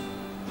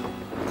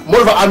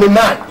 Moreover, I'm a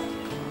man.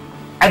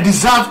 I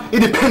deserve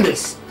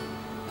independence.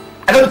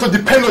 I don't need to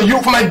depend on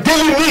you for my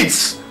daily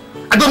needs.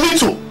 I don't need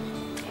to.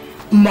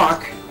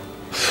 Mark,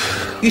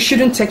 you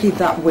shouldn't take it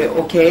that way,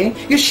 okay?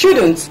 You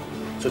shouldn't.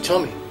 So tell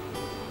me,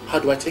 how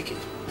do I take it?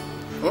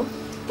 Huh?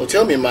 Well,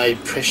 tell me, my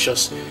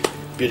precious,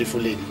 beautiful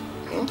lady.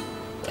 Huh?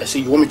 I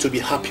see you want me to be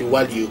happy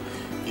while you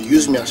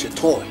use me as a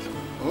toy.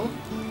 Huh?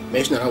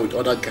 Messing around with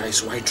other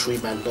guys while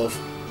throwing my love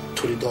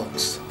to the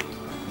dogs.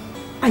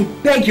 I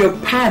beg your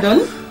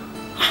pardon?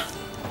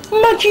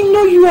 Mark, you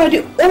know you are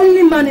the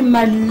only man in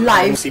my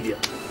life. Slivia,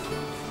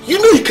 you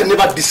know you can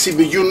never deceive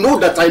me. You know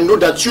that I know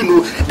that you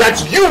know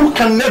that you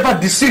can never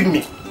deceive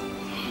me.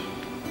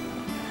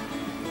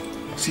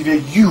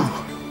 Slivia, you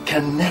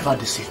can never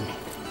deceive me.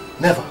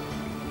 Never.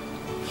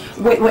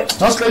 Wait.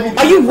 Just let me...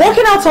 Are you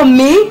walking out on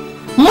me?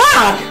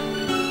 Mark!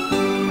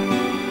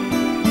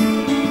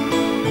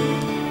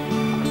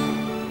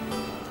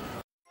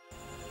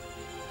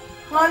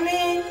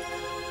 Honey,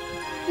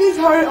 please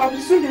hurry up.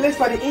 You're still late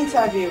for the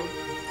interview.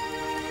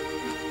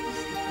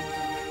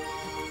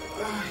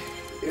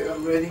 Yeah,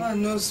 I'm ready. Oh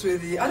no,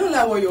 sweetie. I don't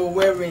like what you're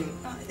wearing.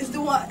 It's the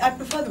one. I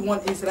prefer the one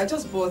inside. I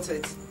just bought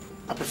it.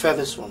 I prefer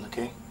this one,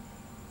 okay?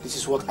 This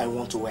is what I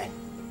want to wear.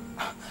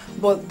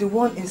 But the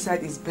one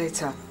inside is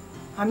better.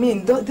 I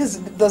mean, this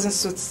doesn't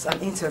suit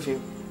an interview.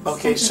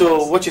 Okay,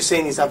 so what you're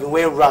saying is I've been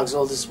wearing rags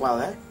all this while,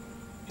 eh?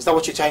 Is that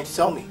what you're trying to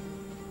tell me?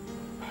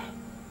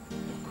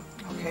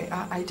 Okay,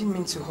 I didn't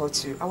mean to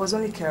hurt you. I was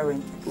only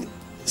caring.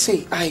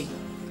 See,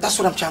 that's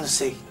what I'm trying to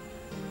say.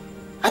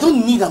 I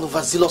don't need an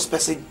overzealous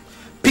person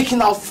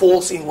picking out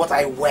faults in what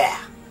I wear,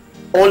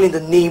 all in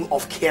the name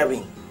of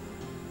caring.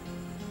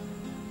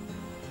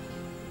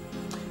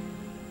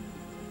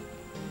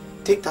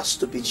 Take that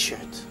stupid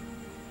shirt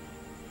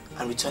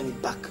and return it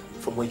back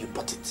from where you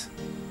bought it.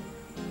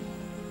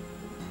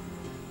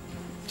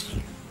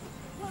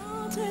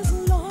 What is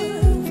love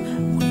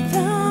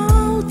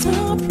without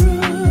a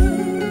proof?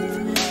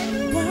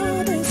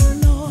 What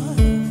is love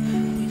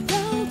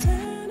without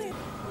any...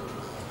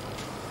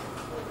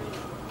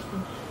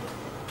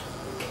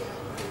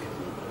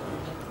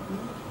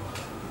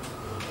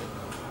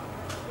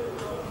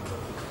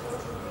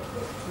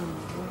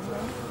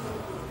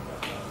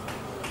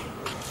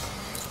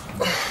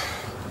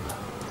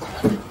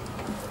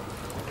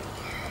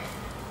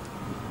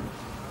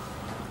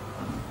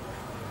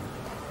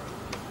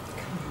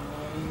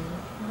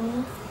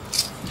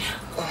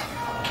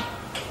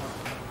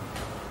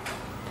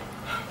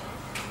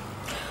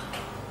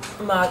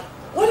 Mark,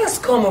 what has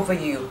come over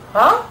you,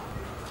 huh?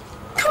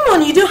 Come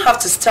on, you don't have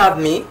to stab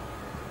me.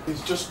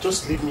 Please,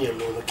 just leave me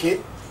alone, okay?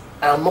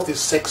 I am not a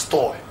sex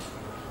toy.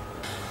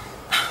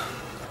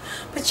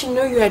 But you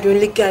know you are the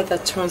only guy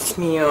that turns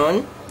me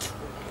on.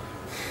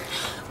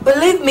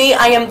 Believe me,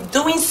 I am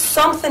doing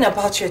something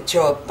about your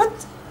job, but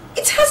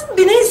it hasn't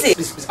been easy.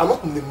 Please, I'm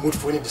not in the mood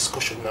for any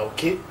discussion now,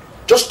 okay?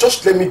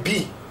 Just let me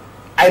be.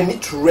 I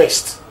need to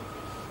rest.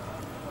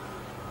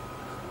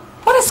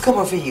 What has come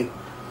over you?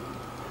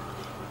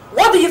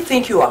 What do you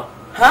think you are,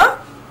 huh?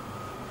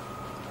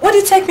 What do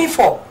you take me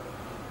for?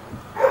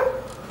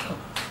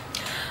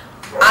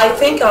 I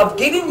think I've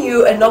given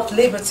you enough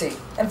liberty,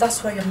 and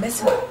that's why you're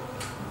messing up.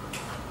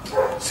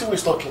 See who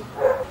is talking.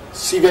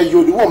 Slivia,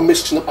 you're the one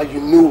messing up and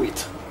you know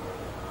it.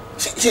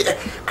 See,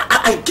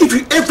 I give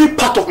you every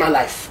part of my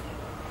life.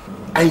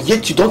 And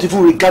yet you don't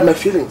even regard my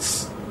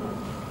feelings.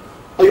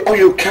 All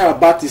you care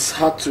about is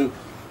how to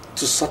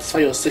satisfy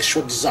your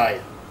sexual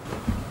desire.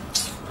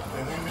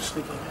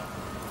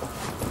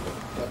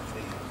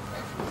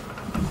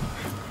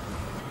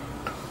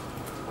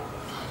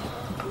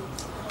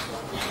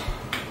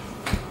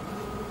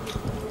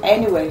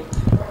 Anyway,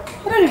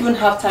 I don't even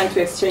have time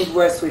to exchange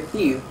words with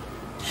you.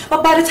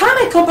 But by the time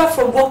I come back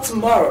from work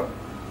tomorrow,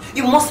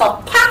 you must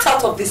have packed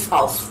out of this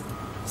house.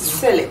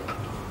 Silly.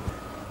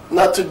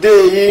 Not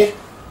today,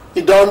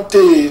 you don't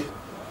tell.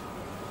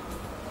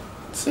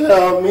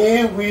 Tell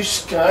me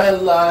which kind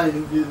of life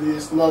it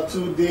is. Not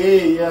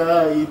today,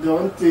 you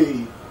don't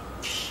tell.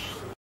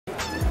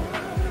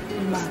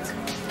 Mark,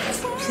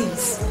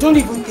 please, don't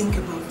even think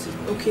about it,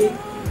 okay?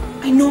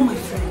 I know my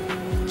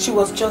friend. She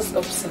was just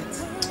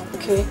upset.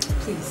 Okay,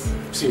 please.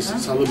 Please,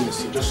 Salome,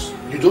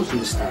 you don't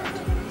understand.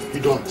 You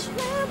don't.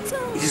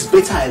 It is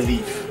better I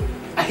leave.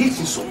 I hate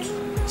insult.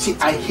 See,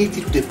 I hate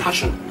it with a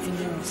passion.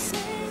 Yes.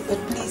 But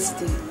please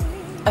stay.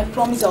 I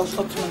promise I'll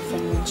talk to my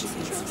friend when she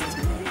gets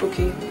it.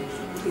 Okay?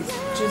 Please,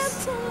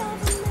 just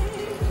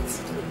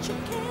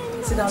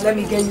sit down. Let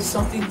me get you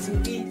something to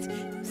eat.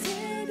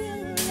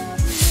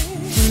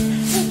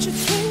 But you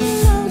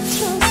cannot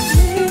trust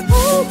me.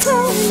 Oh,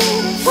 tell me,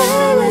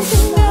 where is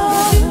the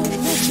love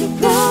that you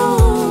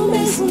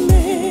promised me?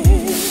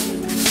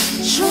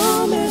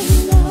 Show me the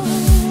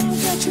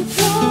love that you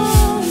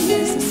promised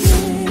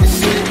me.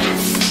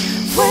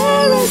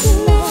 Where is the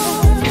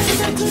love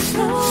that you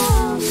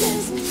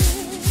promised me?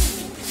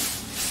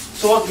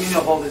 So what's the meaning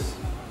of all this?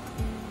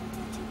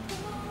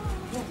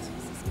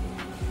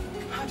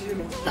 How do you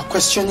know? You're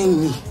questioning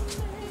me.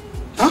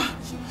 Huh?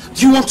 Do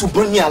you want to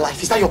burn me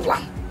alive? Is that your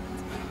plan?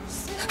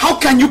 How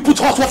can you put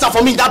hot water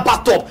for me in that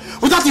bathtub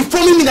without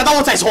informing me that that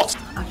water is hot?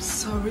 I'm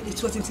sorry,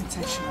 it wasn't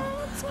intentional.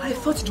 I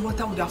thought the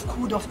water would have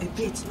cooled off a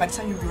bit by the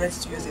time you'd be ready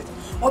to use it.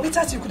 Or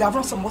better, you could have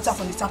run some water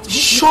from the tap to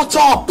Shut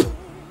up!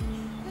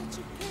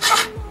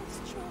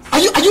 Are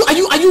you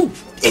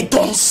a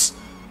dunce?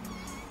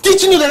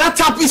 Did you know that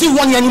tap isn't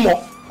running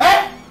anymore?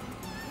 Eh?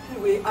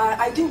 Anyway,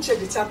 I didn't check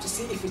the tap to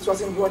see if it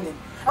wasn't running.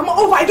 I'm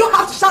over, I don't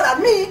have to shout at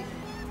me!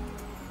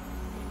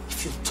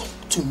 If you talk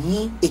to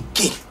me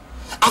again,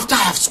 after I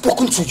have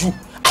spoken to you,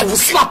 I will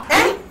slap.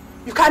 Eh?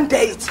 You can't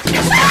dare it.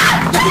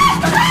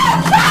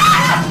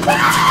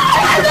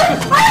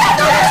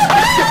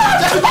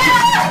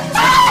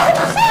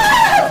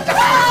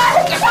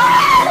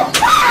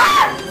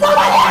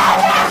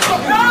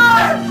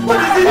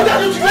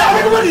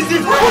 What is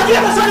it? What do you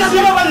understand as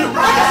your value? I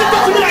can't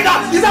talk to me like that.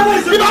 Is that what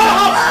is in my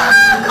house?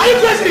 Are you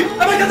crazy?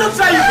 I mean, I cannot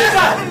try you.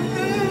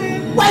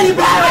 Why are you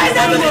bad?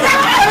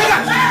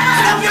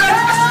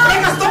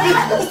 Stop it!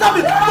 Stop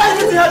it! Why are you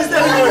getting out of this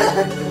anyway?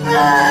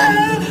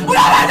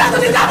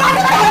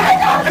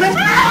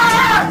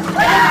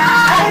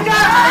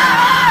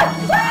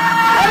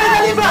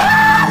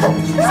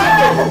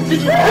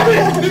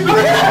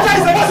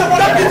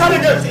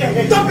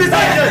 Don't be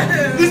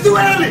silent! It's too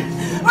early!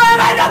 Why am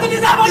I not in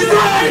this house? It's too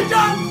early!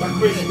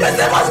 You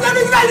say what's going to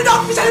be like? You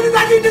don't officially be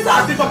back in this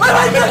house! Why am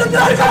I going to do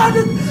this?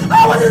 I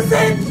wasn't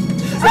saying!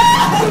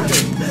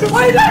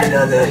 Why did I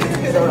do this?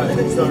 It's alright,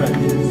 it's alright.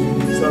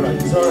 It's alright,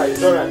 it's alright,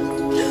 it's alright.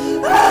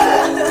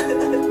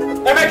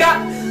 Emeka!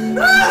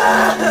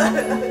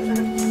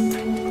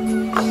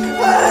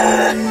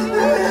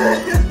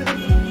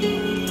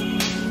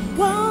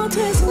 What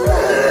is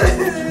love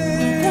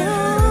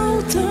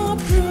without a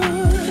proof?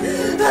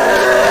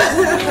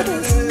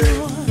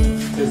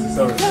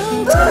 Sorry.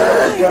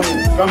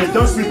 Come in,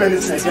 don't sleep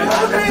anything again.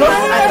 Don't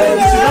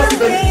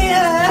sleep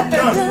anything.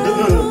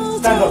 No.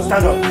 Stand up.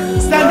 Stand up.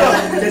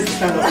 Let's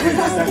stand up.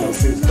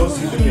 Please. Don't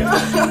sleep again.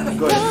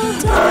 Go in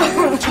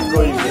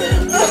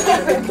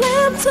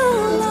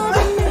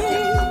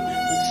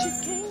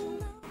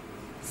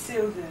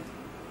Sylvia,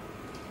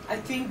 I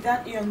think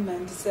that young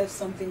man deserves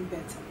something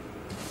better.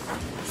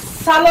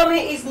 Salome,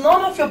 it's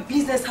none of your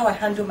business how I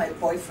handle my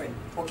boyfriend,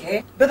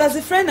 okay? But as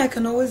a friend, I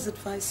can always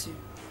advise you.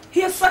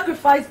 He has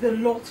sacrificed a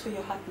lot for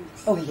your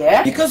happiness. Oh,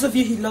 yeah? Because of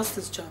you, he lost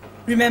his job.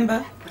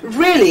 Remember?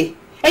 Really?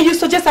 And you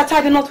suggest I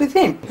tie the knot with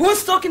him?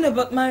 Who's talking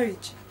about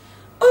marriage?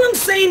 All I'm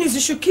saying is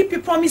you should keep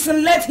your promise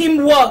and let him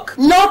work.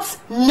 Not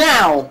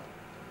now.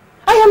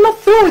 I am not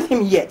through with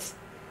him yet.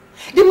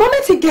 The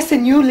moment he gets a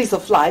new lease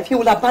of life, he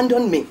will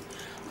abandon me.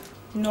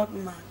 Not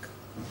Mark.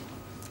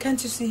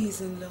 Can't you see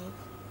he's in love?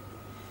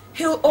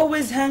 He'll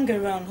always hang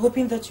around,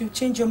 hoping that you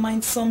change your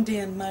mind someday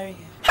and marry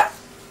him.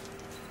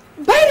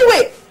 By the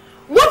way,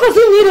 what does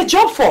he need a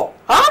job for?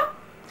 Huh?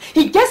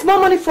 He gets more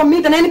money from me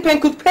than any pen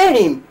could pay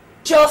him.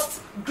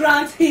 Just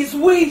grant his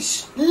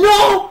wish.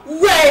 No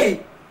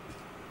way!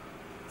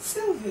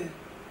 Sylvia.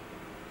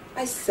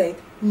 I said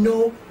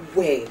no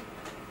way.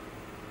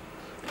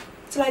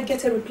 Till I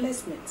get a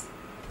replacement.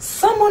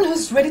 Someone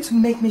who's ready to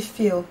make me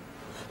feel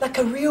like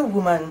a real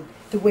woman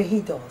the way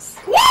he does.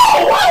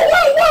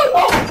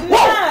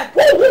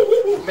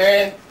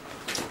 Man!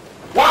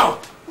 Wow!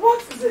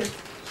 What is it?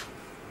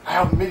 I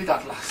have made it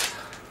at last.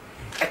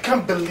 I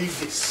can't believe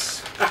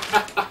this.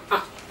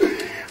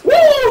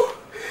 Woo!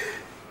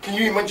 Can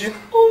you imagine?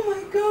 Oh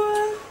my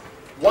God.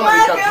 One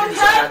Mark, of the I'm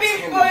happy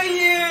for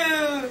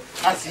you.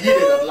 Has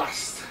yielded at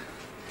last.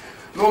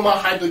 No more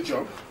idle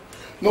job.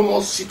 No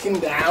more sitting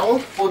down,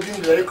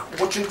 folding leg,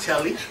 watching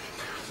telly,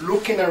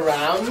 looking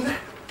around.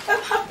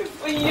 I'm happy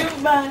for you,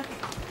 man.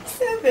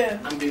 Seven.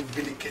 I'm being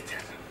vindicated.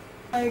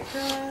 My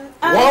God.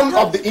 One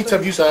of the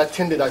interviews I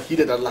attended I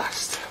heeded at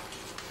last.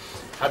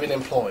 I've been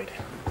employed.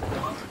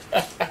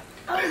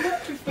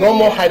 No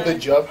more idle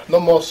job, no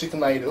more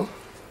sitting idle.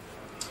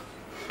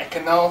 I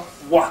can now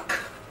work.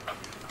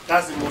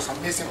 That's the most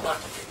amazing part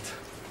of it.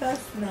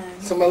 That's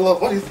nice. So my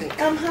love, what do you think?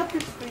 I'm happy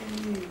for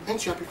you.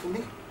 Aren't you happy for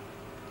me?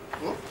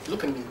 Hmm?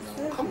 Look at me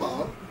now. Come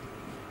on.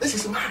 This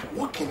is mad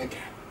working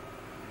again.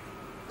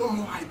 No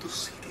more idle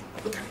sitting.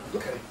 Look at it.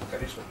 Look at it. Look at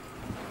this one.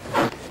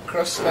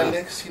 Cross my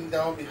legs, sit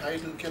down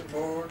behind you, get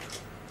bored.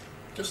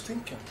 Just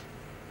thinking.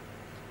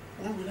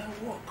 When will I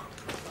walk?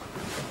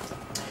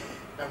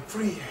 I'm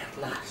free at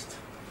last.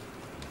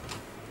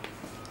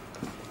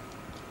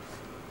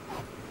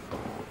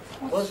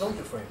 What's wrong,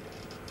 your friend?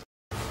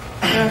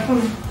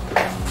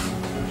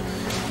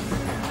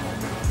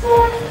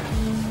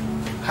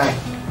 Hi.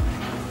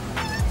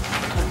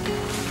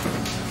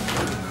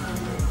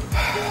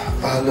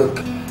 Look.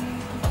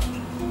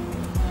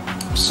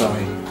 I'm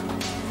sorry.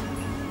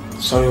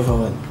 Sorry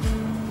for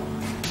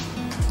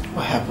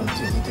what happened the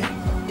other day.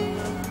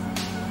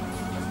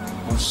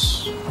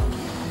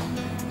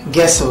 I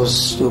guess I was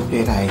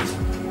stupid. I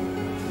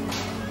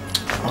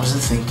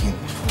wasn't thinking.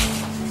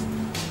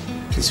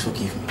 Please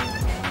forgive me.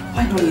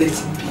 Why not let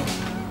him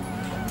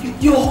be?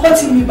 You're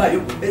hurting me by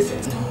your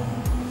presence. No.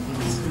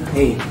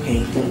 Hey,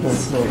 no,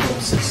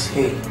 sis.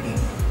 Hey,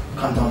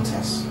 calm down,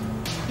 Tess.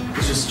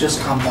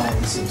 Just calm down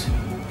and listen to me.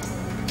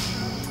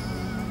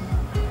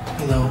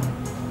 You know,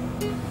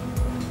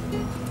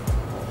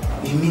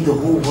 you mean the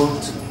whole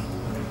world to me.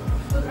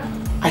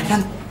 I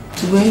can't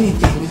do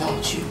anything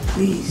without you,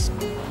 please.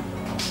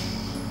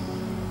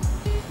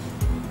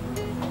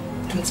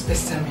 Don't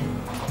pester me.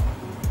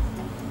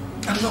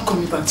 I'm not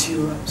coming back to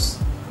your house.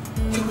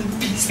 You're in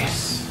peace.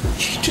 Yes.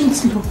 You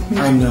don't love me.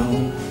 I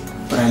know,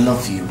 but I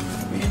love you.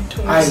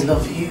 I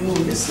love you.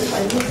 Listen,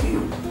 I love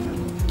you.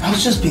 I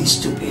was just being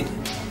stupid.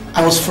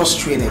 I was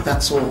frustrated,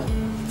 that's all.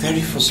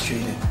 Very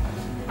frustrated.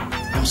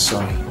 I'm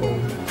sorry.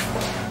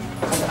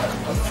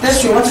 Let's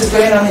see what is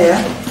going on here.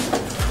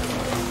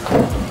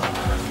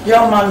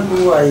 Young man,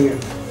 who are you?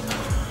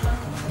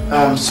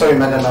 Sorry,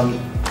 madam.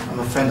 I'm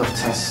a friend of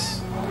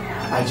Tess.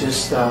 I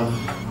just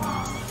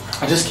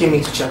came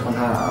in to check on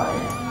her.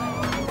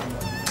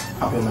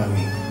 I'll be on my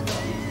way.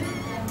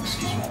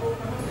 Excuse me.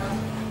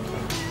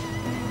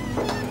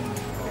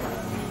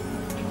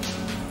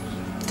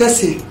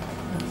 Tessie,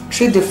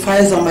 treat the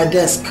files on my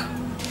desk.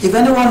 If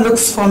anyone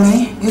looks for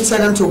me, you tell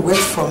them to wait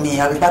for me.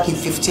 I'll be back in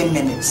 15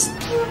 minutes.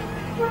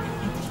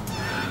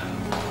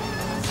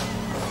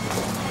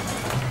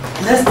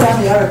 Next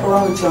time you have a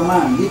problem with your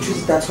man, you treat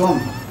it at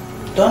home.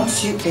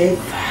 Don't you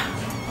ever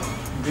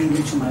bring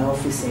me to my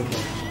office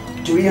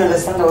again. Do we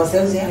understand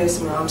ourselves here? Yes,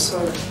 ma'am. I'm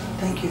sorry.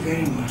 Thank you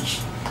very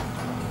much.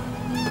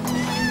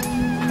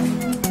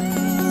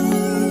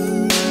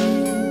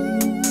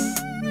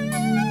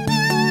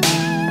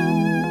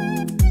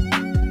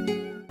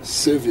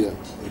 Slivia,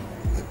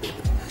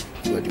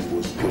 you are the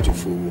most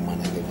beautiful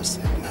woman I've ever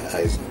seen in my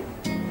eyes.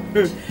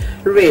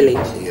 Really?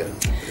 Yeah.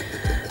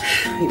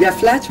 You are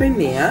flattering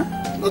me, huh?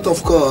 Not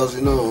of course,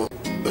 you know,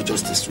 you're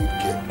just a sweet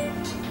girl.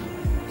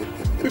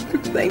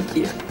 Thank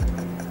you.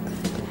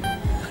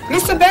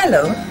 Mr.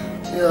 Bello?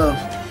 Yeah.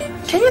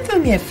 Can you do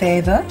me a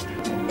favor?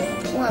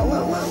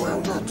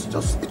 Well, not.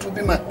 Just, it will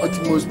be my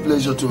utmost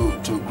pleasure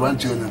to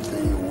grant you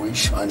anything you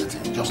wish,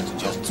 anything.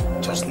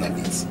 Just name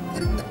it.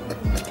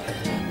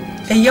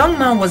 A young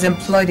man was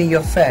employed in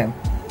your firm.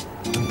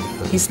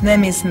 His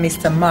name is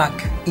Mr. Mark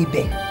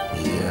Ibe.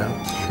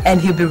 Yeah.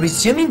 And he'll be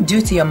resuming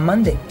duty on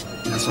Monday.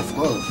 Yes, of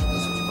course.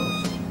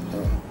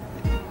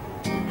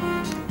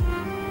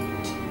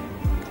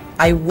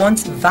 I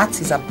want that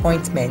his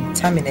appointment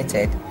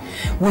terminated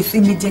with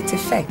immediate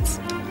effect.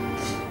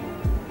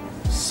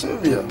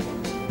 Slivia,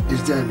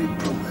 is there any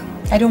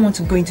problem? I don't want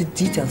to go into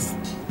details.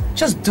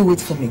 Just do it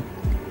for me.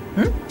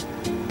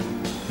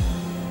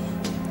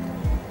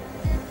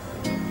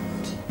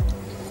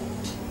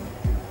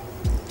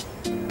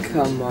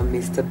 Come on,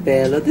 Mr.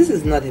 Bello. This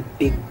is not a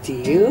big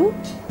deal.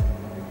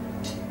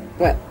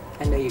 Well,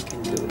 I know you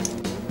can do it.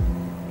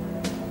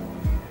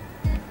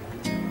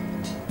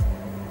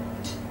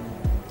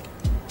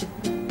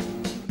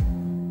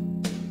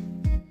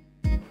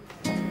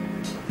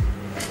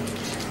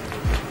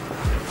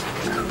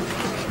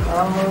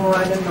 Oh,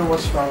 I don't know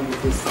what's wrong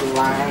with this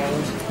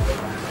line.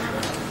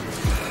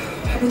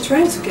 I've been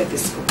trying to get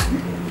this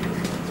open.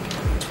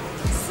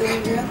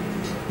 Slivia,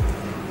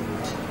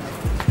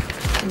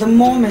 the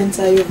moment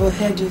I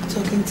overheard you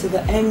talking to the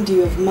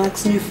MD of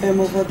Mark's new firm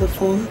over the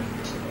phone,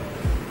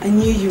 I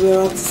knew you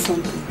were up to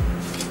something.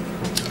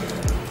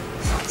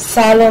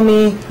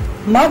 Salome,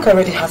 Mark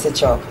already has a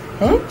job.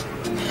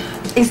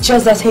 It's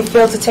just that he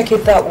failed to take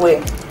it that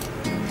way.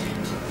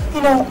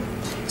 You know,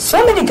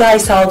 so many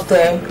guys out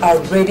there are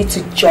ready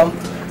to jump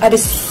at the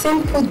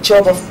simple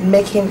job of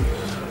making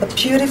a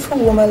beautiful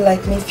woman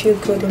like me feel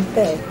good in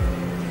bed.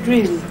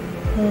 Really?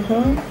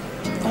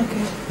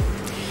 Okay.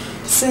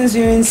 Since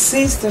you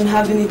insist on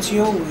having it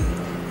your way,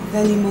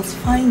 then you must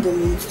find the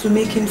means to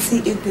make him see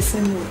it the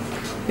same way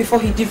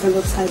before he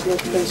develops high blood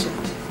pressure.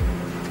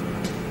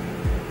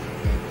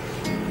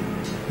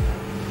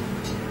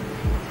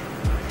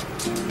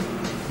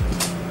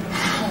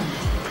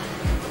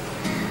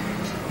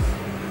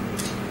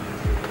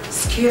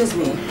 Excuse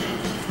me.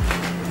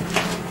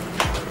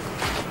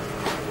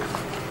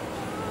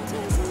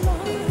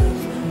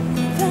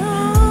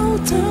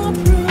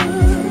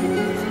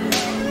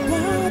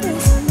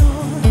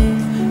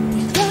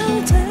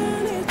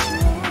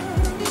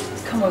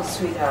 Come on,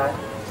 sweetheart.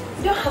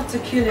 You don't have to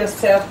kill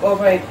yourself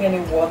over a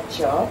penny worth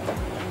job.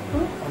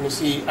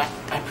 Honestly,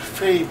 I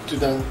prefer it to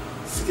than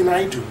sitting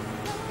idle,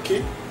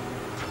 okay?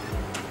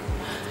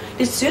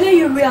 The sooner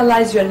you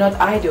realize you're not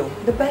idle,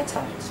 the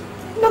better.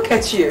 Look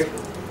at you.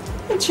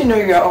 Don't you know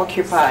you're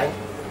occupied?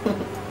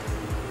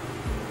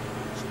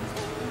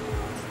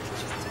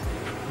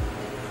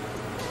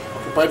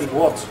 Occupied with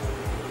what?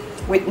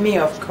 With me,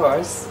 of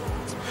course.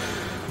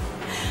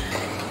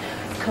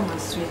 Come on,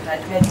 sweetheart.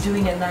 You are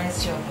doing a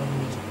nice job on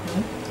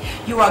me.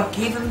 You are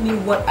giving me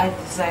what I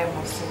desire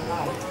most in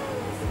life.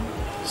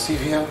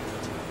 Slivia,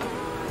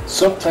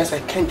 sometimes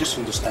I can't just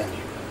understand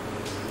you.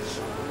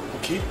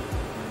 Okay?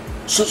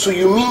 So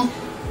you mean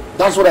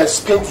that's what I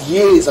spent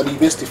years at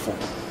university for?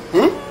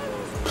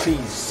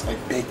 Please, I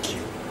beg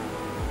you.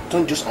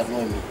 Don't just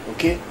annoy me,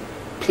 okay?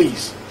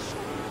 Please.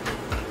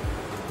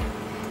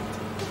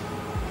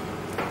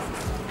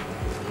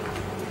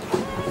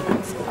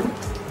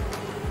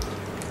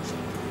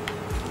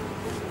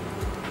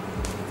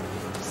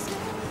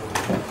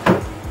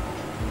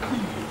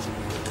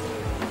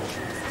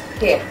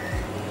 Here.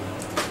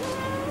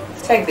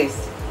 Take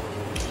this.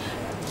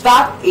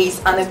 That is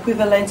an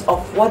equivalent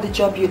of what the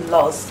job you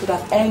lost would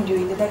have earned you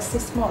in the next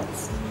 6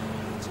 months.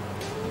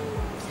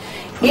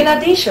 In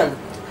addition,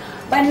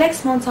 by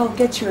next month I'll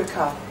get you a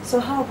car. So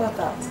how about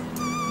that?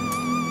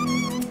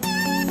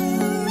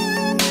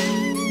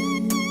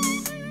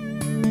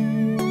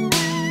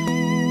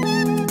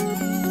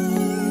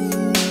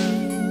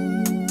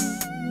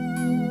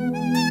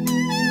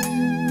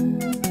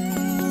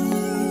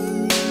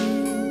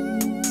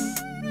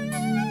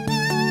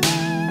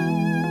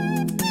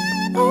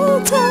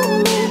 Oh, tell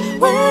me,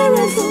 where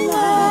is the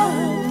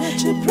love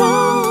that you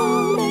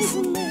promised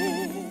me?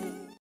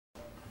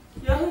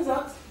 Yeah, who's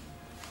that?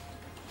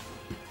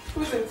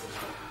 Who's it?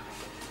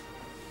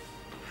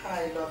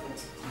 I love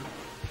it.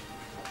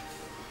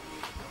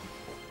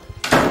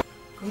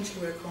 Don't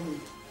you welcome me?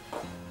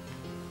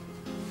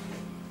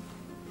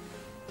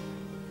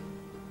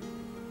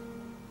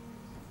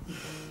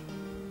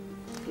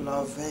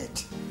 Love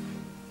it.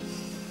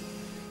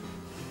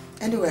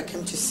 Anyway, I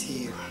came to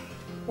see you.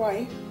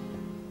 Why?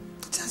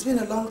 It has been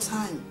a long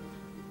time.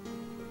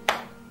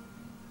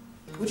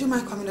 Would you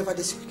mind coming over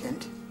this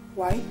weekend?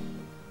 Why?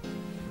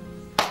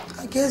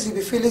 I guess you'll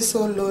be feeling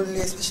so lonely,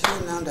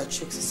 especially now that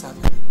Chiege is out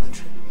of the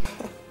country.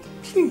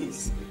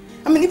 Please.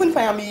 I mean, even if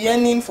I am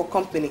yearning for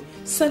company,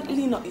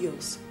 certainly not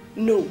yours.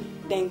 No,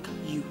 thank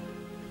you.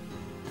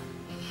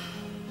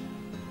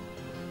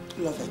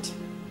 Love it.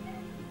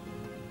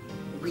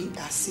 We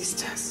are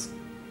sisters.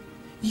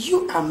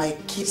 You are my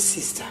kid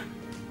sister.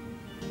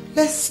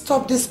 Let's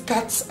stop this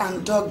cats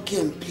and dog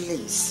game,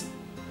 please.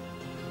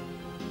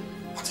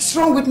 What is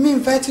wrong with me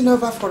inviting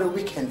over for a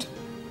weekend?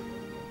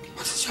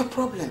 What is your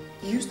problem?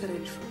 You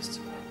started it first.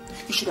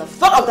 You should have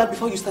thought of that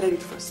before you started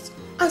it first.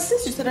 And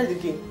since you started the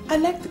game, I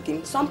like the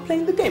game, so I'm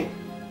playing the game.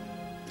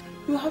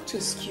 You'll have to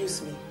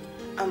excuse me.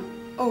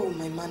 Oh,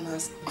 my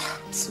manners.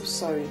 I'm so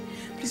sorry.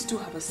 Please do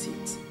have a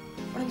seat.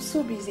 But I'm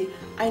so busy.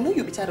 I know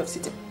you'll be tired of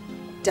sitting.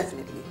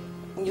 Definitely.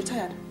 When you're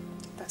tired,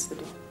 that's the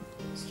door.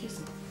 Excuse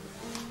me.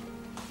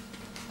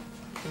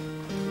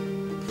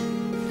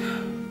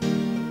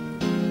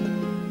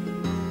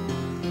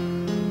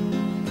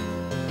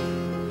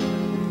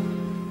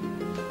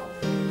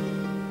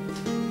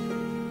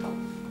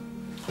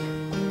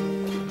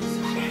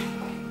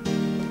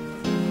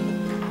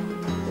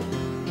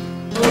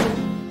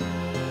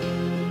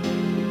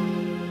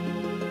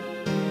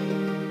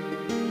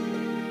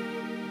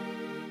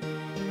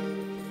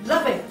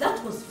 Lovey,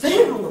 that was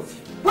very wrong of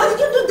you. Why did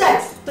you do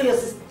that to your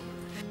sister?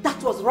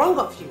 That was wrong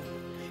of you.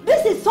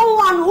 This is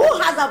someone who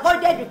has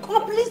avoided you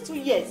complete 2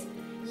 years,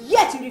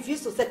 yet you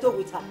refuse to settle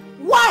with her.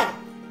 Why?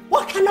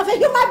 What kind of a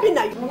human being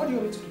are you? What do you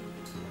want me to do?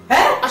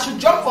 I should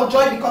jump for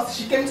joy because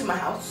she came to my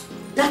house.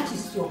 That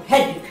is your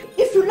headache.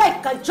 If you like,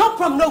 you can jump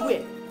from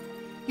nowhere.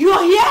 You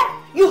are here,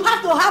 you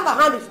have to have a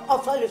hand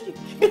of fellowship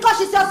because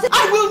she's your sister.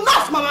 I will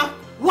not, Mama.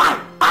 Why?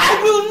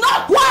 I will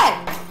not.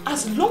 Why?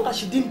 As long as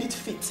she deemed it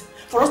fit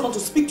for us not to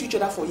speak to each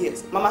other for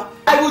years, Mama,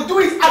 I will do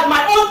it at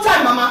my own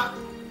time, Mama.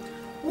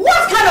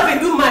 What kind of a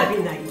human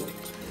being are you?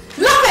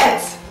 Look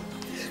at!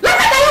 Look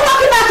at, are you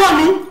walking back on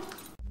me?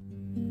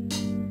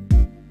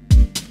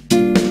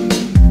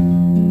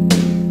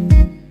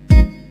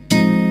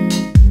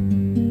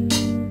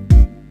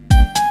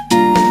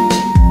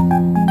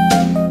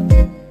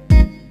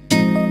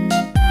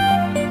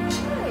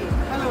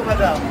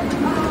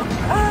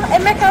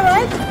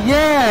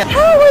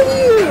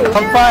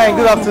 I'm fine.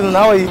 Good afternoon.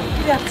 How are you?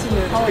 Good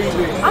afternoon. How are you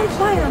doing? I'm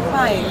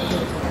fine.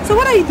 So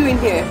what are you doing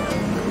here?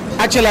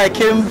 Actually, I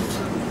came,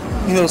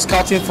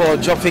 scouting for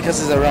job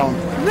vacancies around.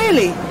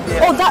 Really?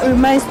 Yeah. Oh, that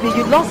reminds me.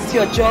 You lost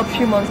your job a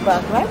few months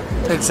back, right?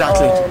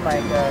 Exactly. Oh my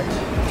God.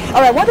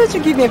 All right, why don't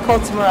you give me a call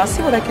tomorrow? I'll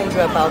see what I can do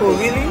about it. Oh,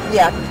 really?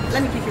 Yeah.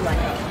 Let me give you my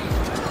car.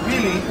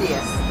 Really?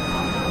 Yes.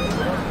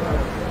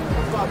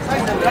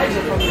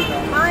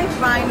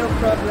 Fine, no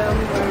problem.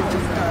 Where is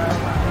this car?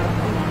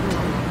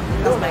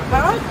 That's my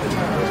car.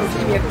 Just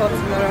give me a call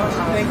tomorrow.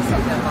 Thank you.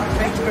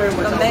 Thank you very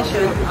much.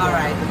 All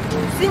right.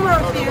 See more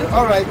of you.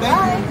 All right.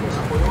 Bye.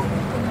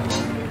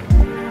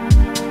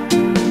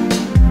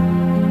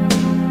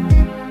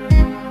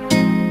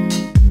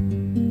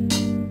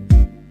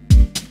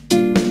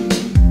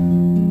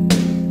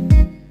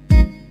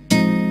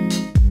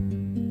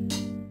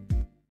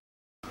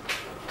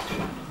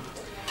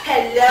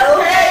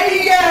 Hello.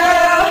 Hey,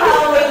 girl.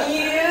 How are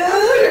you?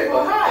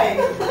 Beautiful. Hi.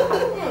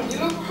 You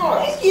look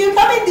hot. Thank you.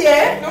 Come in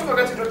there. Don't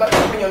forget to do that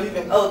when you're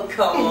leaving. Oh,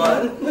 come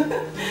on.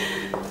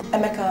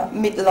 Emeka,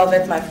 meet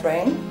Lovett, my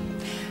friend.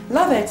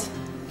 Lovett,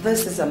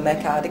 this is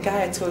Emeka, the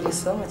guy I told you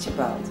so much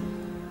about.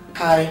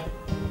 Hi.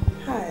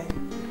 Hi.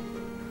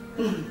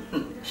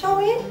 Shall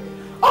we?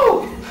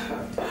 Oh!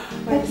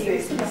 Thank you.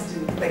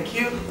 Thank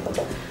you.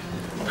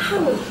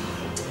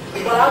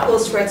 Well, I'll go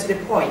straight to the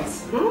point.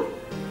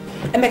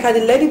 Emeka,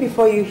 the lady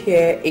before you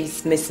here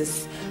is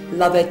Mrs.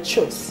 Lovett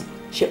Chus.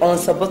 She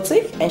owns a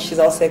boutique and she's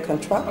also a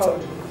contractor.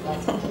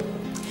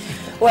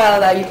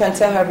 Well, you can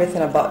tell her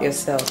everything about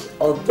yourself,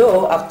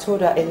 although I've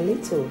told her a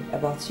little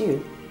about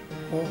you.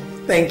 Oh,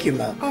 thank you,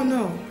 ma'am. Oh,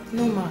 no,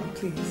 ma'am,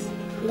 please.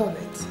 Love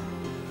it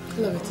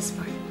is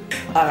fine.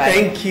 All right.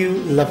 Thank you,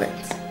 love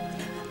it.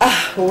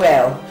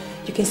 Well,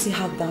 you can see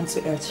how down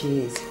to earth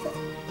she is.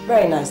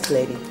 Very nice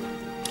lady.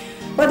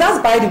 But that's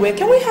by the way,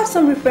 can we have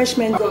some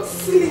refreshment? Oh,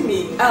 silly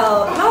me.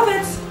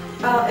 Lovett,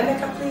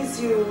 Emeka, please,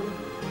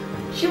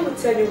 she will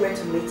tell you where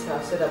to meet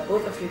her so that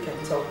both of you can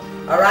talk.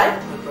 Alright?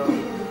 No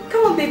problem.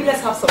 Come on, baby,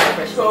 let's have some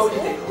refreshment. So,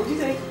 what do you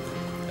think?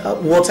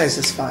 Water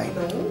is fine.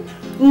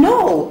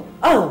 No.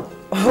 Oh,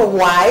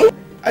 why?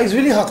 It's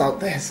really hot out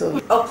there, so.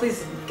 Oh,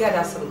 please, get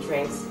us some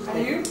drinks. Are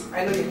you?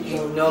 I know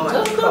you. No,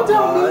 man. Just come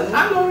tell me.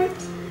 I know it.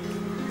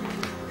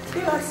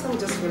 Feel like some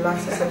just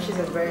relax yourself. She's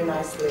a very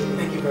nice lady.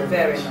 Thank you very much.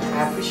 Very nice.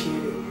 I appreciate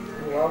it.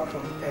 You're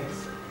welcome.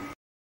 Thanks.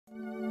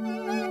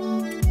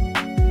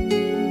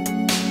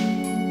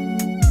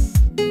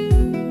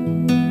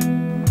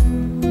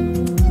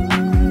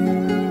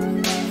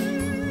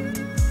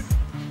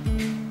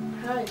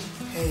 Hi.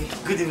 Hey,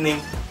 good evening.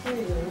 How are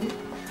you doing?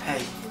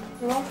 Hey.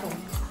 You're welcome.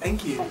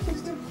 Thank you.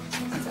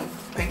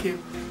 Thank you.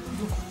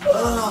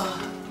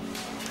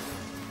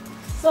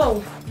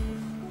 So,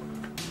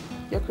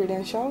 your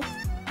credentials?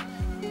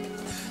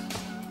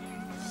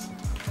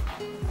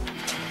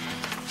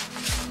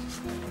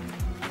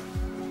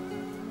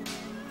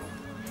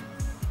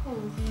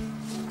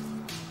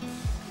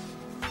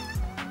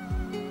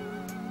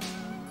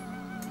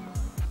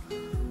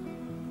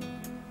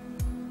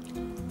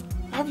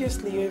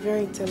 Obviously, you're a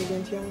very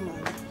intelligent young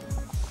man.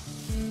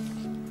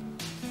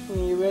 I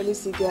mean, you rarely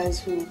see guys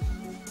who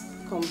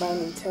combine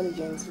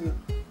intelligence with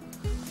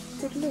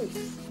good looks.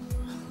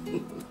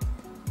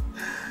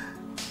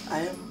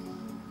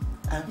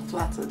 I'm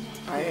flattered.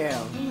 I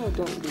am. No,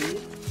 don't be.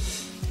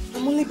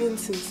 I'm only being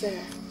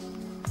sincere.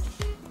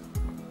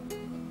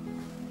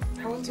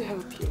 I want to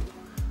help you.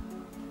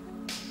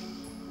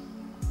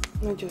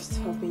 Not just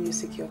helping you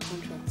secure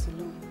contracts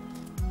alone.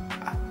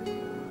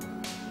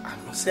 I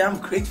must say I'm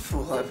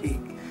grateful. I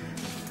mean,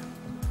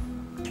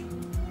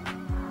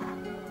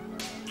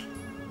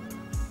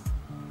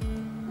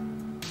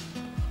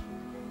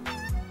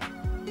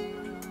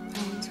 I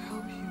want to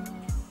help you.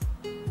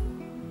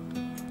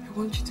 I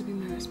want you to be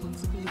my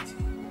responsibility.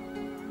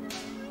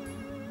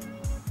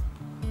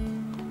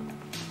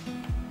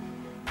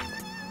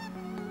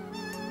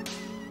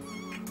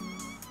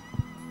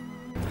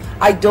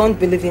 I don't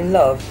believe in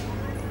love.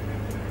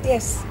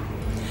 Yes.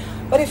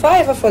 But if I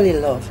ever fall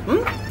in love,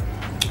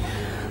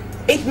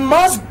 it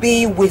must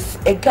be with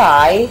a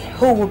guy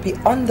who will be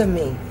under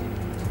me.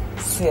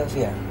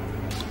 Slivia.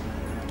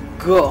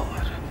 God.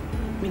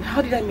 I mean,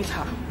 how did I meet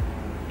her?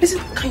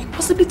 Listen, can you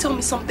possibly tell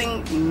me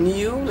something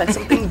new? Like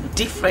something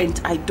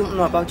different I don't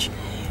know about you?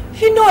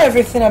 You know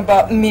everything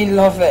about me,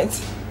 Lovett.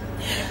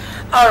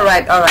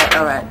 Alright.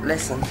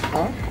 Listen.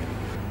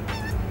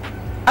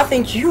 I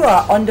think you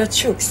are under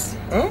Chooks.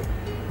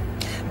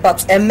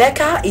 But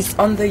Emeka is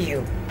under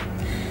you.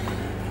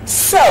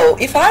 So,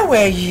 if I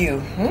were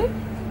you,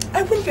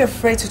 I wouldn't be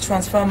afraid to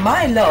transfer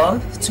my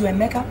love to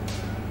Emeka.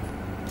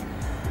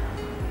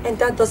 And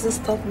that doesn't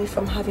stop me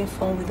from having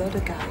fun with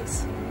other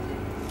guys.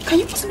 Can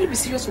you possibly be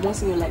serious for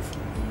once in your life?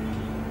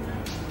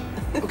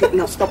 Okay,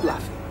 now stop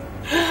laughing.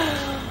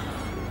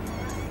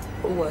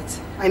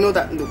 What? I know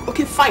that look.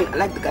 Okay, fine, I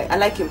like the guy. I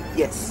like him,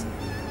 yes.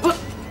 But,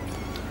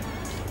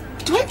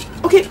 do I?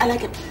 Okay, I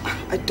like him.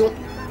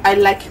 I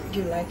like him.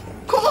 You like him?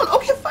 Come on,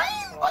 okay, fine.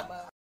 What?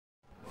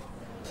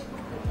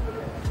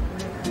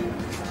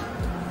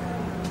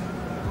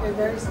 a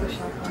very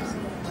special person.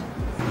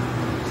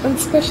 And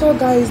special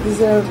guys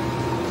deserve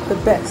the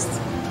best.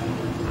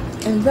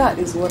 And that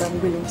is what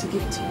I'm willing to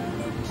give to you.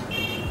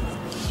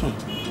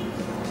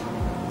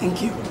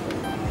 Thank you.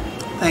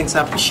 Thanks,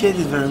 I appreciate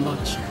it very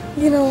much.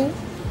 You know,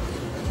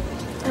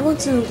 I want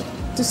to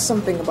do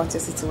something about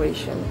your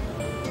situation.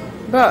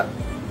 But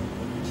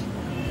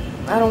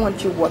I don't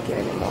want you working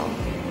anymore.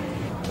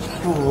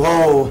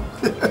 Whoa.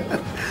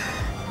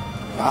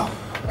 Wow.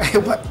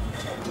 But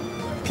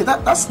okay,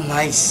 that's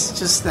nice.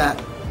 Just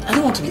that I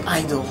don't want to be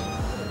idle.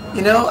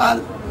 You know,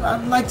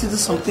 I'd like to do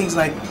some things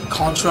like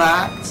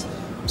contracts,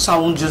 so I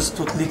won't just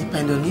totally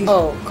depend on you.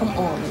 Oh, come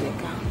on,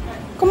 Nika.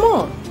 Come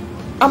on.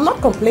 I'm not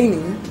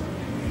complaining.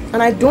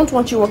 And I don't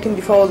want you working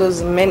before all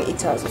those men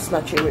eaters will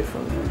snatch you away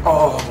from you.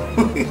 Oh.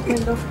 My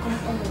love, come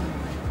on.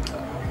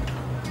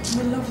 I'm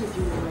in love with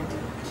you already.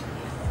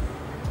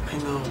 I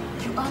know.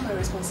 You are my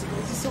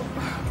responsibility, so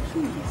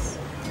please.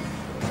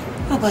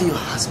 What about your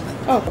husband?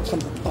 Oh,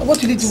 come on.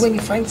 What will he do when he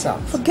finds out?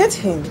 Forget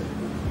him.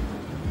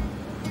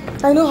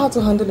 I know how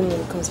to handle him when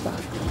he comes back.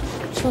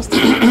 Trust me.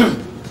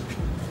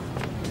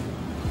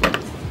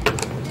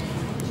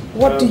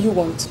 What do you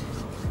want?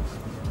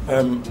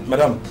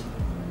 Madam,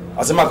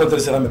 as a matter of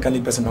fact, I'm a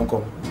mechanic person,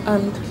 uncle.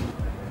 And?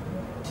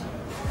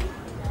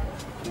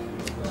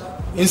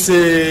 He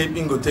say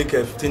he go take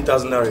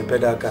 15,000 naira repair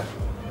that car.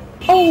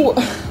 Oh,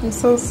 I'm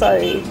so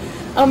sorry.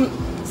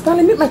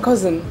 Stanley, meet my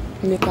cousin,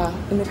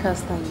 Emeka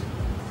Stanley.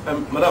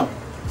 Madam,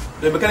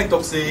 the mechanic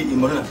talk say he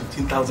money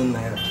 15,000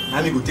 naira.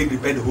 Now he go take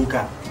repair the whole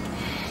car.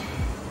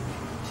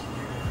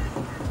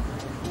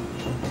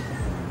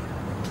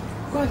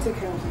 Go and take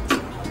care of it.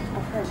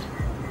 I've heard.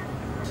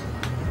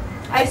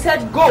 I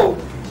said go!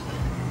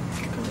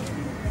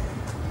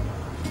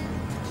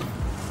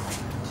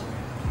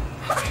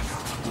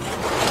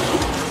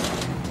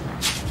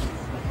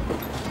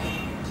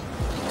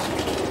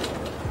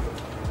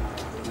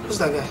 Who's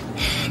that guy?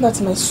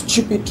 That's my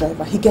stupid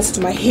driver. He gets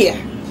to my hair.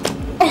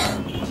 Oh.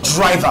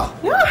 Driver?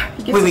 Yeah,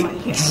 he gets to my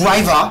hair.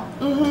 Driver?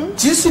 Mm-hmm.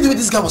 Do you see the way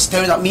this guy was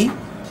staring at me?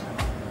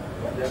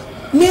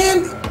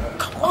 Man,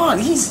 come on,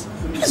 he's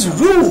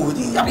rude.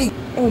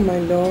 Oh my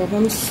love,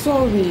 I'm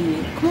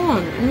sorry. Come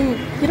on, I mean,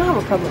 you don't have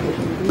a problem with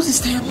me. Why does he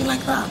stare at me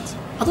like that?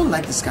 I don't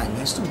like this guy, man.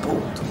 He's too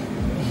bold.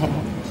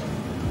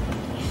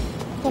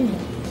 Come here.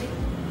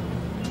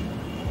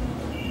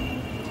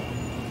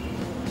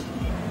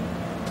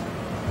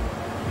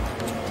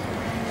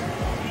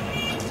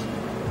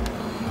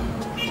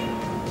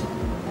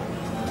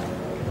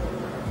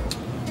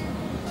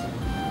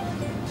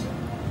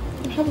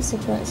 I have a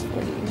surprise for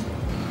you.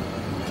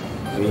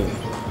 Really?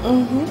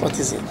 Mm-hmm. What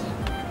is it?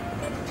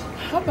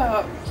 How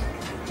about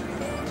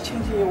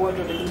changing your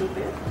wardrobe a little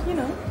bit? You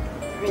know,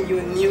 I mean,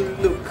 your new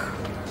look.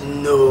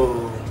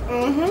 No.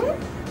 Mm-hmm.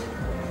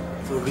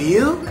 For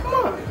real? Come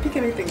on, pick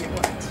anything you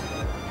want.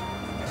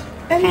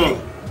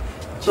 Anything.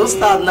 Don't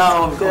start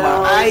now because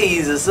my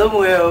eyes are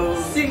somewhere.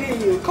 Silly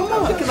you. Come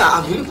on. I've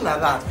been looking at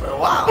that for a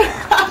while.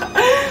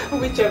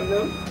 Which of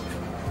them?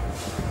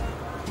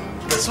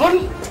 This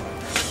one?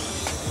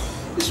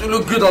 This will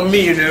look good on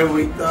me, you know,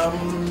 with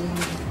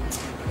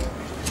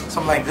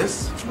something like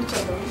this. Which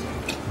of them?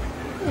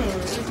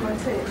 This is my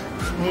tape.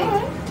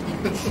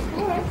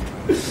 Alright.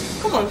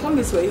 Come on, come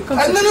this way. Come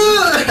No.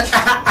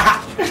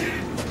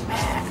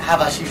 How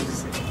about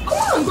shoes? Come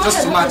on, go just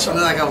ahead. to match, you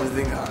know, like I was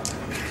thinking.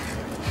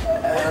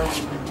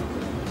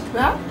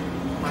 Yeah?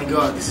 My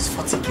God, this is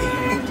 40k.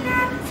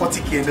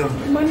 40k, no.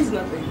 Money's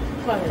nothing.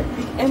 Go ahead.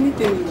 Pick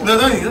anything you want. No,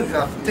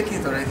 I've taken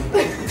it already.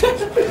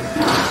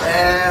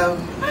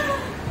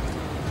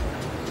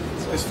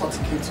 So it's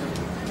 40k too.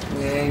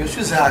 Yeah, your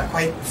shoes are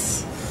quite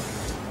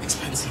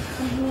expensive.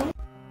 Mm-hmm.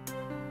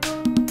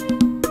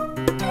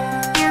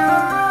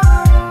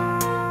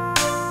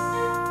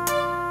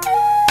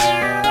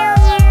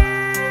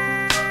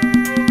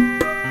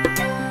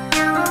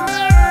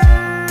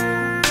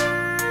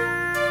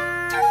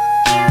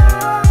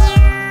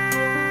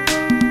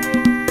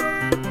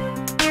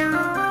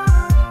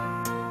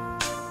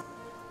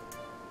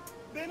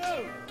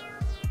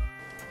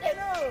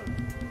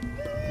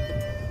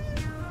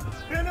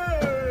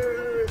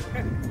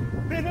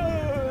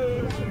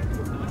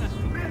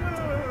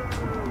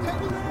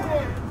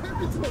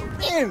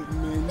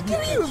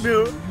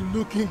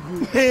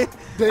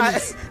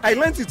 I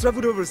learned to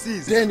travel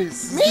overseas.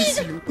 Dennis, me?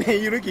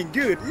 Man, you're looking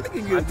good. You're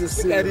looking good.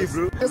 Look at it,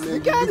 bro. Man,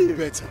 Look at you it. look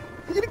better.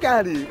 Look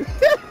at it.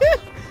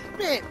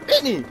 Man,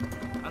 Benny.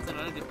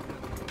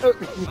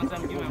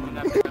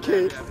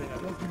 Okay.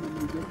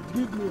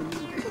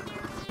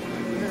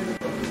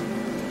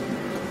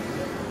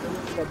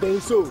 But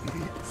then so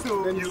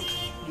then you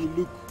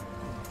look.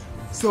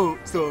 So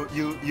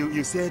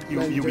you said you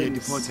were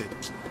deported.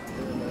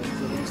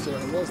 So I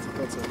was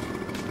deported.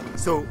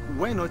 So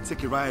why not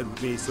take a ride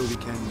with me so we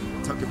can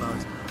talk about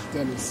it?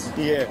 Dennis.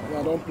 Yeah.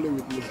 No, don't play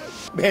with me.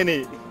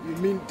 Benny. You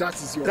mean that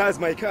is your... That's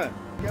my car.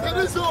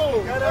 Dennis,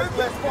 oh! Let's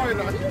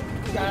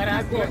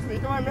go.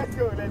 Come on, let's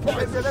go.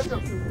 Let's go.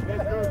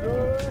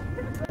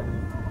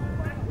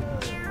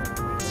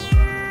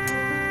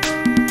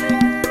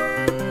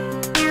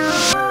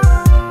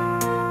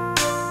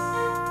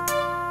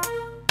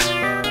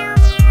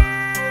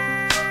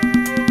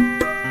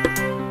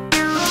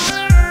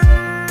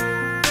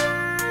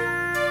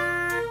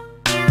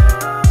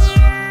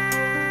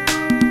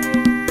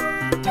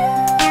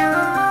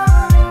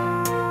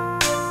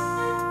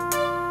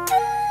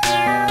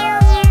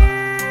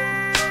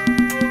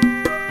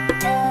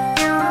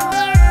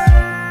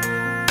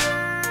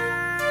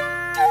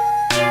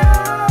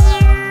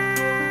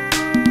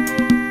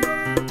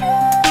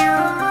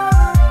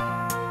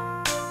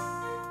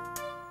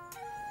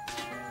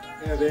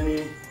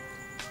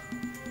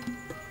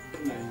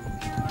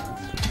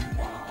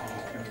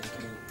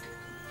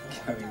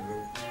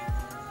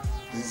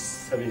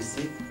 Have you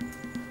seen?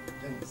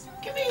 Dennis,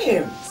 Give me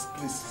him. this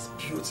place is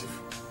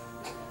beautiful.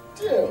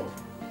 Dear.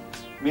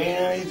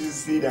 Man, you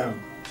just sit down.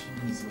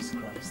 Jesus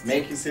Christ.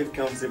 Make yourself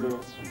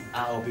comfortable.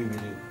 I'll be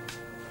with you.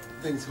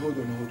 Dennis, hold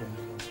on.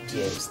 Do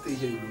you stay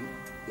here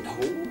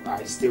alone? No,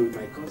 I stay with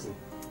my cousin.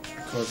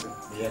 Cousin?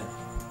 Yeah.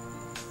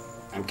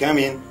 I'm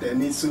coming.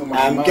 Dennis,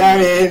 my I'm man,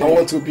 coming. I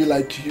want to be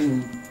like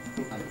you.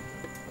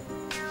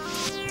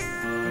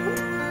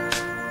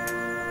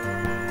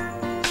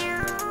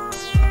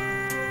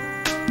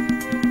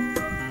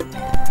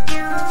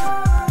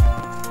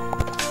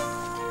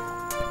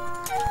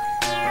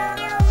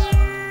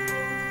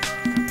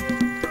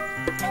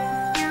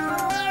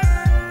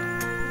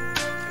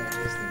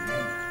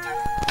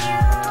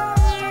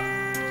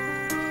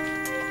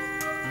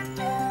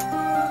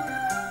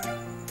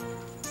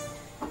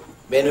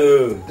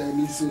 Benno.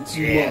 Dennis,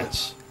 too Yeah.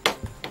 much.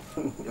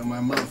 You're my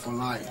man for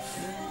life.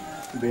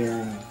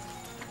 Ben.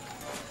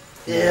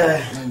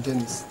 Yeah. Man,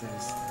 Dennis,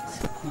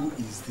 who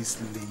is this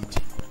lady?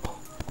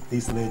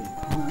 This lady.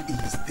 Who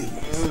is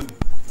this?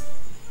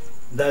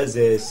 That's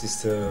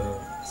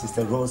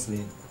Sister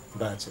Rosalind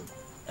Battle,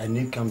 a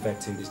new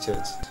convert in the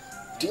church.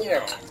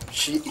 Damn,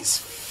 she is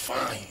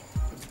fine.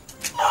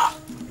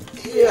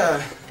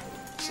 Yeah,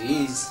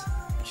 she is.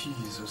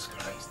 Jesus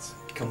Christ.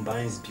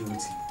 Combines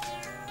beauty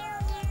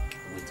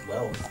with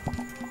wealth.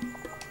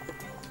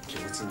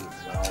 Beauty with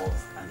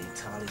wealth and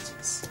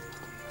intelligence.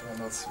 I'm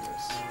not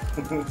serious.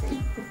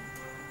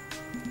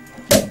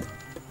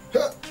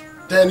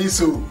 Dennis,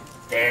 who?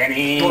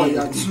 Danny! Oh, you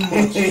are too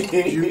much.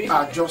 You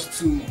are just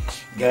too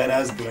much. God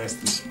has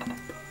blessed me.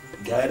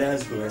 God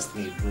has blessed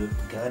me, bro.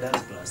 God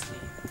has blessed me.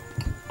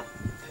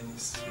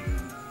 Dennis,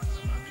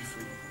 I'm happy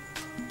for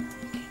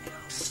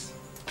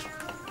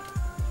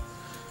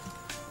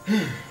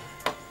you.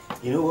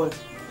 You know what?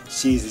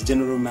 She is the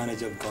general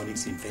manager of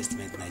Gonix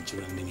Investment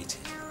Nigerian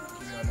Limited.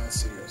 You are not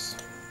serious.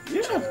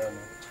 Yeah.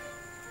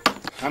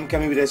 I'm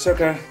coming with a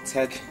shocker.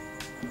 Take.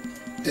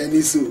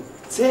 Dennis, who?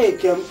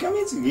 Take. I'm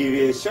coming to give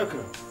you a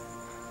shocker.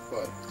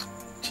 Well,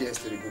 cheers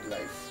to the good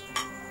life.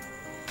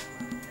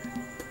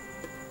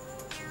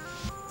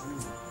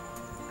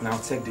 Now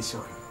take the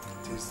shocker.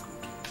 Tastes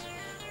good.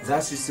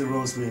 That's Sister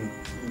Rosalind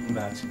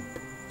Battle.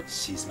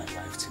 She's my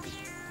wife to be.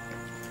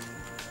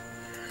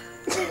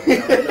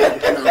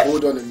 Now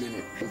hold on a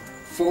minute.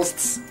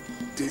 First,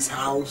 this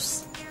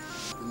house.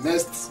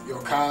 Next,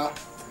 your car.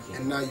 Yeah.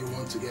 And now you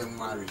want to get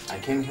married. I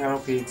can't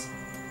help it.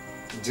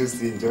 Just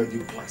to enjoy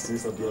the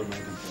blessings of the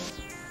Almighty God.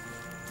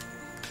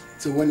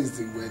 So when is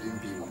the wedding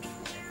being?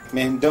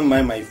 Man, don't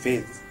mind my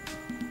faith.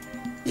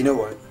 You know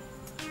what?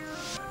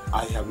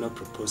 I have not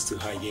proposed to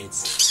her yet.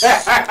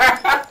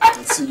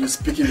 I see you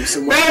speaking with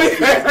so much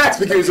confidence.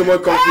 Speaking with so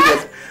much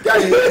confidence. Yeah,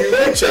 you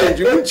won't change.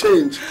 You won't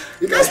change.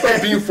 You can't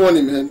stop being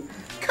funny, man. You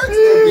can't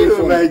stop being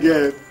funny. Oh my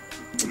God.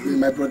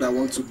 My brother, I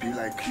want to be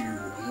like you.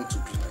 I want to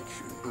be like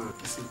you.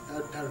 See,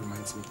 that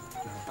reminds me.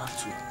 Back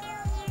to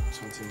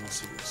something more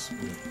serious.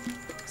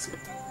 See,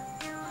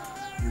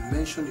 you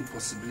mentioned the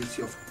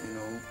possibility of,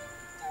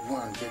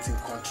 one, getting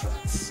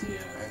contracts. Yeah.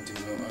 And,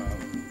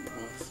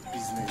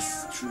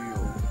 business through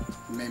your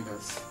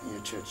members in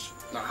your church.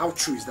 Now, how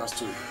true is that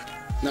story?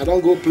 Now,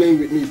 don't go playing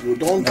with me, bro.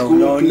 Don't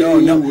go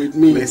playing with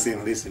me.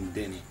 Listen,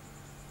 Danny.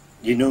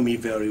 You know me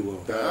very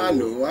well. I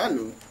know.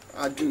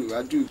 I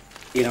do.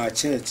 In our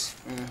church,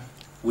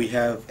 we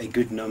have a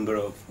good number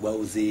of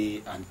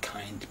wealthy and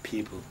kind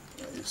people.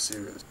 Are you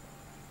serious?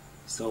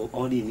 So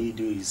all you need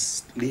to do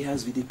is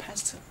liaise with the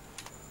pastor.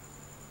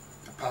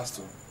 The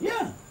pastor?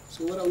 Yeah.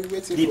 So what are we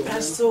waiting for? The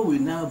pastor will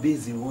now be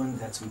the one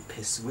that will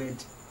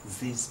persuade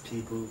these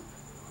people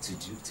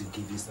to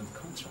give you some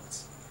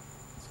contracts.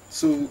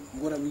 So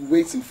what are we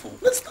waiting for?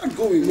 Let's start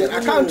going, man.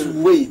 I can't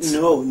wait.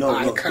 No.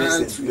 I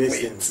can't wait.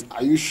 Listen.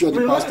 Are you sure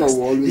the pastor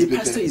will always be there?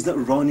 The pastor is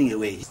not running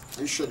away.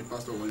 Are you sure the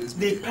pastor will always be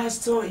there? The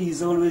pastor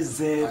is always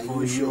there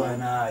for you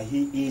and I.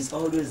 He is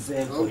always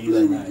there for you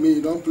Don't and play I. with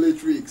me. Don't play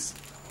tricks.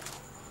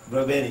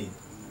 Bro Benny,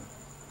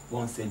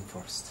 one thing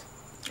first.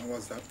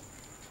 What's that?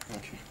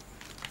 Okay.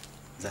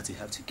 That you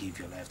have to give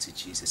your life to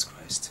Jesus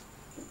Christ.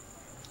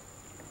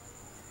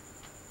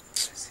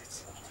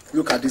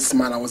 Look at this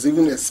man. I was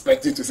even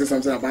expecting to say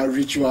something about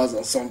rituals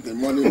or something.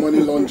 Money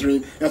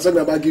laundering. You're talking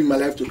about giving my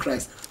life to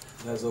Christ.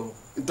 That's all.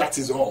 That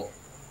is all.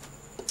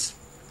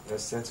 That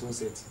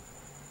settles it.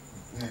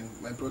 Man,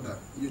 my brother,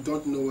 you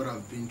don't know what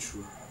I've been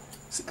through.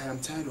 See, I am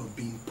tired of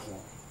being poor.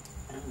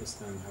 I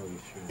understand how you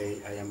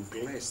feel. I am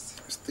blessed.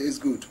 It stays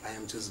good. I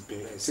am just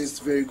blessed. It tastes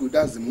very good.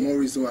 That's the more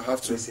reason why I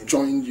have to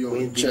join your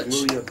when church. the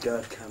glory of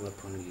God come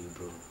upon you,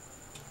 bro.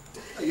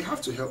 You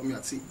have to help me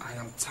and say, I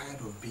am tired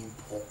of being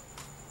poor.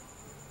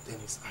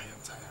 Dennis, I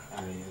am tired.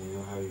 I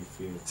know how you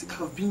feel. See,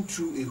 I've been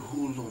through a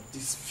whole lot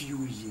these few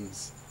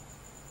years.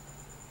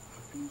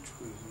 I've been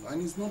through a whole lot.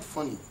 And it's not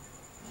funny.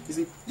 You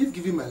see, if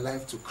giving my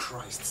life to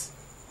Christ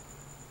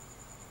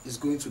is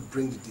going to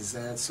bring the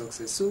desired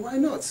success, so why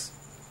not?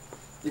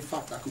 In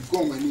fact, I could go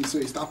on my knees so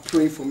you start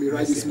praying for me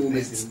right this moment.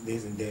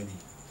 Listen, Danny.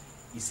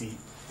 You see,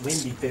 when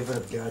the favor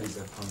of God is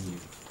upon you,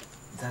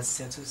 that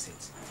settles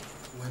it.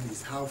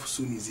 How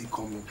soon is he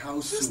coming?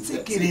 How soon? Just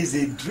take it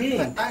easy,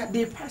 drink.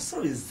 The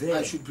pastor is there.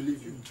 I should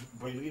believe you.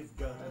 Believe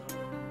God.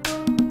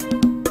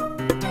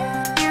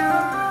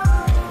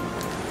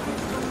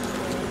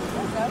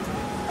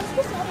 I'm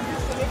supposed to have a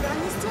visit later and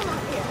he's still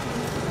not here.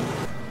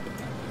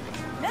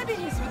 Maybe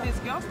he's with his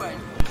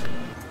girlfriend.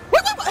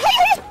 Wait,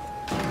 hey!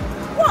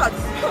 What?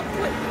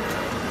 Wait.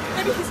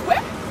 Maybe he's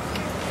where?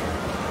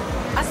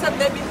 I said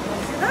maybe.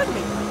 You heard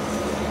me.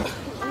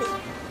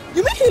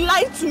 You mean he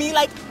lied to me,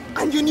 like,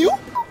 and you knew?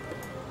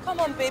 Come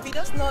on, baby,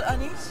 that's not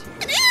an issue.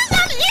 It is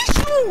an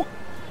issue!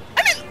 I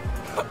mean,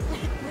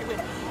 wait.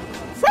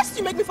 First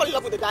you make me fall in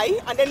love with a guy,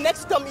 and then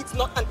next tell me it's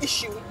not an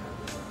issue.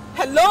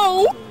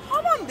 Hello?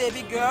 Come on,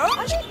 baby girl.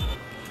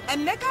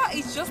 Emeka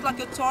is just like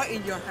a toy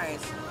in your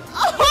hands.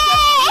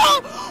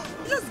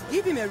 Just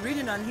give him a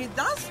reading and he'll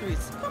dance with it.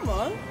 Come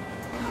on.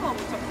 Come on,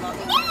 we'll talk about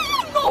it.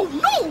 No!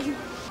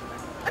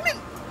 I mean,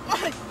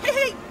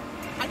 hey!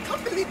 I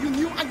can't believe you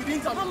knew and you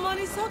didn't tell me. Come on,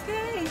 it's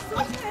okay. It's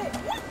okay.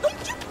 What?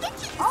 Don't you?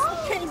 It's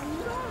okay. Sorry.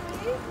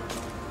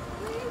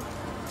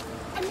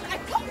 I mean, I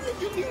can't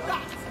believe you knew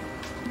that.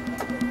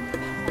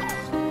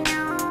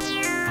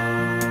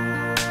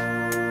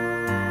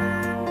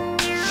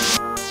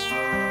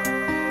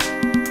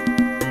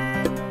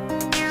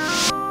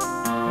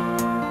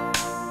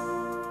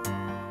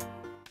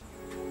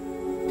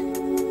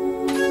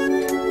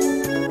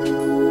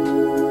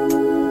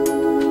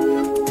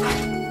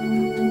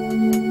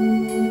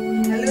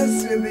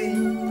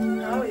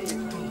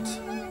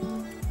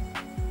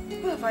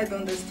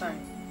 Done this time?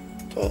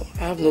 Oh,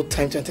 I have no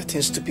time to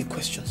entertain stupid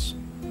questions.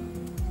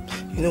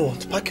 You know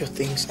what? Pack your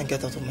things and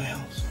get out of my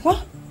house.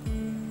 What?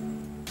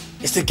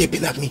 You're still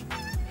gaping at me.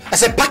 I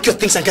said pack your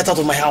things and get out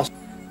of my house.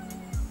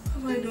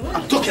 What have I done?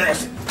 I'm talking. I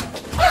said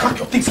pack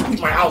your things and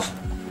leave my house.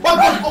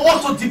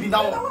 What's so deep in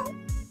that one?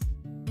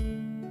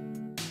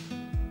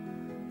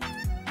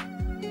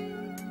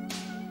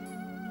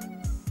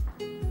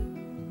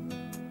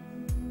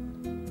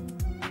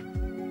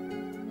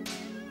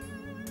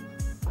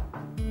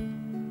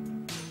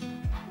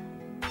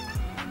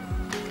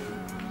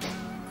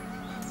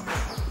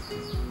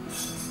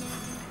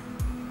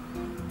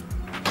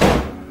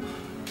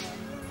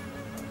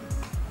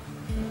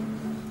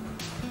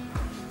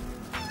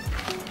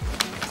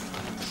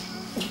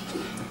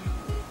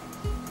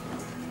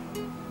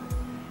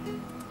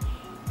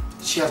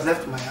 She has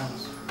left my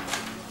house.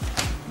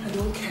 I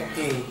don't care.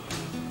 Hey,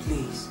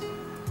 please.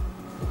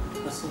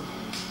 Listen.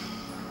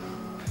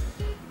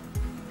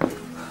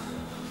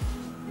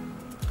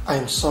 I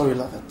am sorry,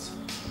 Lovett.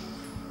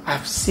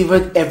 I've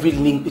severed every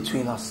link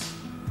between us.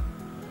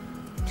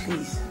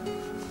 Please.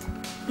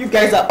 You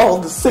guys are all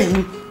the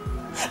same.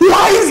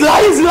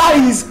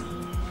 Lies!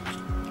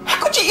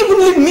 How could you even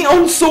leave me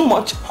on so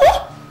much?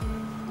 Huh?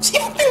 Do you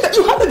even think that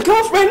you have a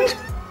girlfriend?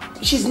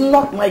 She's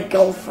not my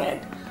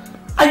girlfriend.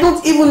 I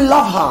don't even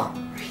love her.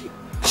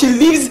 She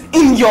lives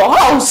in your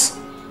house.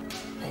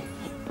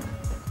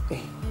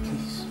 Hey,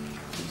 please.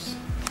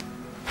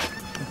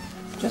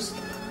 Just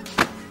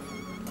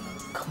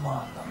come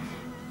on.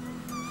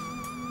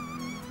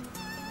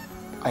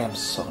 I am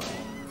sorry.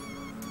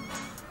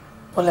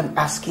 All I'm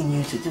asking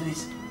you to do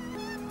is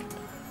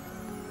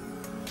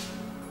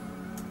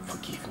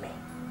forgive me.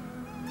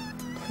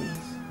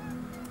 Please.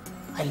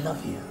 I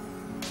love you.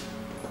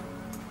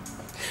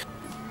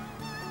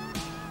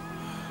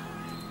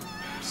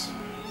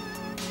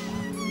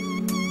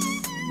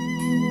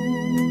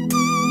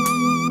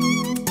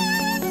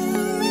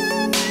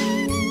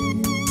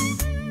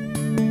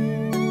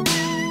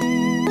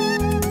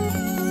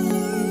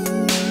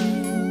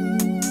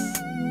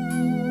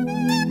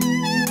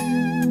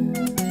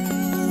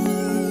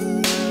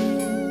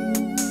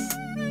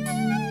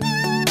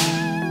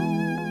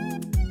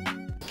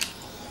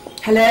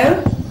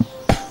 Hello?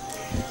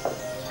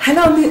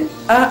 Hello,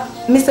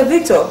 Mr.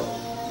 Victor?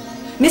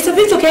 Mr.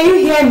 Victor, can you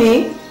hear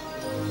me?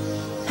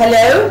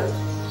 Hello?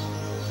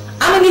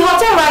 I'm in the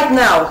hotel right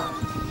now.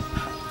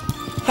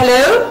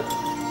 Hello?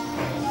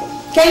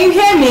 Can you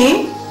hear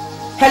me?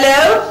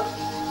 Hello?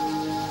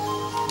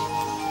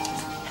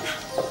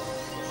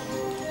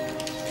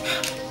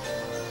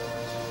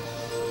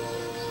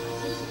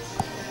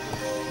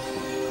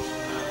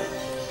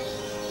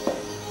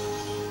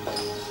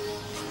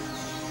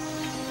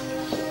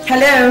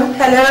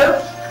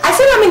 Hello? I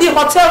said I'm in the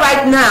hotel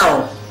right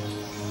now.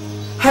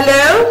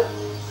 Hello?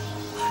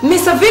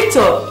 Mr.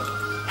 Victor?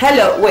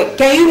 Hello, wait,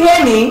 can you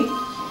hear me?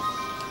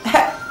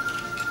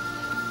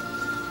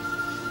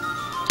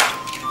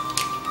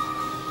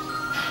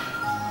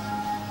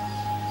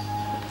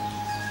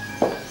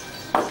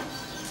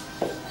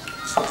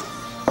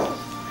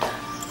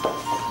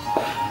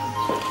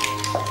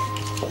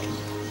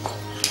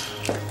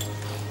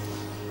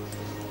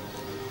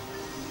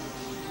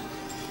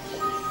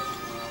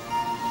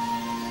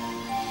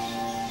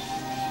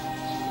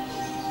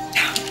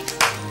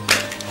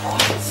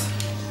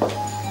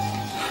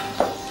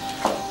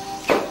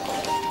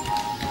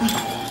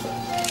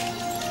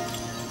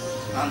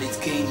 And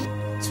it came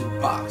to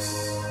pass.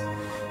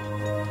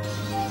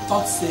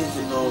 Thus says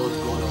the Lord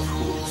God of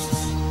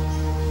hosts,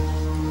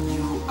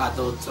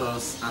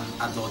 adulterers and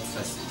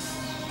adulteresses.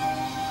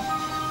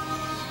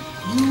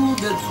 You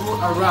that go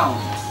around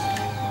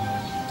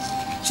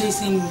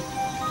chasing,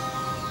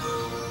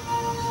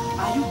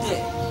 are you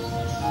there?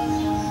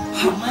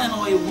 A man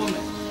or a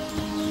woman?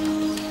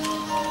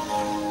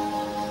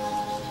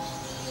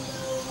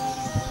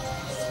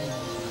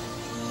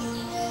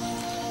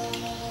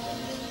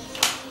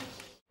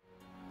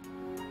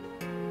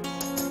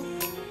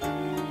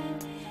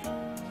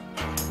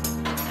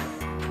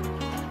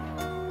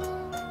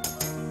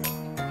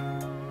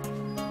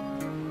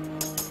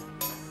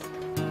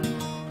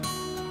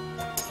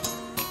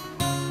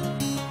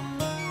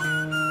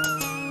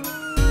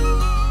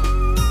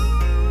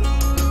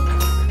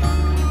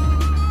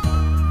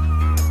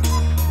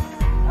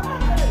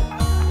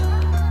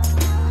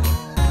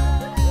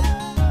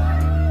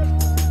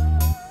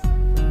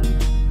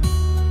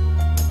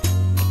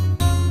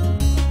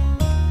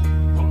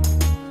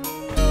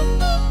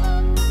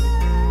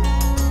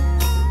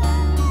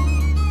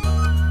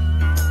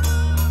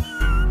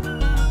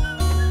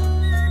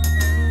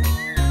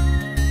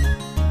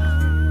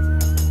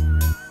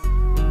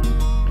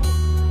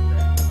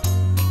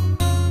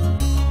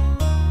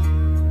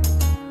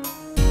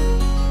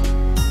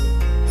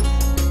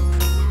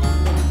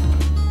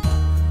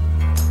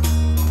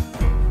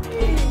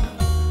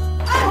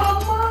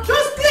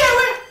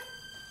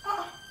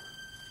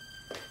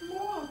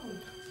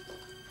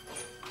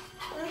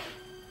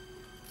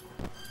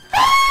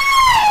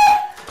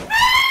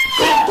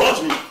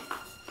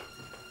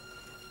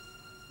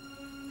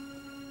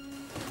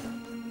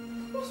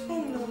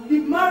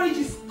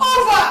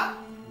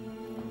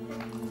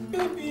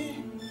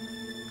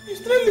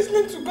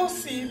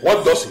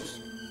 What gossips?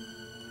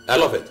 I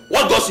love it.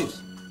 What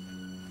gossips?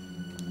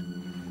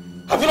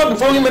 Have you not been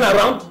following men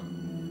around?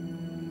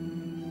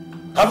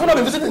 Have you not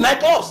been visiting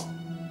nightclubs?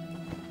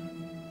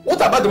 What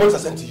about the ones I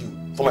sent to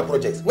you for my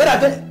projects? Where are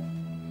they?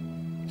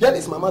 Here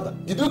is my mother.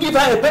 Did you give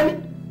her a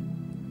penny?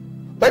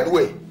 By the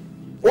way,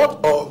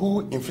 what or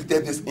who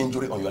inflicted this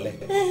injury on your leg?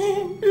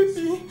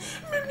 Baby,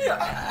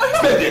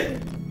 Stay there.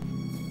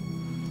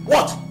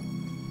 What? I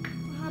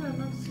had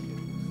an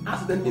accident.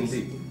 Accident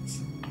indeed.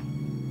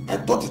 I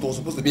thought it was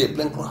supposed to be a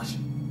plane crash.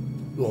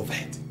 Love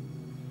it.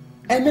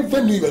 I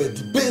never knew you were a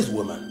debased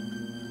woman.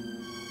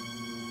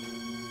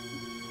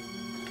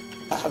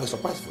 I have a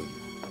surprise for you.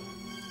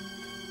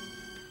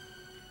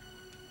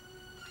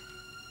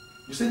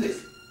 You see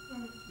this?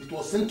 It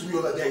was sent to me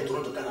over there in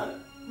Toronto, Canada.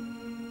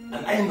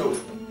 And I know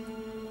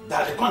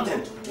that the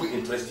content will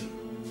interest you.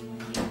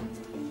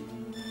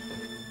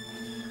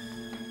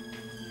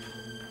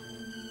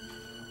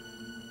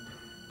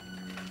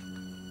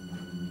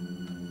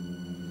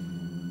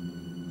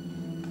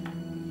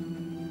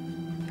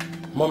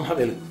 Mom, have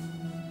a look.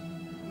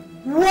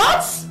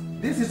 What?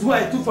 This is who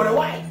I took for a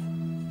wife.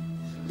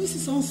 This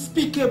is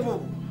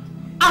unspeakable.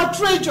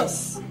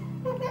 Outrageous. To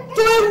a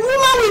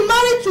woman we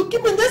married to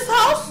keep in this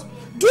house?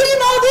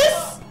 Doing all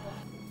this?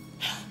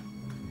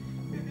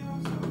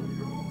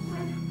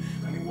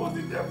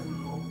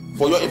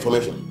 For your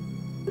information,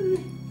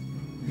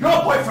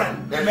 your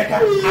boyfriend,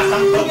 Emeka, as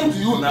I'm talking to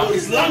you now,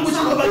 is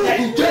languishing over there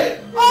in jail.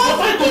 You're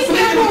trying to flee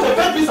him with a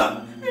bad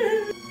visa.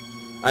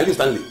 And you,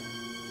 Stanley,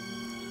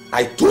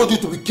 I told you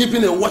to be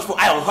keeping a watchful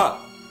eye on her.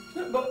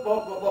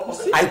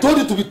 I told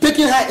you to be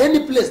taking her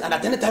any place and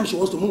at any time she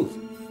wants to move.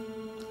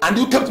 And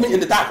you kept me in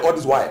the dark all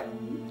this while.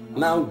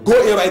 Now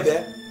go in right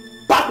there,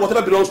 pack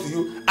whatever belongs to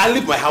you, and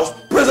leave my house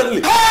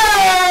presently.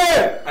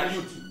 Hey! And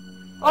you too.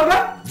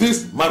 Okay.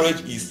 This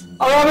marriage is.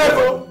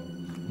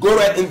 Go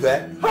right in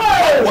there,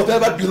 pack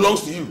whatever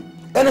belongs to you.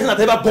 Anything that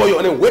ever bore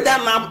your name, whether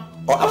now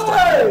or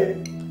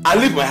abstract. I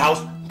leave my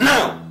house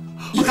now.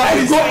 If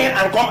I go in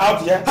and come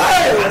out here,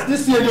 and still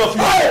see any of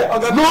you,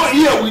 no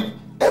ear will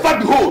ever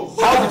behold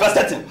how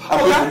devastating I'm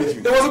going to leave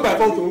you. It wasn't my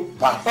fault too.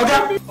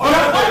 Okay?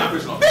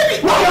 Baby!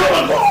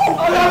 Mama!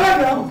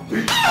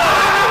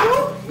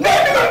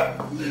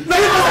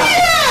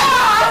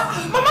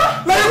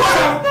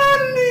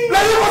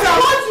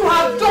 What you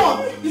have done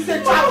is a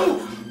taboo.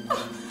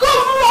 Go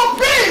for a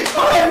pig!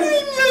 I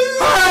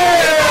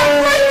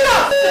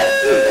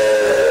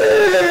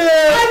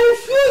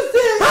refuse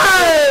this!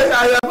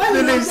 When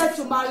you wanted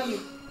to marry you?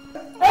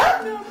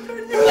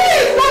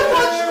 Please, don't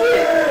touch me!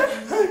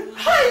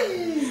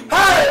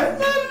 I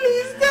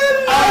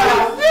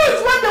refuse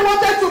when they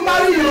wanted to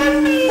marry you.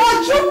 But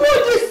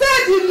Chukwudi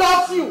said he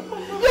loves you.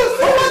 You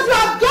see what you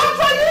have done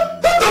for you?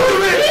 Don't talk to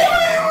me!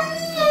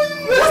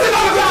 You see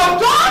what you have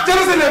done?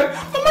 Jerusalem!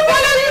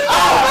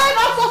 Men,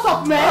 all sorts of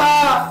men.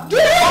 Do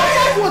you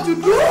realize what you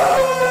do?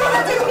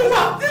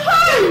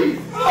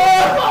 Oh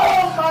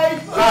my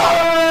God!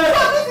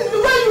 So this is the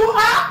way you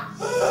are?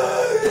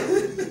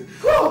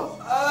 Go!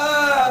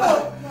 Oh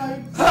my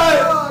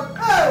God!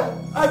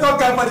 I don't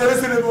care for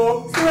Jerusalem.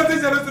 See what is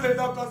Jerusalem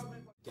don't cost me.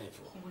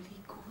 Holy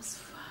Ghost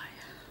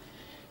fire.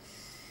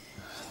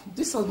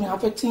 This has been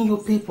affecting you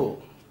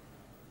people.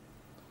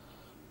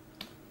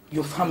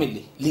 Your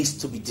family needs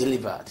to be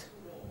delivered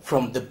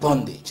from the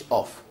bondage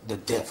of the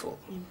devil.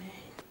 Amen.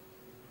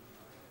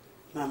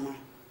 Mama,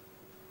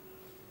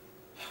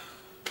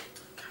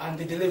 And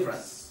the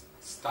deliverance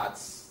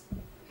starts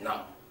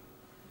now.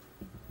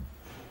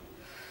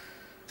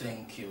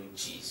 Thank you,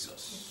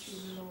 Jesus.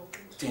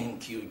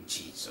 Thank you,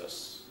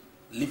 Jesus.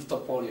 Lift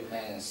up all your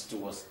hands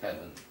towards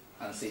heaven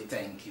and say,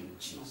 thank you,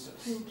 Jesus.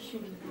 Thank you,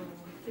 Lord.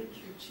 Thank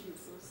you,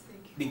 Jesus.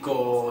 Thank you. The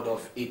God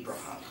of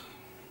Abraham,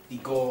 the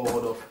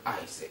God of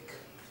Isaac,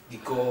 the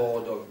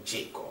God of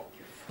Jacob,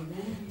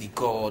 the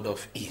God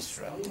of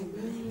Israel,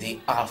 the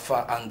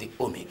Alpha and the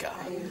Omega,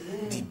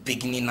 the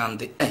beginning and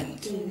the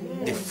end,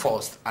 the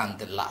first and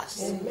the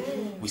last.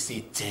 We say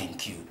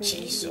thank you,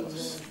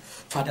 Jesus.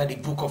 Father, the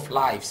book of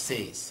life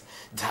says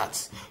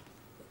that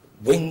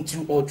when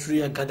 2 or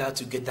 3 are gathered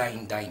together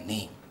in thy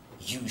name,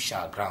 you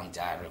shall grant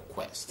thy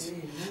request.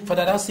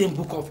 Father, that same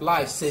book of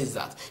life says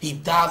that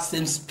if that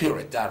same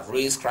spirit that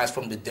raised Christ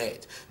from the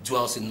dead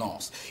dwells in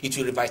us, it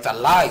will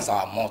revitalize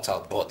our mortal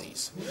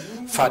bodies.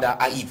 Father,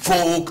 I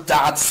evoke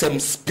that same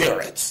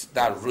spirit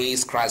that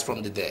raised Christ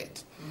from the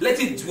dead. Let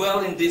it dwell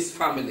in this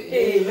family.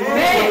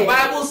 Amen. The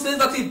Bible says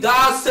that if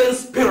that same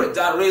spirit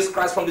that raised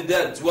Christ from the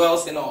dead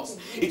dwells in us,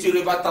 it will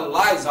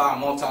revitalize our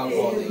mortal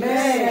bodies.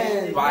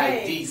 Amen.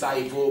 By this I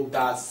evoke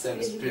that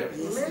same spirit.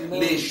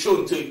 Hey,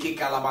 sister, take it.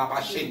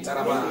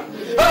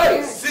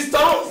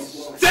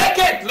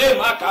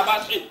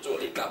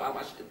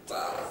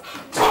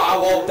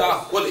 Power of the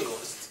Holy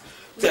Ghost.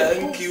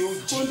 Thank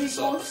you,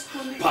 Jesus.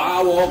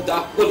 Power of the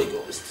Holy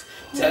Ghost.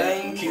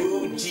 Thank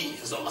you,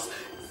 Jesus.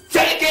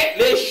 Take it,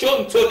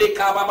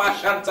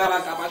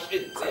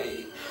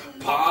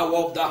 power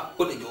of the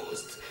Holy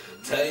Ghost.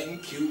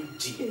 Thank you,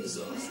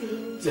 Jesus.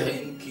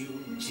 Thank you,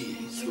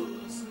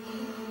 Jesus.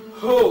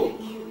 Oh,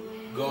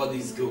 God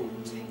is good.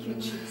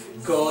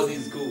 God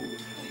is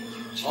good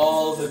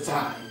all the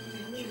time.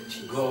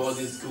 God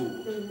is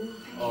good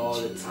all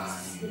the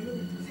time.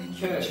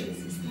 Thank you,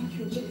 Jesus. Thank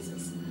you,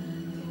 Jesus.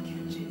 Thank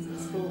you,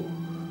 Jesus. Oh,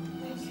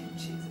 thank you,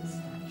 Jesus.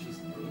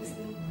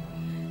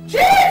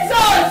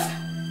 Jesus!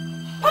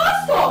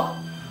 Pastor!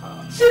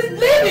 She's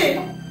bleeding!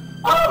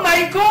 Oh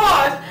my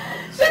God!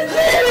 She's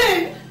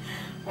bleeding!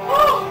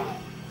 Oh!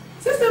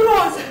 Sister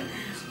Rose!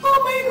 Oh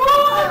my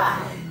God!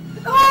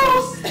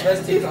 Oh!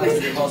 Let's take her to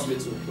the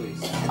hospital,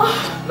 please.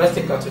 Let's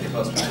take her to the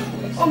hospital,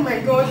 please. Oh my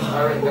God!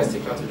 Alright, let's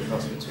take her to the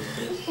hospital,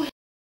 please.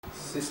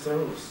 Sister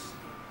Rose,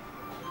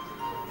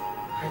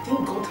 I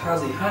think God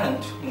has a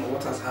hand in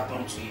what has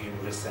happened to you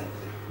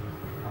recently.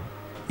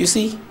 You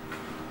see,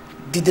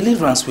 the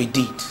deliverance we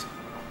did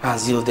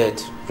has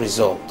yielded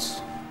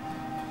results.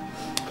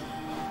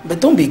 But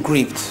don't be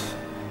grieved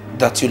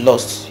that you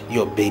lost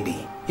your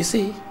baby. You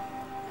see,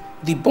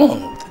 the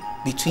bond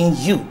between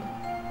you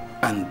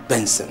and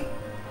Benson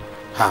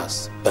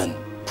has been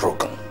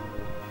broken.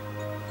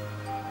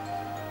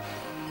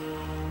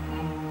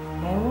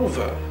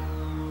 Moreover,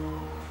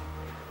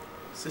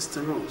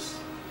 Sister Rose,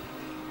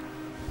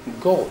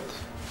 God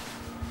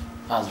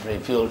has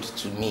revealed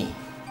to me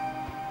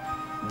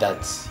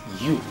that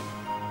you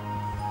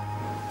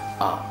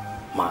are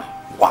my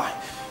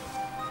wife.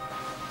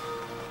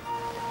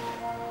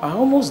 I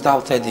almost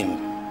doubted him,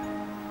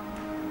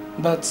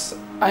 but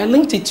I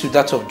linked it to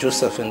that of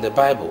Joseph in the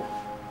Bible.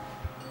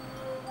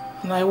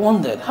 And I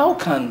wondered, how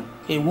can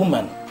a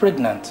woman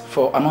pregnant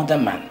for another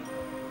man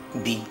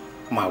be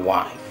my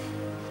wife?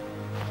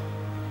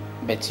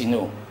 But you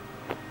know,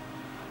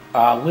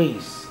 our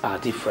ways are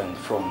different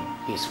from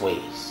his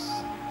ways.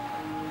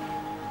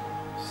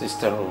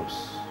 Sister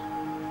Rose,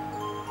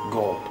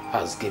 God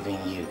has given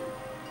you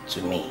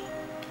to me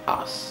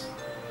as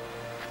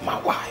my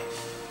wife.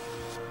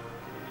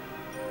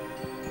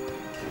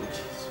 Thank you,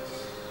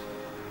 Jesus.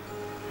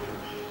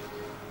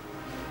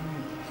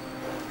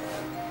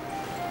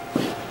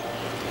 Thank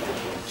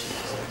you,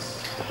 Jesus.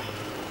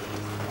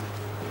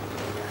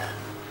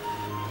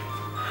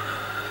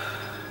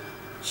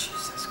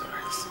 Jesus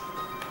Christ.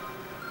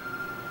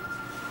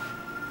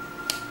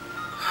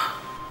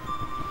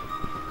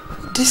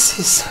 This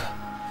is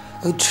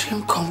a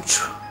dream come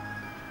true.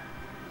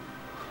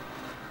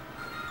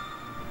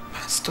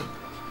 Pastor.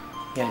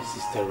 Yes,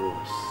 Sister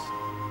Rose.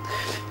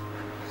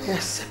 I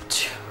accept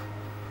you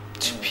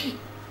to be